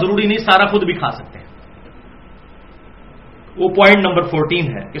کرنا ضروری نہیں، سارا خود بھی کھا سکتے ہیں. وہ پوائنٹ نمبر 14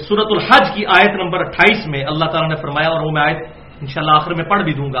 ہے کہ سورۃ الحج کی آیت نمبر 28 میں اللہ تعالیٰ نے فرمایا، اور وہ میں آیت انشاءاللہ آخر میں پڑھ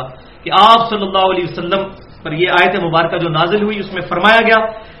بھی دوں گا، کہ آپ صلی اللہ علیہ وسلم پر یہ آیت مبارکہ جو نازل ہوئی اس میں فرمایا گیا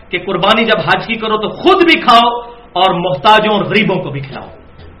کہ قربانی جب حج کی کرو تو خود بھی کھاؤ اور محتاجوں اور غریبوں کو بھی کھلاؤ.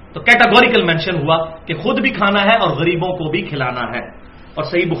 تو کیٹاگوریکل مینشن ہوا کہ خود بھی کھانا ہے اور غریبوں کو بھی کھلانا ہے. اور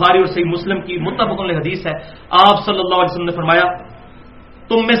صحیح بخاری اور صحیح مسلم کی متفق علیہ حدیث ہے، آپ صلی اللہ علیہ وسلم نے فرمایا،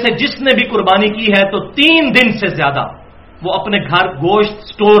 تم میں سے جس نے بھی قربانی کی ہے تو 3 دن سے زیادہ وہ اپنے گھر گوشت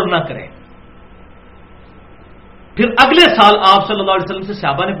سٹور نہ کرے. پھر اگلے سال آپ صلی اللہ علیہ وسلم سے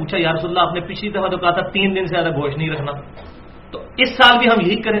صحابہ نے پوچھا، یا رسول اللہ آپ نے پچھلی دفعہ تو کہا تھا 3 دن سے زیادہ گوشت نہیں رکھنا، تو اس سال بھی ہم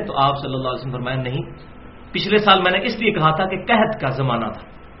یہی کریں؟ تو آپ صلی اللہ علیہ وسلم فرمایا نہیں، پچھلے سال میں نے اس لیے کہا تھا کہ قحط کا زمانہ تھا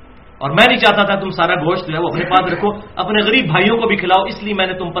اور میں نہیں چاہتا تھا تم سارا گوشت جو ہے وہ اپنے پاس رکھو، اپنے غریب بھائیوں کو بھی کھلاؤ، اس لیے میں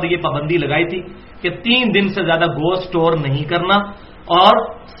نے تم پر یہ پابندی لگائی تھی کہ 3 دن سے زیادہ گوشت سٹور نہیں کرنا اور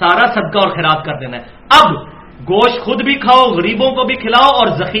سارا صدقہ اور خیرات کر دینا ہے. اب گوشت خود بھی کھاؤ، غریبوں کو بھی کھلاؤ اور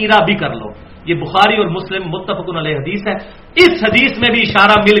ذخیرہ بھی کر لو. یہ بخاری اور مسلم متفق علیہ حدیث ہے. اس حدیث میں بھی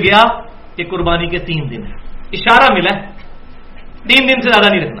اشارہ مل گیا کہ قربانی کے 3 دن ہے، اشارہ ملا، 3 دن سے زیادہ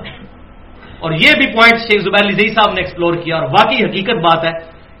نہیں رکھنا. اور یہ بھی پوائنٹ شیخ زبیر علی زئی صاحب نے ایکسپلور کیا، اور واقعی حقیقت بات ہے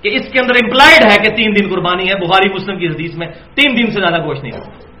کہ اس کے اندر امپلائڈ ہے کہ 3 دن قربانی ہے. بخاری مسلم کی حدیث میں 3 دن سے زیادہ گوشت نہیں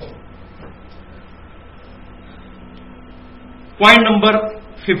رکھنا. پوائنٹ نمبر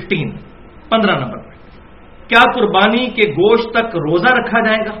 15 نمبر، کیا قربانی کے گوشت تک روزہ رکھا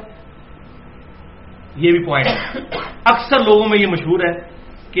جائے گا؟ یہ بھی پوائنٹ ہے. اکثر لوگوں میں یہ مشہور ہے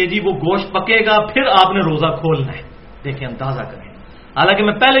کہ جی وہ گوشت پکے گا پھر آپ نے روزہ کھولنا ہے. دیکھیں اندازہ کریں، حالانکہ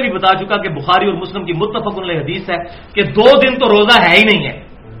میں پہلے بھی بتا چکا کہ بخاری اور مسلم کی متفق علیہ حدیث ہے کہ 2 دن تو روزہ ہے ہی نہیں ہے،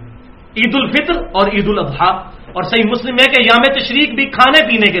 عید الفطر اور عید الاضحیٰ. اور صحیح مسلم ہے کہ یوم تشریق بھی کھانے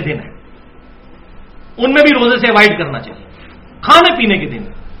پینے کے دن ہے، ان میں بھی روزے سے اوائڈ کرنا چاہیے، کھانے پینے کے دن.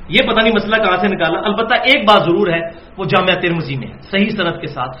 یہ پتہ نہیں مسئلہ کہاں سے نکالا. البتہ ایک بات ضرور ہے، وہ جامعہ ترمذی میں ہے صحیح سند کے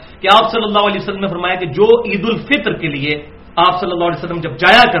ساتھ کہ آپ صلی اللہ علیہ وسلم نے فرمایا کہ جو عید الفطر کے لیے آپ صلی اللہ علیہ وسلم جب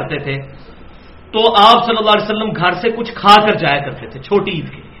جایا کرتے تھے تو آپ صلی اللہ علیہ وسلم گھر سے کچھ کھا کر جایا کرتے تھے چھوٹی عید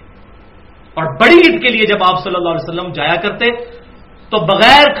کے لیے، اور بڑی عید کے لیے جب آپ صلی اللہ علیہ وسلم جایا کرتے تو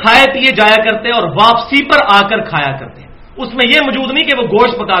بغیر کھائے پیے جایا کرتے اور واپسی پر آ کر کھایا کرتے. اس میں یہ موجود نہیں کہ وہ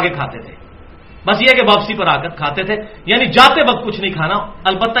گوشت پکا کے کھاتے تھے، بس یہ کہ واپسی پر آ کر کھاتے تھے، یعنی جاتے وقت کچھ نہیں کھانا.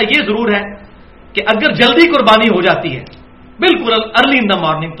 البتہ یہ ضرور ہے کہ اگر جلدی قربانی ہو جاتی ہے بالکل ارلی ان دا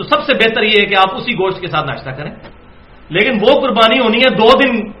مارننگ تو سب سے بہتر یہ ہے کہ آپ اسی گوشت کے ساتھ ناشتہ کریں. لیکن وہ قربانی ہونی ہے 2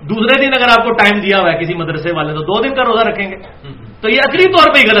 دن، دوسرے دن اگر آپ کو ٹائم دیا ہوا ہے کسی مدرسے والے تو 2 دن کا روزہ رکھیں گے، تو یہ عقلی طور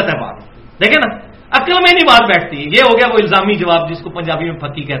پہ ہی غلط ہے بات. دیکھیں نا، عقل میں نہیں بات بیٹھتی. یہ ہو گیا وہ الزامی جواب جس کو پنجابی میں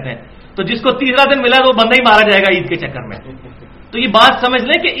پھکی کہتے ہیں. تو جس کو تیسرا دن ملا تو وہ بندہ ہی مارا جائے گا عید کے چکر میں. تو یہ بات سمجھ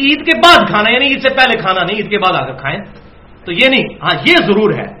لیں کہ عید کے بعد کھانا، یعنی عید سے پہلے کھانا نہیں، عید کے بعد آ کر کھائیں. تو یہ نہیں. ہاں یہ ضرور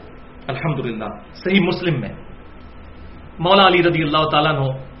ہے الحمدللہ صحیح مسلم میں مولا علی رضی اللہ تعالیٰ عنہ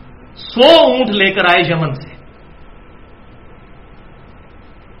 100 اونٹ لے کر آئے یمن سے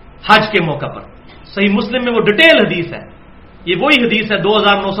حج کے موقع پر. صحیح مسلم میں وہ ڈیٹیل حدیث ہے. یہ وہی حدیث ہے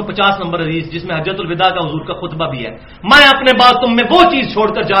 2950 نمبر حدیث جس میں حجۃ الوداع کا حضور کا خطبہ بھی ہے. میں اپنے بعد تم میں وہ چیز چھوڑ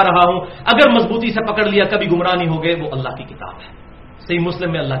کر جا رہا ہوں، اگر مضبوطی سے پکڑ لیا کبھی گمراہ نہیں ہو گئے. وہ اللہ کی کتاب ہے. صحیح مسلم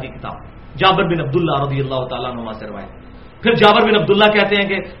میں اللہ کی کتاب. جابر بن عبداللہ رضی اللہ تعالیٰ عنہ سے روایت. پھر جابر بن عبداللہ کہتے ہیں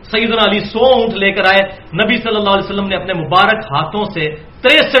کہ سیدنا علی 100 اونٹ لے کر آئے. نبی صلی اللہ علیہ وسلم نے اپنے مبارک ہاتھوں سے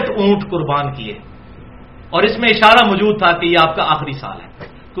 63 اونٹ قربان کیے. اور اس میں اشارہ موجود تھا کہ یہ آپ کا آخری سال ہے،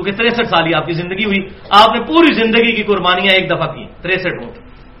 کیونکہ 63 سال ہی آپ کی زندگی ہوئی. آپ نے پوری زندگی کی قربانیاں ایک دفعہ کی 63 اونٹ.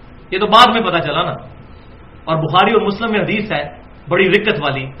 یہ تو بعد میں پتا چلا نا. اور بخاری اور مسلم میں حدیث ہے بڑی رکت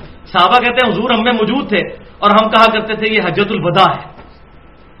والی. صحابہ کہتے ہیں حضور ہم میں موجود تھے اور ہم کہا کرتے تھے یہ حجۃ الوداع ہے.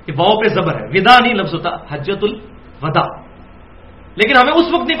 یہ واو پہ زبر ہے, ودا نہیں لفظ ہوتا, حجۃ الوداع. لیکن ہمیں اس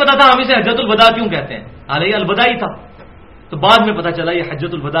وقت نہیں پتا تھا ہم اسے حجۃ الوداع کیوں کہتے ہیں, حالانکہ الوداع ہی تھا. تو بعد میں پتا چلا یہ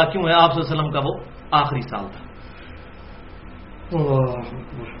حجۃ الوداع کیوں ہے, آپ صلی اللہ علیہ وسلم کا وہ آخری سال تھا.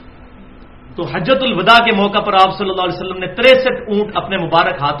 تو حجۃ الوداع کے موقع پر آپ صلی اللہ علیہ وسلم نے 63 اونٹ اپنے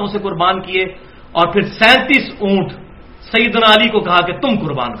مبارک ہاتھوں سے قربان کیے اور پھر 37 اونٹ سیدنا علی کو کہا کہ تم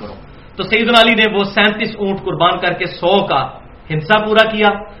قربان کرو. تو سیدنا علی نے وہ 37 اونٹ قربان کر کے 100 کا ہنسا پورا کیا.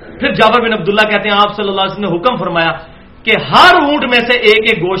 پھر جابر بن عبداللہ کہتے ہیں آپ صلی اللہ علیہ وسلم نے حکم فرمایا کہ ہر اونٹ میں سے ایک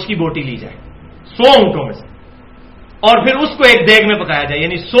ایک گوشت کی بوٹی لی جائے, 100 اونٹوں میں سے, اور پھر اس کو ایک دیگ میں پکایا جائے.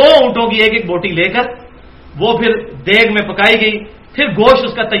 یعنی 100 اونٹوں کی ایک ایک بوٹی لے کر وہ پھر دیگ میں پکائی گئی. پھر گوشت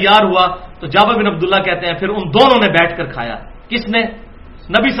اس کا تیار ہوا تو جابر بن عبداللہ کہتے ہیں پھر ان دونوں نے بیٹھ کر کھایا. کس نے؟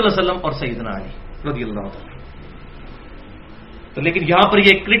 نبی صلی اللہ علیہ وسلم اور سیدنا علی رضی اللہ عنہ. تو لیکن یہاں پر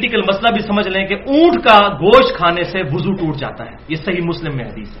یہ کریٹیکل مسئلہ بھی سمجھ لیں کہ اونٹ کا گوشت کھانے سے وضو ٹوٹ جاتا ہے. یہ صحیح مسلم میں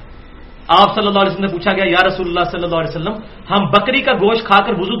حدیث ہے. آپ صلی اللہ علیہ وسلم نے پوچھا گیا یا رسول اللہ صلی اللہ علیہ وسلم ہم بکری کا گوشت کھا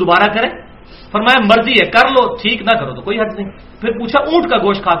کر وضو دوبارہ کریں؟ فرمایا مرضی ہے, کر لو, ٹھیک نہ کرو تو کوئی حرج نہیں. پھر پوچھا اونٹ کا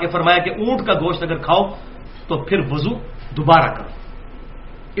گوشت کھا کے, فرمایا کہ اونٹ کا گوشت اگر کھاؤ تو پھر وضو دوبارہ کرو.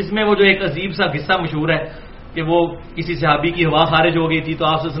 اس میں وہ جو ایک عجیب سا قصہ مشہور ہے کہ وہ کسی صحابی کی ہوا خارج ہو گئی تھی تو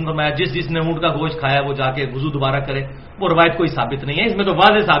آپ سے فرمایا جس نے اونٹ کا گوشت کھایا وہ جا کے وضو دوبارہ کرے. وہ روایت کوئی ثابت نہیں ہے. اس میں تو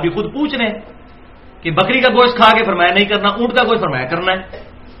واضح صحابی خود پوچھ رہے ہیں کہ بکری کا گوشت کھا کے فرمایا نہیں کرنا, اونٹ کا گوشت فرمایا کرنا ہے.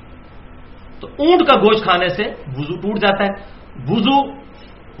 تو اونٹ کا گوشت کھانے سے وضو ٹوٹ جاتا ہے. وضو,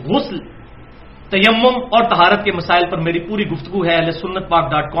 غسل, تیمم اور طہارت کے مسائل پر میری پوری گفتگو ہے اہل سنت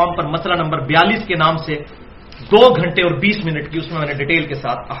پاک.com پر مسئلہ نمبر 42 کے نام سے 2 گھنٹے اور 20 منٹ کی, اس میں نے ڈیٹیل کے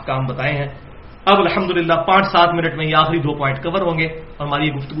ساتھ احکام بتائے ہیں. اب الحمدللہ 5-7 منٹ میں یہ آخری 2 پوائنٹ کور ہوں گے اور ہماری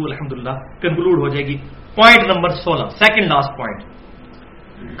یہ گفتگو الحمدللہ کنکلوڈ ہو جائے گی. Point number 16, second last point,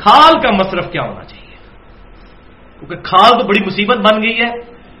 کھال کا مصرف کیا ہونا چاہیے. کیونکہ کھال تو بڑی مصیبت بن گئی ہے.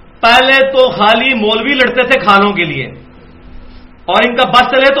 پہلے تو خالی مولوی لڑتے تھے کھالوں کے لیے, اور ان کا بس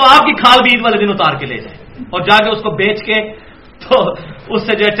چلے تو آپ کی کھال بھی عید والے دن اتار کے لے جائیں اور جا کے اس کو بیچ کے تو اس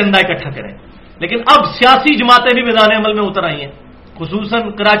سے جو ہے چندہ اکٹھا کریں. لیکن اب سیاسی جماعتیں بھی میدان عمل میں اتر آئی ہیں. خصوصاً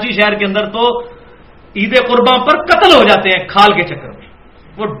کراچی شہر کے اندر تو عید قربان پر قتل ہو جاتے ہیں کھال کے چکر میں.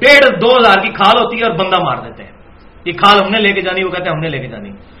 وہ 1,500-2 ہزار کی کھال ہوتی ہے اور بندہ مار دیتے ہیں. یہ کھال ہم نے لے کے جانی, وہ کہتے ہیں ہم نے لے کے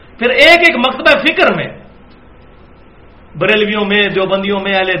جانی. پھر ایک ایک مکتبہ فکر میں, بریلویوں میں, دیوبندیوں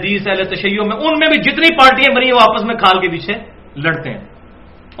میں, اہل حدیث, اہل تشیعوں میں, ان میں بھی جتنی پارٹیاں بنی ہیں وہ آپس میں کھال کے پیچھے لڑتے ہیں.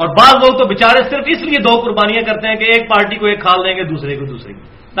 اور بعض لوگ تو بےچارے صرف اس لیے 2 قربانیاں کرتے ہیں کہ ایک پارٹی کو ایک کھال دیں گے, دوسرے کو دوسری,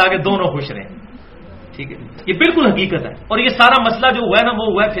 تاکہ دونوں خوش رہیں. ٹھیک ہے, یہ بالکل حقیقت ہے. اور یہ سارا مسئلہ جو ہوا ہے نا وہ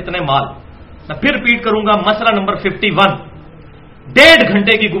ہوا ہے فتنہ مال. میں پھر ریپیٹ کروں گا, مسئلہ نمبر 51, 1.5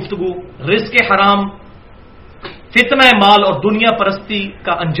 گھنٹے کی گفتگو, رزق حرام, فتنہ مال اور دنیا پرستی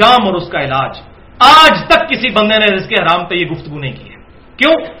کا انجام اور اس کا علاج. آج تک کسی بندے نے رزق حرام پہ یہ گفتگو نہیں کی ہے.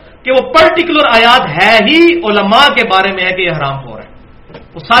 کیوں؟ کہ وہ پرٹیکولر آیات ہے ہی علماء کے بارے میں ہے کہ یہ حرام ہو رہا ہے.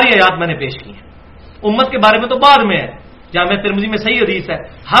 وہ ساری آیات میں نے پیش کی ہیں. امت کے بارے میں تو بعد میں ہے, جامع ترمذی میں صحیح حدیث ہے,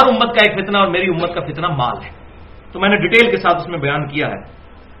 ہر امت کا ایک فتنہ اور میری امت کا فتنہ مال ہے. تو میں نے ڈیٹیل کے ساتھ اس میں بیان کیا ہے.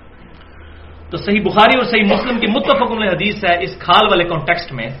 تو صحیح بخاری اور صحیح مسلم کی متفق علیہ حدیث ہے اس کھال والے کانٹیکسٹ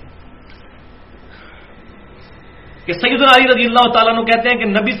میں کہ سیدنا علی رضی اللہ تعالیٰ عنہ کہتے ہیں کہ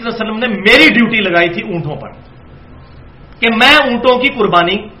نبی صلی اللہ علیہ وسلم نے میری ڈیوٹی لگائی تھی اونٹوں پر کہ میں اونٹوں کی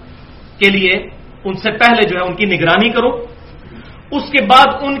قربانی کے لیے ان سے پہلے جو ہے ان کی نگرانی کروں, اس کے بعد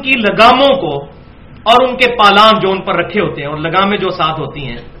ان کی لگاموں کو اور ان کے پالان جو ان پر رکھے ہوتے ہیں اور لگامیں جو ساتھ ہوتی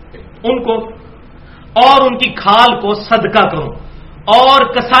ہیں ان کو اور ان کی کھال کو صدقہ کروں, اور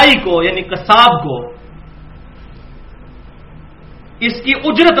کسائی کو یعنی قصاب کو اس کی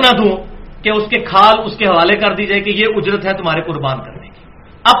اجرت نہ دوں کہ اس کے کھال اس کے حوالے کر دی جائے کہ یہ اجرت ہے تمہارے قربان کرنے کی,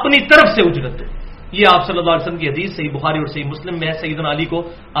 اپنی طرف سے اجرت دے. یہ آپ صلی اللہ علیہ وسلم کی حدیث صحیح بخاری اور صحیح مسلم میں ہے. سیدنا علی کو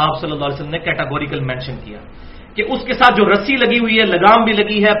آپ صلی اللہ علیہ وسلم نے کیٹاگوریکل مینشن کیا کہ اس کے ساتھ جو رسی لگی ہوئی ہے, لگام بھی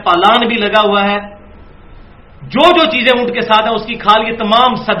لگی ہے, پالان بھی لگا ہوا ہے, جو چیزیں اونٹ کے ساتھ ہیں اس کی کھال یہ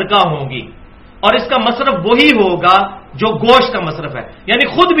تمام صدقہ ہوں گی. اور اس کا مصرف وہی ہوگا جو گوشت کا مصرف ہے, یعنی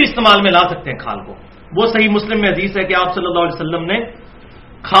خود بھی استعمال میں لا سکتے ہیں کھال کو. وہ صحیح مسلم میں حدیث ہے کہ آپ صلی اللہ علیہ وسلم نے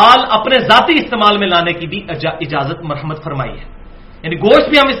کھال اپنے ذاتی استعمال میں لانے کی بھی اجازت مرحمت فرمائی ہے. یعنی گوشت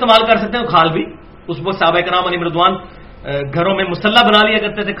بھی ہم استعمال کر سکتے ہیں, کھال بھی. اس وقت صحابہ کرام علیہ رضوان گھروں میں مسلح بنا لیا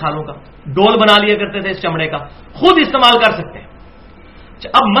کرتے تھے کھالوں کا, ڈول بنا لیا کرتے تھے اس چمڑے کا, خود استعمال کر سکتے ہیں.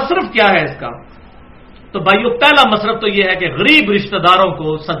 اب مصرف کیا ہے اس کا؟ تو بھائیو پہلا مصرف تو یہ ہے کہ غریب رشتہ داروں کو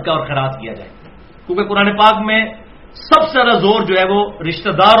صدقہ اور خیرات کیا جائے, کیونکہ قرآن پاک میں سب سے زیادہ زور جو ہے وہ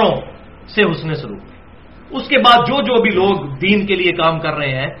رشتہ داروں سے حسن سلوک ہے. اس کے بعد جو بھی لوگ دین کے لیے کام کر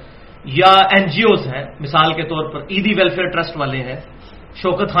رہے ہیں یا این جی اوز ہیں، مثال کے طور پر عیدی ویلفیئر ٹرسٹ والے ہیں،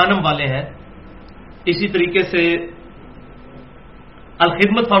 شوکت خانم والے ہیں، اسی طریقے سے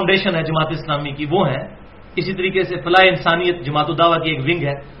الخدمت فاؤنڈیشن ہے جماعت اسلامی کی، وہ ہیں، اسی طریقے سے فلاح انسانیت جماعت الدعوہ کی ایک ونگ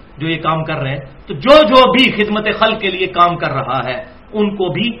ہے جو یہ کام کر رہے ہیں، تو جو بھی خدمت خلق کے لیے کام کر رہا ہے ان کو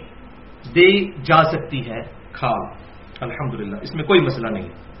بھی دی جا سکتی ہے کھال، الحمدللہ، اس میں کوئی مسئلہ نہیں۔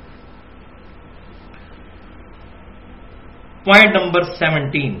 پوائنٹ نمبر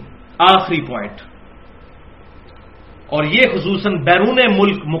 17، آخری پوائنٹ، اور یہ خصوصاً بیرون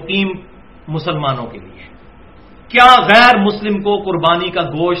ملک مقیم مسلمانوں کے لیے، کیا غیر مسلم کو قربانی کا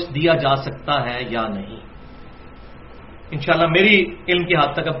گوشت دیا جا سکتا ہے یا نہیں؟ انشاءاللہ میری علم کی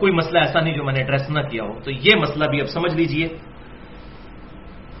حد تک اب کوئی مسئلہ ایسا نہیں جو میں نے ایڈریس نہ کیا ہو، تو یہ مسئلہ بھی اب سمجھ لیجئے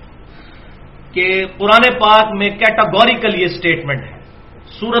کہ قرآن پاک میں کیٹاگوریکل یہ سٹیٹمنٹ ہے،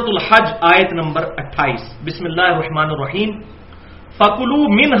 سورۃ الحج آیت نمبر 28، بسم اللہ الرحمن الرحیم، فَكُلُوا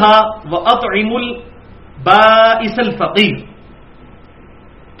مِنْهَا وَأَطْعِمُوا الْبَائِسَ الْفَقِيرَ،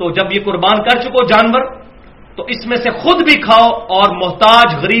 تو جب یہ قربان کر چکو جانور تو اس میں سے خود بھی کھاؤ اور محتاج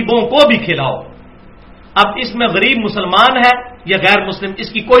غریبوں کو بھی کھلاؤ۔ اب اس میں غریب مسلمان ہے یا غیر مسلم، اس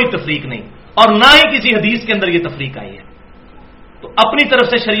کی کوئی تفریق نہیں، اور نہ ہی کسی حدیث کے اندر یہ تفریق آئی ہے، تو اپنی طرف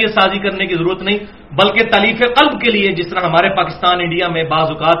سے شریعت سازی کرنے کی ضرورت نہیں، بلکہ تالیف قلب کے لیے، جس طرح ہمارے پاکستان انڈیا میں بعض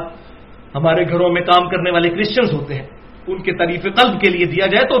اوقات ہمارے گھروں میں کام کرنے والے کرسچنز ہوتے ہیں، ان کے تالیف قلب کے لیے دیا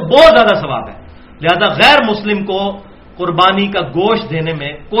جائے تو بہت زیادہ ثواب ہے، لہذا غیر مسلم کو قربانی کا گوشت دینے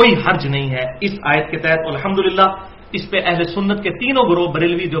میں کوئی حرج نہیں ہے اس آیت کے تحت، الحمدللہ اس پہ اہل سنت کے تینوں گروہ،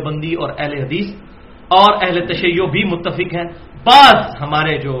 بریلوی، دیوبندی اور اہل حدیث اور اہل تشیع بھی متفق ہیں۔ بعض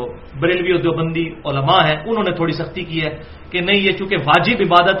ہمارے جو بریلوی اور دیوبندی علماء ہیں انہوں نے تھوڑی سختی کی ہے کہ نہیں، یہ چونکہ واجب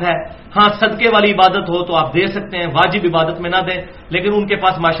عبادت ہے، ہاں صدقے والی عبادت ہو تو آپ دے سکتے ہیں، واجب عبادت میں نہ دیں، لیکن ان کے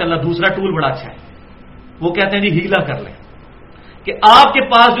پاس ماشاءاللہ دوسرا ٹول بڑا اچھا ہے، وہ کہتے ہیں جی ہیلا کر لیں کہ آپ کے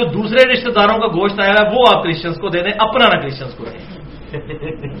پاس جو دوسرے رشتہ داروں کا گوشت آیا ہے وہ آپ کرسچنس کو دے دیں، اپنا نہ کرسچنس کو دیں۔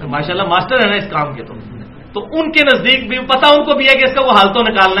 ماشاءاللہ ماسٹر ہے نا اس کام کے، تو ان کے نزدیک بھی پتا ان کو بھی ہے کہ اس کا وہ حال تو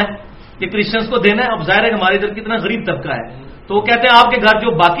نکالنا ہے کہ کرسچنس کو دینا ہے۔ اب ظاہر ہے ہمارے ادھر کتنا غریب طبقہ ہے، تو وہ کہتے ہیں آپ کے گھر جو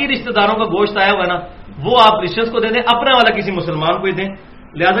باقی رشتہ داروں کا گوشت آیا ہوا ہے نا وہ آپ کرسچنس کو دے دیں، اپنا والا کسی مسلمان کو ہی دیں،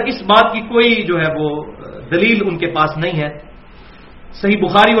 لہذا اس بات کی کوئی جو ہے وہ دلیل ان کے پاس نہیں ہے۔ صحیح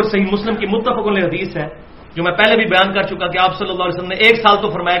بخاری اور صحیح مسلم کی متفق علیہ حدیث ہے جو میں پہلے بھی بیان کر چکا کہ آپ صلی اللہ علیہ وسلم نے ایک سال تو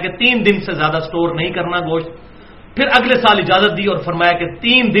فرمایا کہ 3 دن سے زیادہ سٹور نہیں کرنا گوشت، پھر اگلے سال اجازت دی اور فرمایا کہ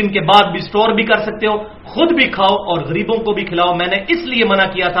 3 دن کے بعد بھی سٹور بھی کر سکتے ہو، خود بھی کھاؤ اور غریبوں کو بھی کھلاؤ۔ میں نے اس لیے منع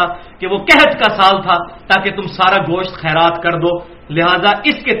کیا تھا کہ وہ قحط کا سال تھا تاکہ تم سارا گوشت خیرات کر دو، لہذا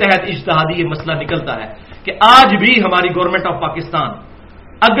اس کے تحت اجتہادی یہ مسئلہ نکلتا ہے کہ آج بھی ہماری گورنمنٹ آف پاکستان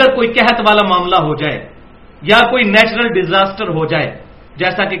اگر کوئی قحط والا معاملہ ہو جائے یا کوئی نیچرل ڈیزاسٹر ہو جائے،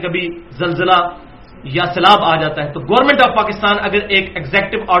 جیسا کہ کبھی زلزلہ یا سیلاب آ جاتا ہے، تو گورنمنٹ آف پاکستان اگر ایک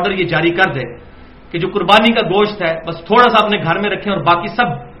ایگزیکٹو آرڈر یہ جاری کر دے کہ جو قربانی کا گوشت ہے بس تھوڑا سا اپنے گھر میں رکھیں اور باقی سب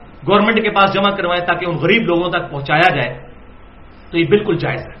گورنمنٹ کے پاس جمع کروائیں تاکہ ان غریب لوگوں تک پہنچایا جائے، تو یہ بالکل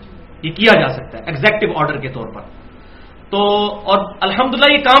جائز ہے، یہ کیا جا سکتا ہے ایگزیکٹو آرڈر کے طور پر۔ تو اور الحمدللہ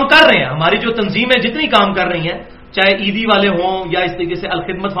یہ کام کر رہے ہیں، ہماری جو تنظیمیں جتنی کام کر رہی ہیں، چاہے عیدی والے ہوں یا اس طریقے سے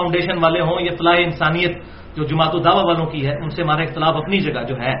الخدمت فاؤنڈیشن والے ہوں یا فلاح انسانیت جو جماعت الدعوہ والوں کی ہے، ان سے ہمارا اختلاف اپنی جگہ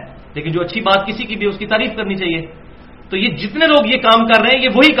جو ہے، لیکن جو اچھی بات کسی کی بھی اس کی تعریف کرنی چاہیے۔ تو یہ جتنے لوگ یہ کام کر رہے ہیں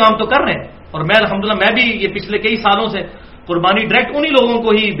یہ وہی کام تو کر رہے ہیں، اور میں الحمدللہ میں بھی یہ پچھلے کئی سالوں سے قربانی ڈائریکٹ انہی لوگوں کو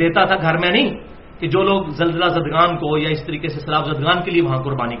ہی دیتا تھا، گھر میں نہیں، کہ جو لوگ زلزلہ زدگان کو یا اس طریقے سے سیلاب زدگان کے لیے وہاں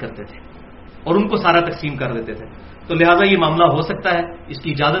قربانی کرتے تھے اور ان کو سارا تقسیم کر دیتے تھے، تو لہٰذا یہ معاملہ ہو سکتا ہے، اس کی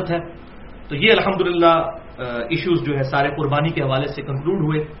اجازت ہے۔ تو یہ الحمدللہ ایشوز جو ہے سارے قربانی کے حوالے سے کنکلوڈ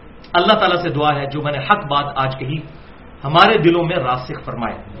ہوئے۔ اللہ تعالیٰ سے دعا ہے جو میں نے حق بات آج کہی ہمارے دلوں میں راسخ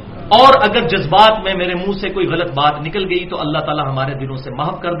فرمائے، اور اگر جذبات میں میرے منہ سے کوئی غلط بات نکل گئی تو اللہ تعالیٰ ہمارے دلوں سے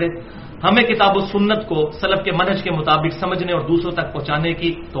معاف کر دے، ہمیں کتاب و سنت کو سلف کے منہج کے مطابق سمجھنے اور دوسروں تک پہنچانے کی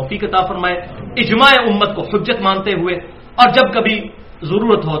توفیق عطا فرمائے، اجماع امت کو حجت مانتے ہوئے، اور جب کبھی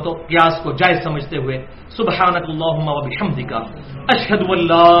ضرورت ہو تو قیاس کو جائز سمجھتے ہوئے۔ سبحانک اللہم و بحمدک، اشہد ان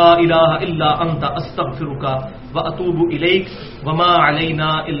لا الہ الا انت، استغفرک و اتوب الیک، وما علینا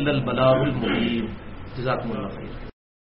الا البلاغ المبین۔ جزاکم اللہ خیر۔